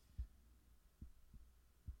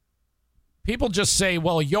 people just say,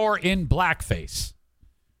 well, you're in blackface.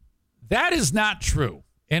 That is not true.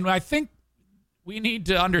 And I think we need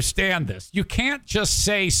to understand this. You can't just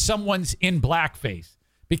say someone's in blackface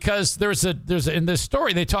because there's in this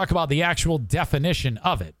story, they talk about the actual definition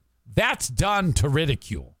of it. That's done to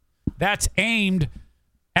ridicule. That's aimed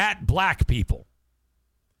at black people.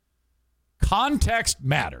 Context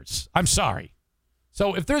matters. I'm sorry.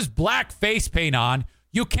 So if there's black face paint on,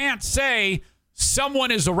 you can't say someone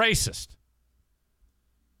is a racist.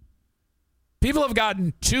 People have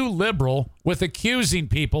gotten too liberal with accusing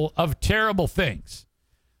people of terrible things.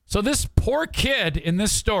 So this poor kid in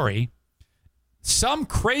this story, some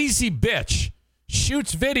crazy bitch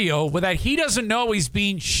shoots video with that he doesn't know he's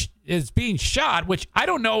being shot, which I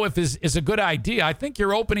don't know if is a good idea. I think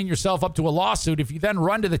you're opening yourself up to a lawsuit if you then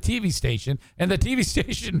run to the TV station and the TV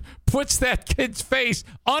station puts that kid's face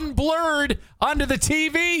unblurred onto the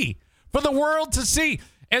TV for the world to see.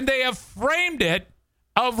 And they have framed it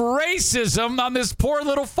of racism on this poor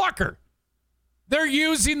little fucker. They're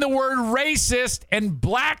using the word racist and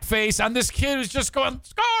blackface on this kid who's just going,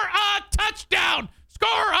 score a touchdown,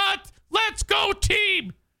 score a, let's go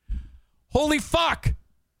team. Holy fuck.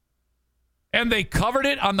 And they covered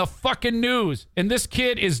it on the fucking news. And this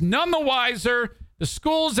kid is none the wiser. The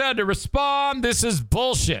schools had to respond. This is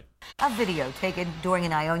bullshit. A video taken during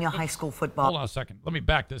an Ionia High School football. Hold on a second. Let me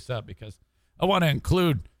back this up because I want to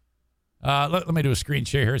include, let me do a screen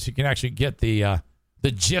share here so you can actually get the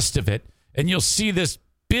gist of it. And you'll see this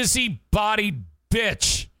busy-bodied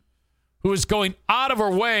bitch who is going out of her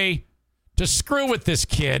way to screw with this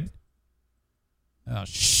kid. Oh,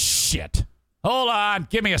 shit. Hold on.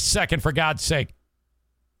 Give me a second, for God's sake.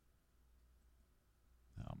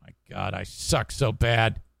 Oh, my God. I suck so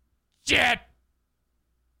bad. Shit.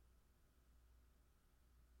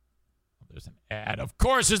 There's an ad. Of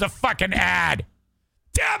course there's a fucking ad.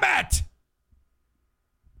 Damn it.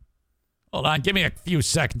 Hold on. Give me a few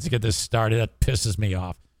seconds to get this started. That pisses me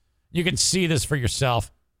off. You can see this for yourself.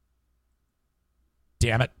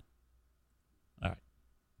 Damn it. All right.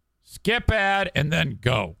 Skip ad and then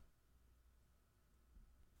go.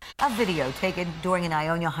 A video taken during an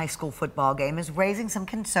Ionia High School football game is raising some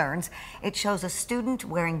concerns. It shows a student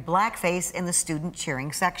wearing blackface in the student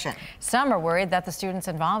cheering section. Some are worried that the students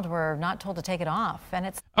involved were not told to take it off. And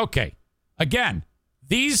it's okay. Again,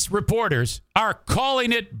 these reporters are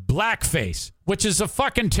calling it blackface, which is a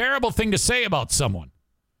fucking terrible thing to say about someone.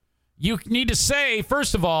 You need to say,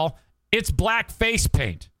 first of all, it's black face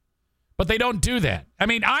paint. But they don't do that. I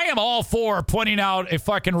mean, I am all for pointing out a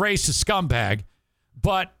fucking racist scumbag,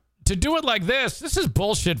 but to do it like this is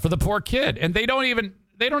bullshit for the poor kid. And they don't even,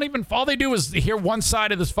 all they do is hear one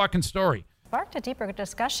side of this fucking story. Sparked a deeper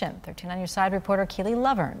discussion. 13 on Your Side reporter Keely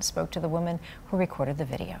Lovern spoke to the woman who recorded the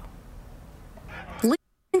video.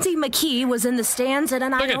 Lindsay McKee was in the stands at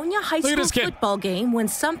an Ionia High School football game when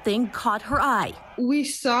something caught her eye. We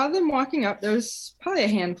saw them walking up. There was probably a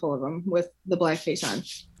handful of them with the blackface on.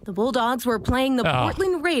 The Bulldogs were playing the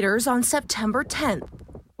Portland Raiders on September 10th.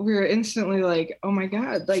 We were instantly like, oh my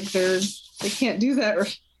God, like they can't do that,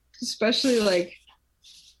 especially like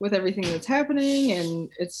with everything that's happening, and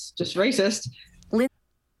it's just racist.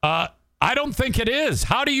 I don't think it is.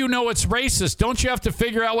 How do you know it's racist? Don't you have to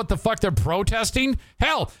figure out what the fuck they're protesting?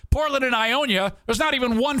 Hell, Portland and Ionia, there's not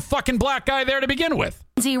even one fucking black guy there to begin with.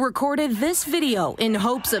 Lindsay recorded this video in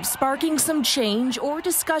hopes of sparking some change or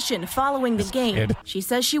discussion following the game. She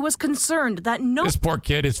says she was concerned that this poor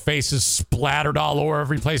kid, his face is splattered all over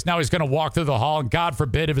every place. Now he's going to walk through the hall, and God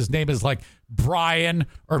forbid if his name is like Brian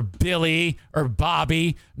or Billy or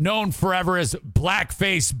Bobby, known forever as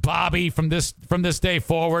Blackface Bobby from this day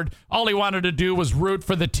forward. All he wanted to do was root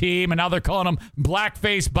for the team, and now they're calling him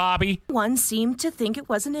Blackface Bobby. One seemed to think it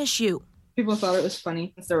was an issue. People thought it was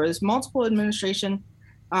funny. There was multiple administration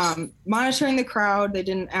monitoring the crowd. They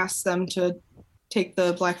didn't ask them to take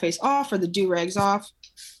the blackface off or the do-rags off.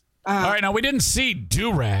 All right, now we didn't see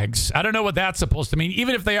do-rags. I don't know what that's supposed to mean.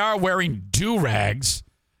 Even if they are wearing do-rags,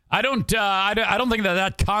 I don't think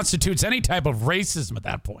that constitutes any type of racism at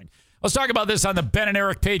that point. Let's talk about this on the Ben and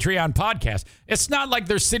Eric Patreon podcast. It's not like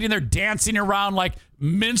they're sitting there dancing around like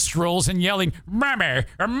minstrels and yelling "mama"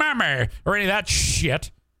 or "mama" or any of that shit.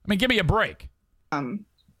 I mean, give me a break.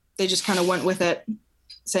 They just kind of went with it,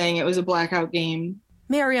 saying it was a blackout game.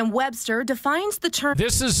 Merriam-Webster defines the term.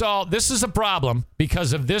 This is a problem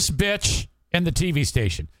because of this bitch and the TV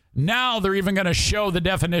station. Now they're even going to show the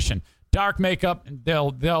definition. Dark makeup, and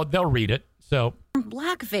they'll read it. So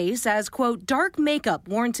blackface as, quote, dark makeup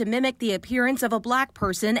worn to mimic the appearance of a black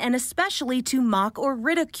person and especially to mock or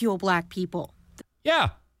ridicule black people. Yeah.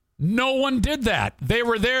 No one did that. They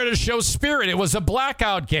were there to show spirit. It was a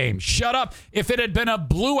blackout game. Shut up. If it had been a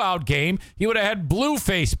blue out game, he would have had blue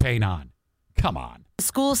face paint on. Come on. The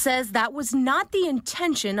school says that was not the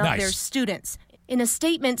intention of their students. In a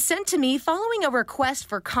statement sent to me following a request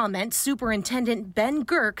for comment, Superintendent Ben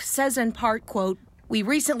Girk says in part, quote, we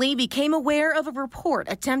recently became aware of a report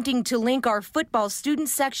attempting to link our football student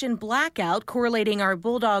section blackout, correlating our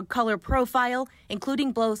Bulldog color profile,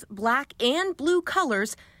 including both black and blue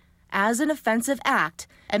colors, as an offensive act.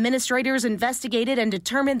 Administrators investigated and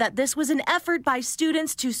determined that this was an effort by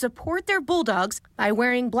students to support their Bulldogs by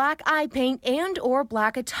wearing black eye paint and or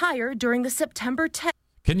black attire during the September 10th.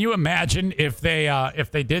 Can you imagine if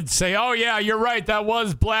they did say, oh, yeah, you're right, that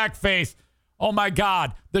was blackface. Oh, my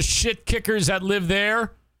God, the shit kickers that live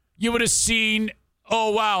there, you would have seen,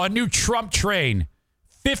 oh, wow, a new Trump train.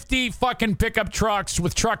 50 fucking pickup trucks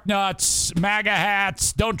with truck nuts, MAGA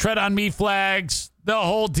hats, don't tread on me flags. The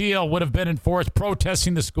whole deal would have been enforced,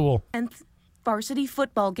 protesting the school. And varsity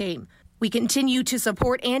football game. We continue to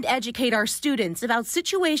support and educate our students about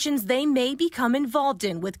situations they may become involved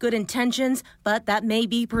in with good intentions, but that may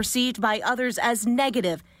be perceived by others as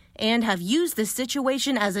negative, and have used this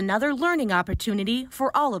situation as another learning opportunity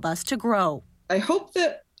for all of us to grow. I hope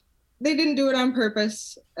that they didn't do it on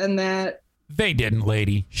purpose and that... They didn't,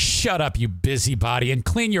 lady. Shut up, you busybody, and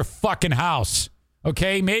clean your fucking house.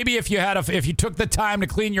 Okay? Maybe if you took the time to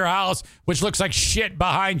clean your house, which looks like shit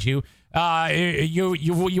behind you,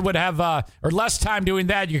 you would have or less time doing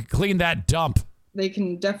that. You could clean that dump. They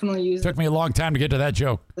can definitely use. It took me a long time to get to that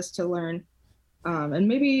joke. This to learn, and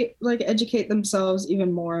maybe like educate themselves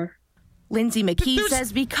even more. Lindsay McKee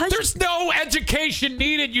says because there's no education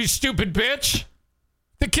needed, you stupid bitch.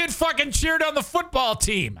 The kid fucking cheered on the football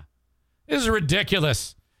team. This is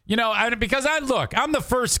ridiculous. You know, because I'm the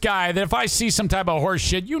first guy that if I see some type of horse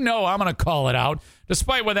shit, I'm going to call it out.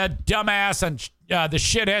 Despite what that dumbass and the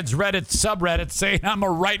shitheads Reddit subreddit saying I'm a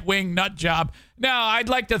right-wing nut job. Now, I'd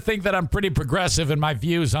like to think that I'm pretty progressive in my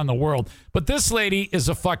views on the world. But this lady is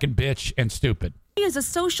a fucking bitch and stupid. As a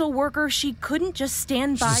social worker, she couldn't just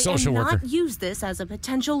stand by and not use this as a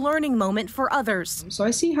potential learning moment for others. So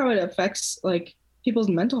I see how it affects, like, people's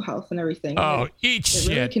mental health and everything. Oh, eat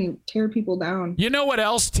shit. It really can tear people down. You know what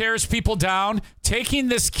else tears people down? Taking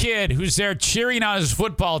this kid who's there cheering on his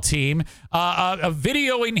football team,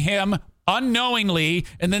 videoing him unknowingly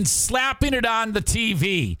and then slapping it on the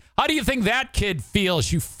TV. How do you think that kid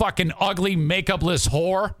feels, you fucking ugly makeupless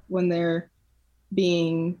whore? When they're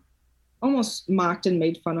being almost mocked and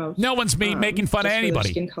made fun of. No one's making fun of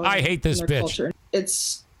anybody. I hate this bitch. Culture.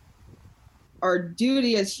 It's our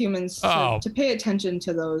duty as humans to pay attention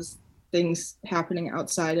to those things happening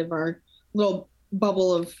outside of our little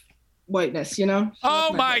bubble of whiteness, you know?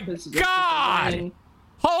 Oh my God!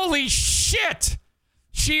 Holy shit!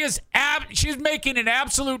 She's making an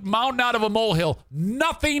absolute mountain out of a molehill.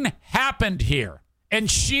 Nothing happened here. And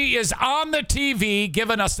she is on the TV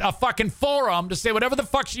giving us a fucking forum to say whatever the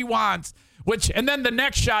fuck she wants. And then the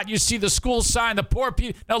next shot, you see the school sign, the poor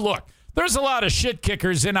people. Now look, there's a lot of shit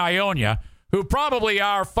kickers in Ionia who probably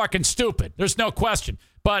are fucking stupid. There's no question.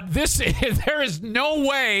 But there is no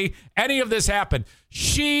way any of this happened.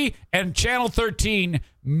 She and Channel 13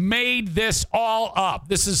 made this all up.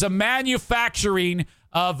 This is a manufacturing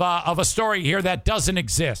of a story here that doesn't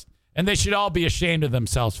exist. And they should all be ashamed of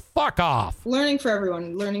themselves. Fuck off. Learning for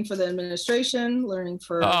everyone. Learning for the administration. Learning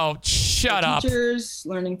for teachers.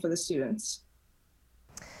 Learning for the students.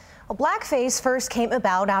 Well, blackface first came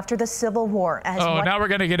about after the Civil War. Now we're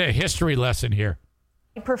going to get a history lesson here.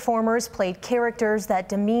 Performers played characters that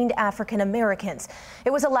demeaned African Americans. It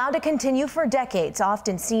was allowed to continue for decades,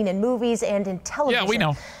 often seen in movies and in television. Yeah, we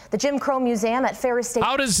know. The Jim Crow Museum at Ferris State.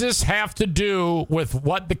 How does this have to do with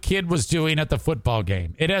what the kid was doing at the football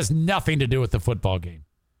game? It has nothing to do with the football game.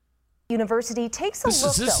 University takes a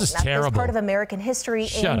look this is at terrible. this part of American history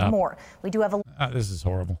and more. We do have a. This is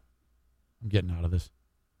horrible. I'm getting out of this.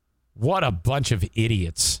 What a bunch of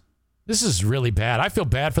idiots. This is really bad. I feel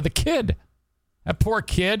bad for the kid. That poor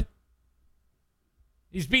kid.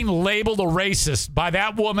 He's being labeled a racist by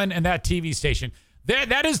that woman and that TV station.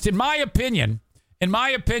 That is, in my opinion,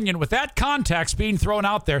 with that context being thrown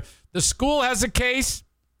out there, the school has a case,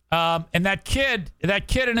 and that kid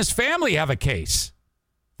and his family have a case.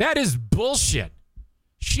 That is bullshit.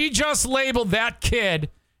 She just labeled that kid,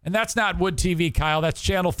 and that's not Wood TV, Kyle. That's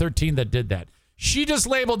Channel 13 that did that. She just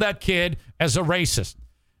labeled that kid as a racist.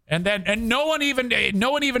 And no one even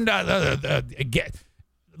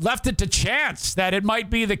left it to chance that it might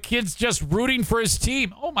be the kid's just rooting for his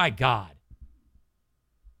team. Oh my God,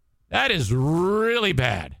 that is really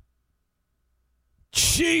bad.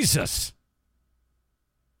 Jesus,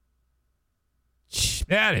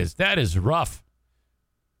 that is rough,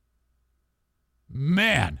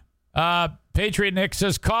 man. Patriot Nick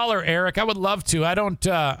says, "Call her, Eric. I would love to. I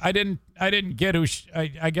didn't get who.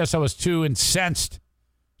 I guess I was too incensed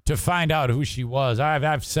to find out who she was.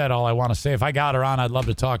 I've said all I want to say. If I got her on, I'd love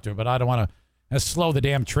to talk to her, but I don't want to slow the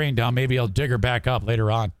damn train down. Maybe I'll dig her back up later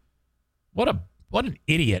on." What an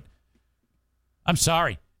idiot. I'm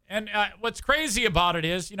sorry. And what's crazy about it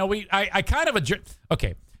is, I kind of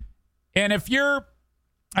okay. And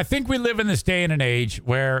I think we live in this day and an age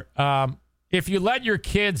where if you let your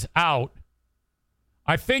kids out,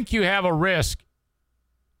 I think you have a risk.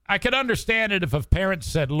 I could understand it if a parent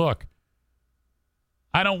said, "Look,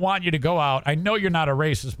 I don't want you to go out. I know you're not a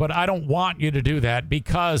racist, but I don't want you to do that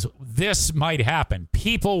because this might happen.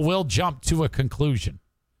 People will jump to a conclusion."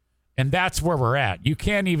 And that's where we're at. You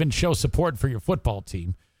can't even show support for your football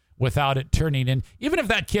team without it turning in. Even if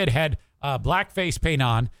that kid had blackface paint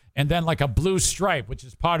on and then like a blue stripe, which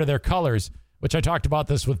is part of their colors, which I talked about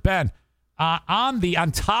this with Ben,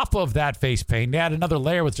 on top of that face paint, they had another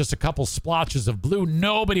layer with just a couple splotches of blue.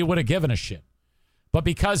 Nobody would have given a shit. But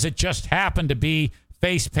because it just happened to be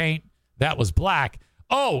face paint that was black,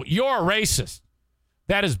 oh, you're a racist.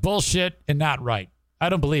 That is bullshit and not right. I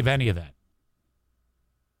don't believe any of that.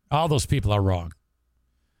 All those people are wrong.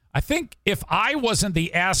 I think if I wasn't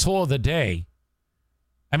the asshole of the day,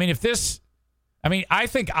 I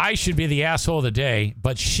think I should be the asshole of the day,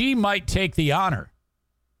 but she might take the honor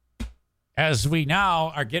as we now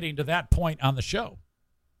are getting to that point on the show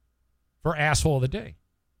for asshole of the day.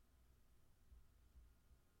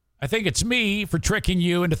 I think it's me for tricking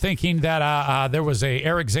you into thinking that there was a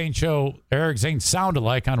Eric Zane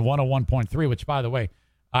sound-alike on 101.3, which, by the way,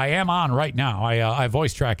 I am on right now. I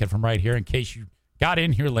voice track it from right here in case you got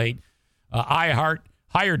in here late. iHeart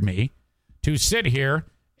hired me to sit here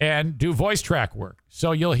and do voice track work.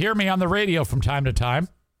 So you'll hear me on the radio from time to time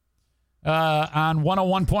on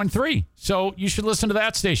 101.3. So you should listen to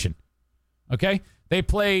that station. Okay? They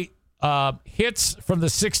play hits from the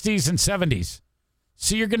 60s and 70s.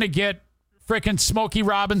 So you're going to get frickin' Smokey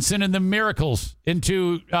Robinson and the Miracles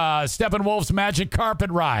into Steppenwolf's Magic Carpet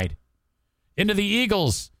Ride, into the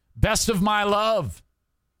Eagles' Best of My Love,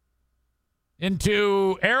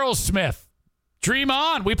 into Aerosmith, Dream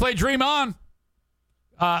On. We play Dream On.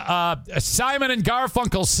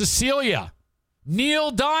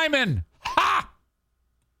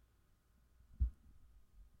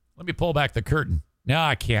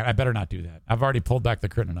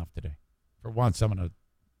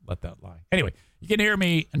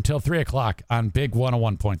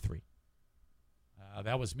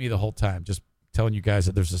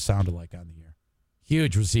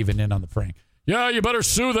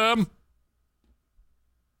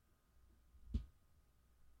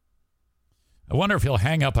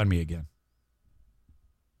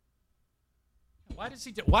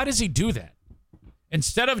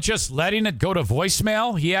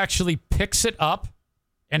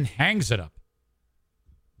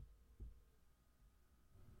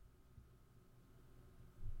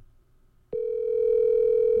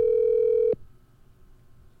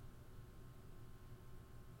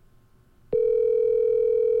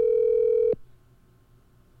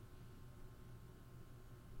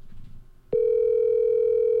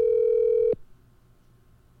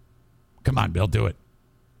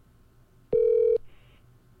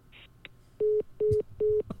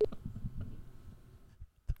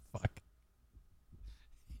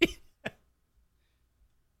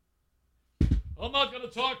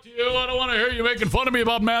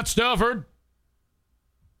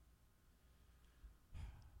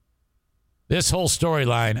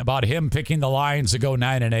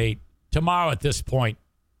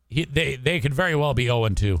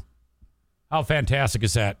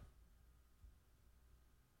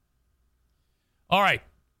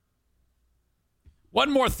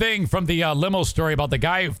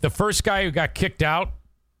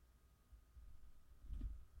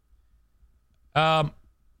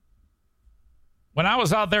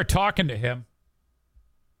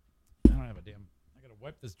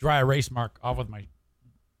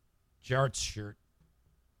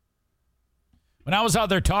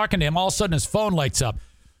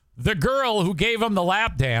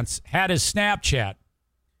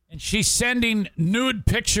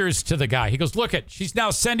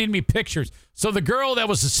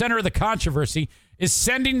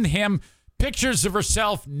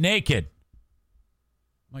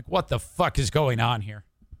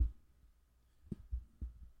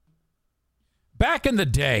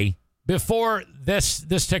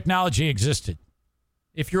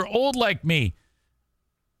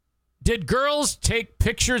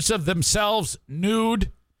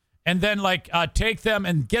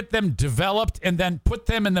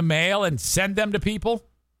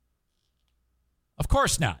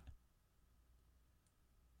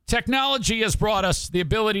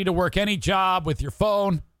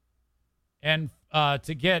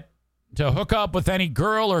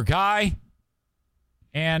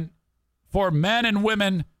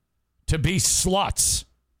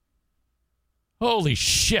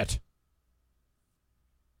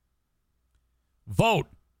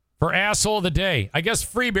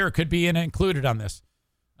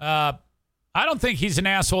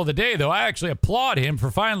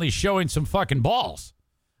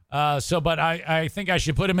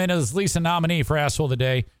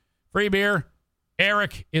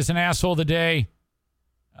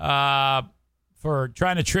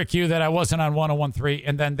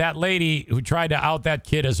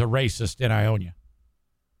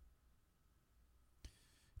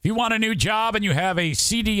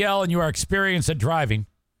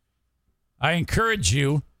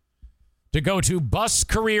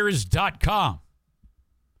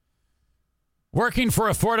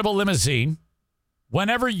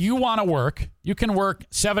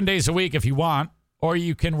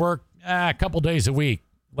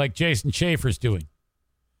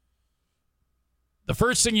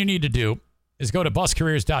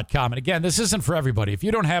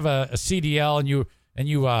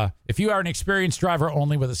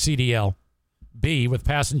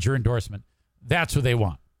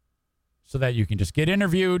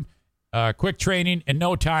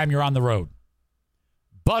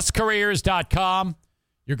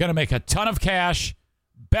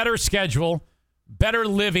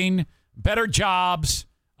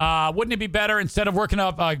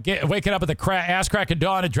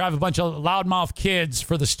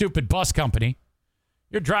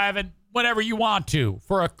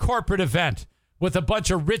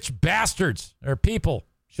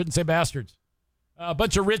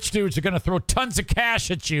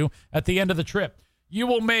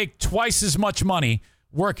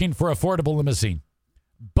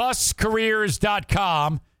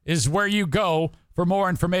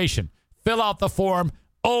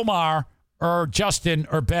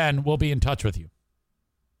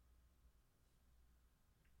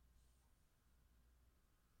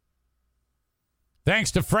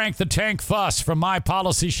 Thanks to Frank the Tank Fuss from My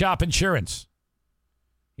Policy Shop Insurance.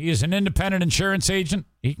 He is an independent insurance agent.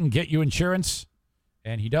 He can get you insurance,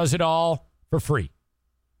 and he does it all for free.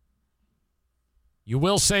 You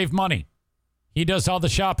will save money. He does all the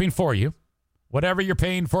shopping for you. Whatever you're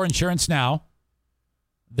paying for insurance now,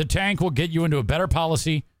 the Tank will get you into a better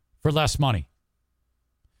policy for less money.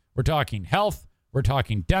 We're talking health. We're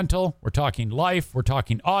talking dental. We're talking life. We're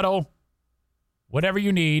talking auto. Whatever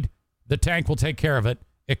you need, the Tank will take care of it.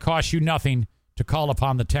 It costs you nothing to call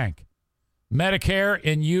upon the Tank. Medicare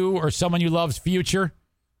in you or someone you love's future,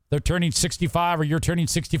 they're turning 65 or you're turning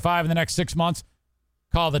 65 in the next 6 months,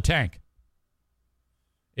 call the Tank.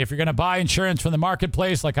 If you're going to buy insurance from the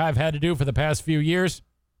marketplace like I've had to do for the past few years,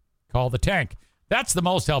 call the Tank. That's the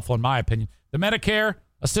most helpful in my opinion. The Medicare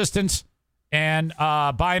assistance and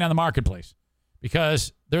buying on the marketplace,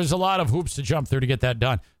 because there's a lot of hoops to jump through to get that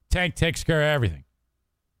done. Tank takes care of everything.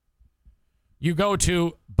 You go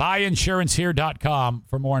to buyinsurancehere.com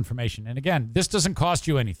for more information. And again, this doesn't cost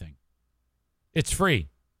you anything. It's free.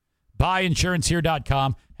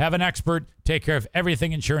 Buyinsurancehere.com. Have an expert take care of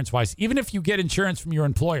everything insurance-wise, even if you get insurance from your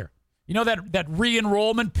employer. You know that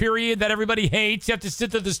re-enrollment period that everybody hates? You have to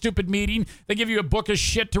sit through the stupid meeting. They give you a book of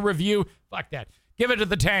shit to review. Fuck that. Give it to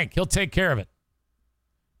the Tank. He'll take care of it.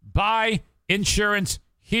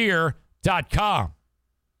 Buyinsurancehere.com.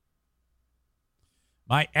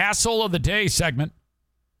 My Asshole of the Day segment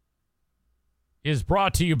is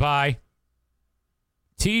brought to you by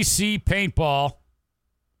TC Paintball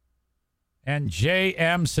and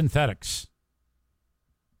JM Synthetics.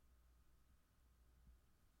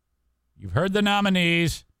 You've heard the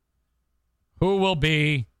nominees. Who will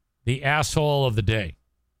be the Asshole of the Day?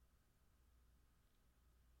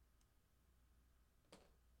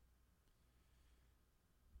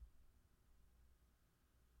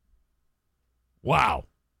 Wow.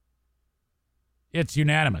 It's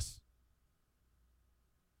unanimous.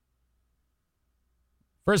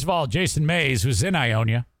 First of all, Jason Mays, who's in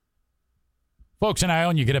Ionia. Folks in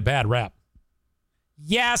Ionia get a bad rap.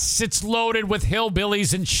 Yes, it's loaded with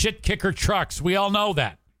hillbillies and shit kicker trucks. We all know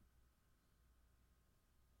that.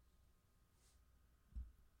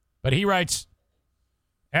 But he writes,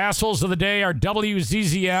 assholes of the day are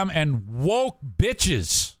WZZM and woke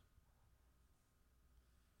bitches.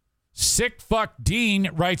 Sick fuck Dean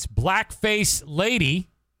writes blackface lady.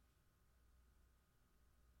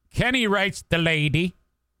 Kenny writes the lady.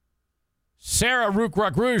 Sarah Rook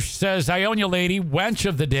Rouge says Ionia lady, wench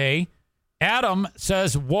of the day. Adam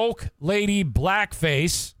says woke lady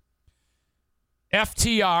blackface.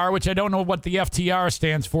 FTR, which I don't know what the FTR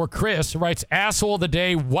stands for. Chris writes asshole of the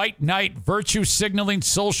day, white knight, virtue signaling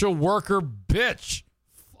social worker bitch.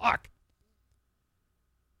 Fuck.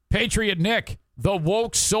 Patriot Nick, the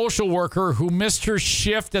woke social worker who missed her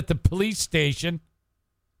shift at the police station.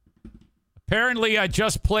 Apparently, I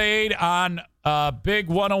just played on Big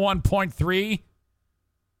 101.3.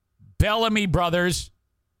 Bellamy Brothers,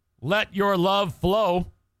 Let Your Love Flow.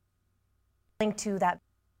 Link to that.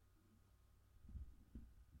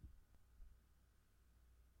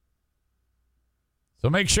 So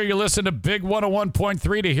make sure you listen to Big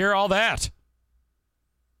 101.3 to hear all that.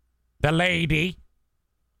 The lady.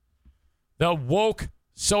 The woke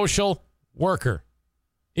social worker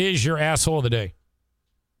is your asshole of the day.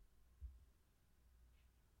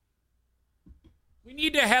 We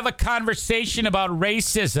need to have a conversation about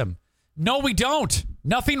racism. No, we don't.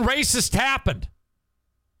 Nothing racist happened.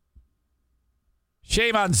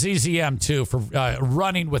 Shame on ZZM, too, for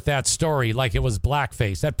running with that story like it was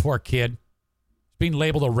blackface. That poor kid being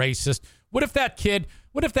labeled a racist. What if that kid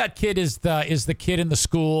is the kid in the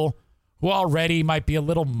school who already might be a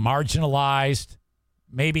little marginalized?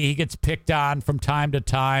 Maybe he gets picked on from time to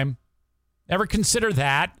time. Ever consider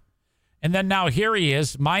that? And then now here he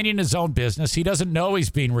is, minding his own business. He doesn't know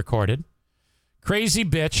he's being recorded. Crazy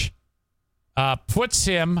bitch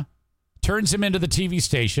turns him into the TV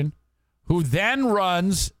station, who then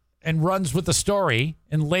runs with the story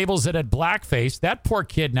and labels it at blackface. That poor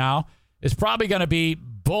kid now is probably going to be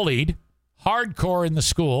bullied hardcore in the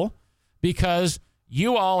school because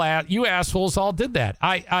you assholes all did that.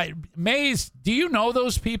 Maze, do you know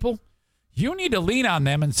those people? You need to lean on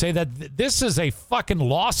them and say that this is a fucking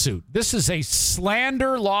lawsuit. This is a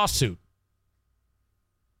slander lawsuit.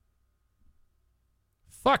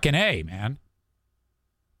 Fucking A, man.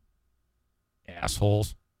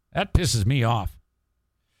 Assholes. That pisses me off.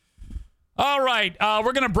 All right,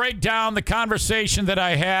 we're going to break down the conversation that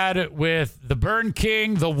I had with the Burn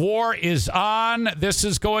King. The war is on. This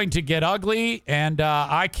is going to get ugly, and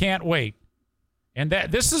I can't wait. And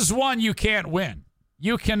this is one you can't win.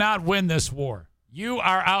 You cannot win this war. You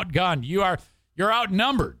are outgunned. You're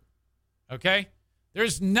outnumbered. Okay?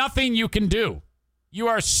 There's nothing you can do. You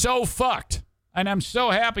are so fucked. And I'm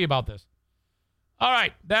so happy about this. All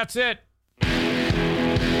right, that's it.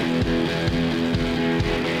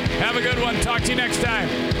 Have a good one. Talk to you next time.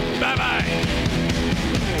 Bye-bye.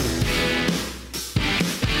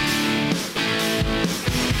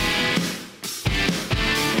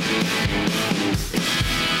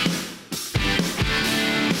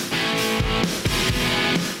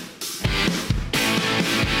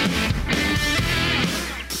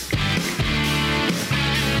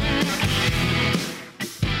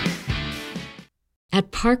 At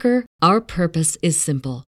Parker, our purpose is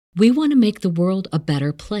simple. We want to make the world a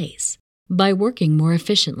better place by working more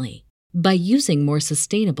efficiently, by using more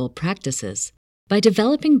sustainable practices, by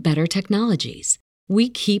developing better technologies. We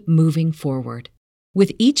keep moving forward.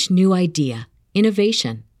 With each new idea,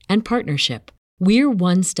 innovation, and partnership, we're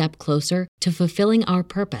one step closer to fulfilling our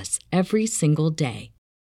purpose every single day.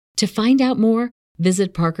 To find out more,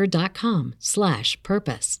 visit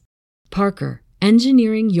parker.com/purpose. Parker,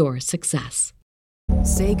 engineering your success.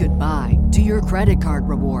 Say goodbye to your credit card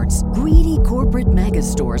rewards. Greedy corporate mega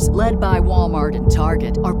stores, led by Walmart and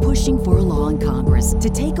Target, are pushing for a law in Congress to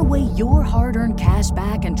take away your hard-earned cash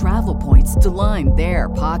back and travel points to line their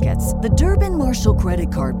pockets. The Durbin-Marshall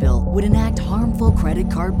credit card bill would enact harmful credit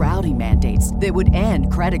card routing mandates that would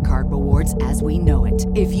end credit card rewards as we know it.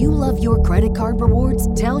 If you love your credit card rewards,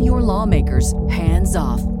 tell your lawmakers, hands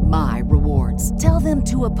off my rewards. Tell them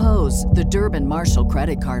to oppose the Durbin-Marshall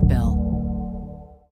credit card bill.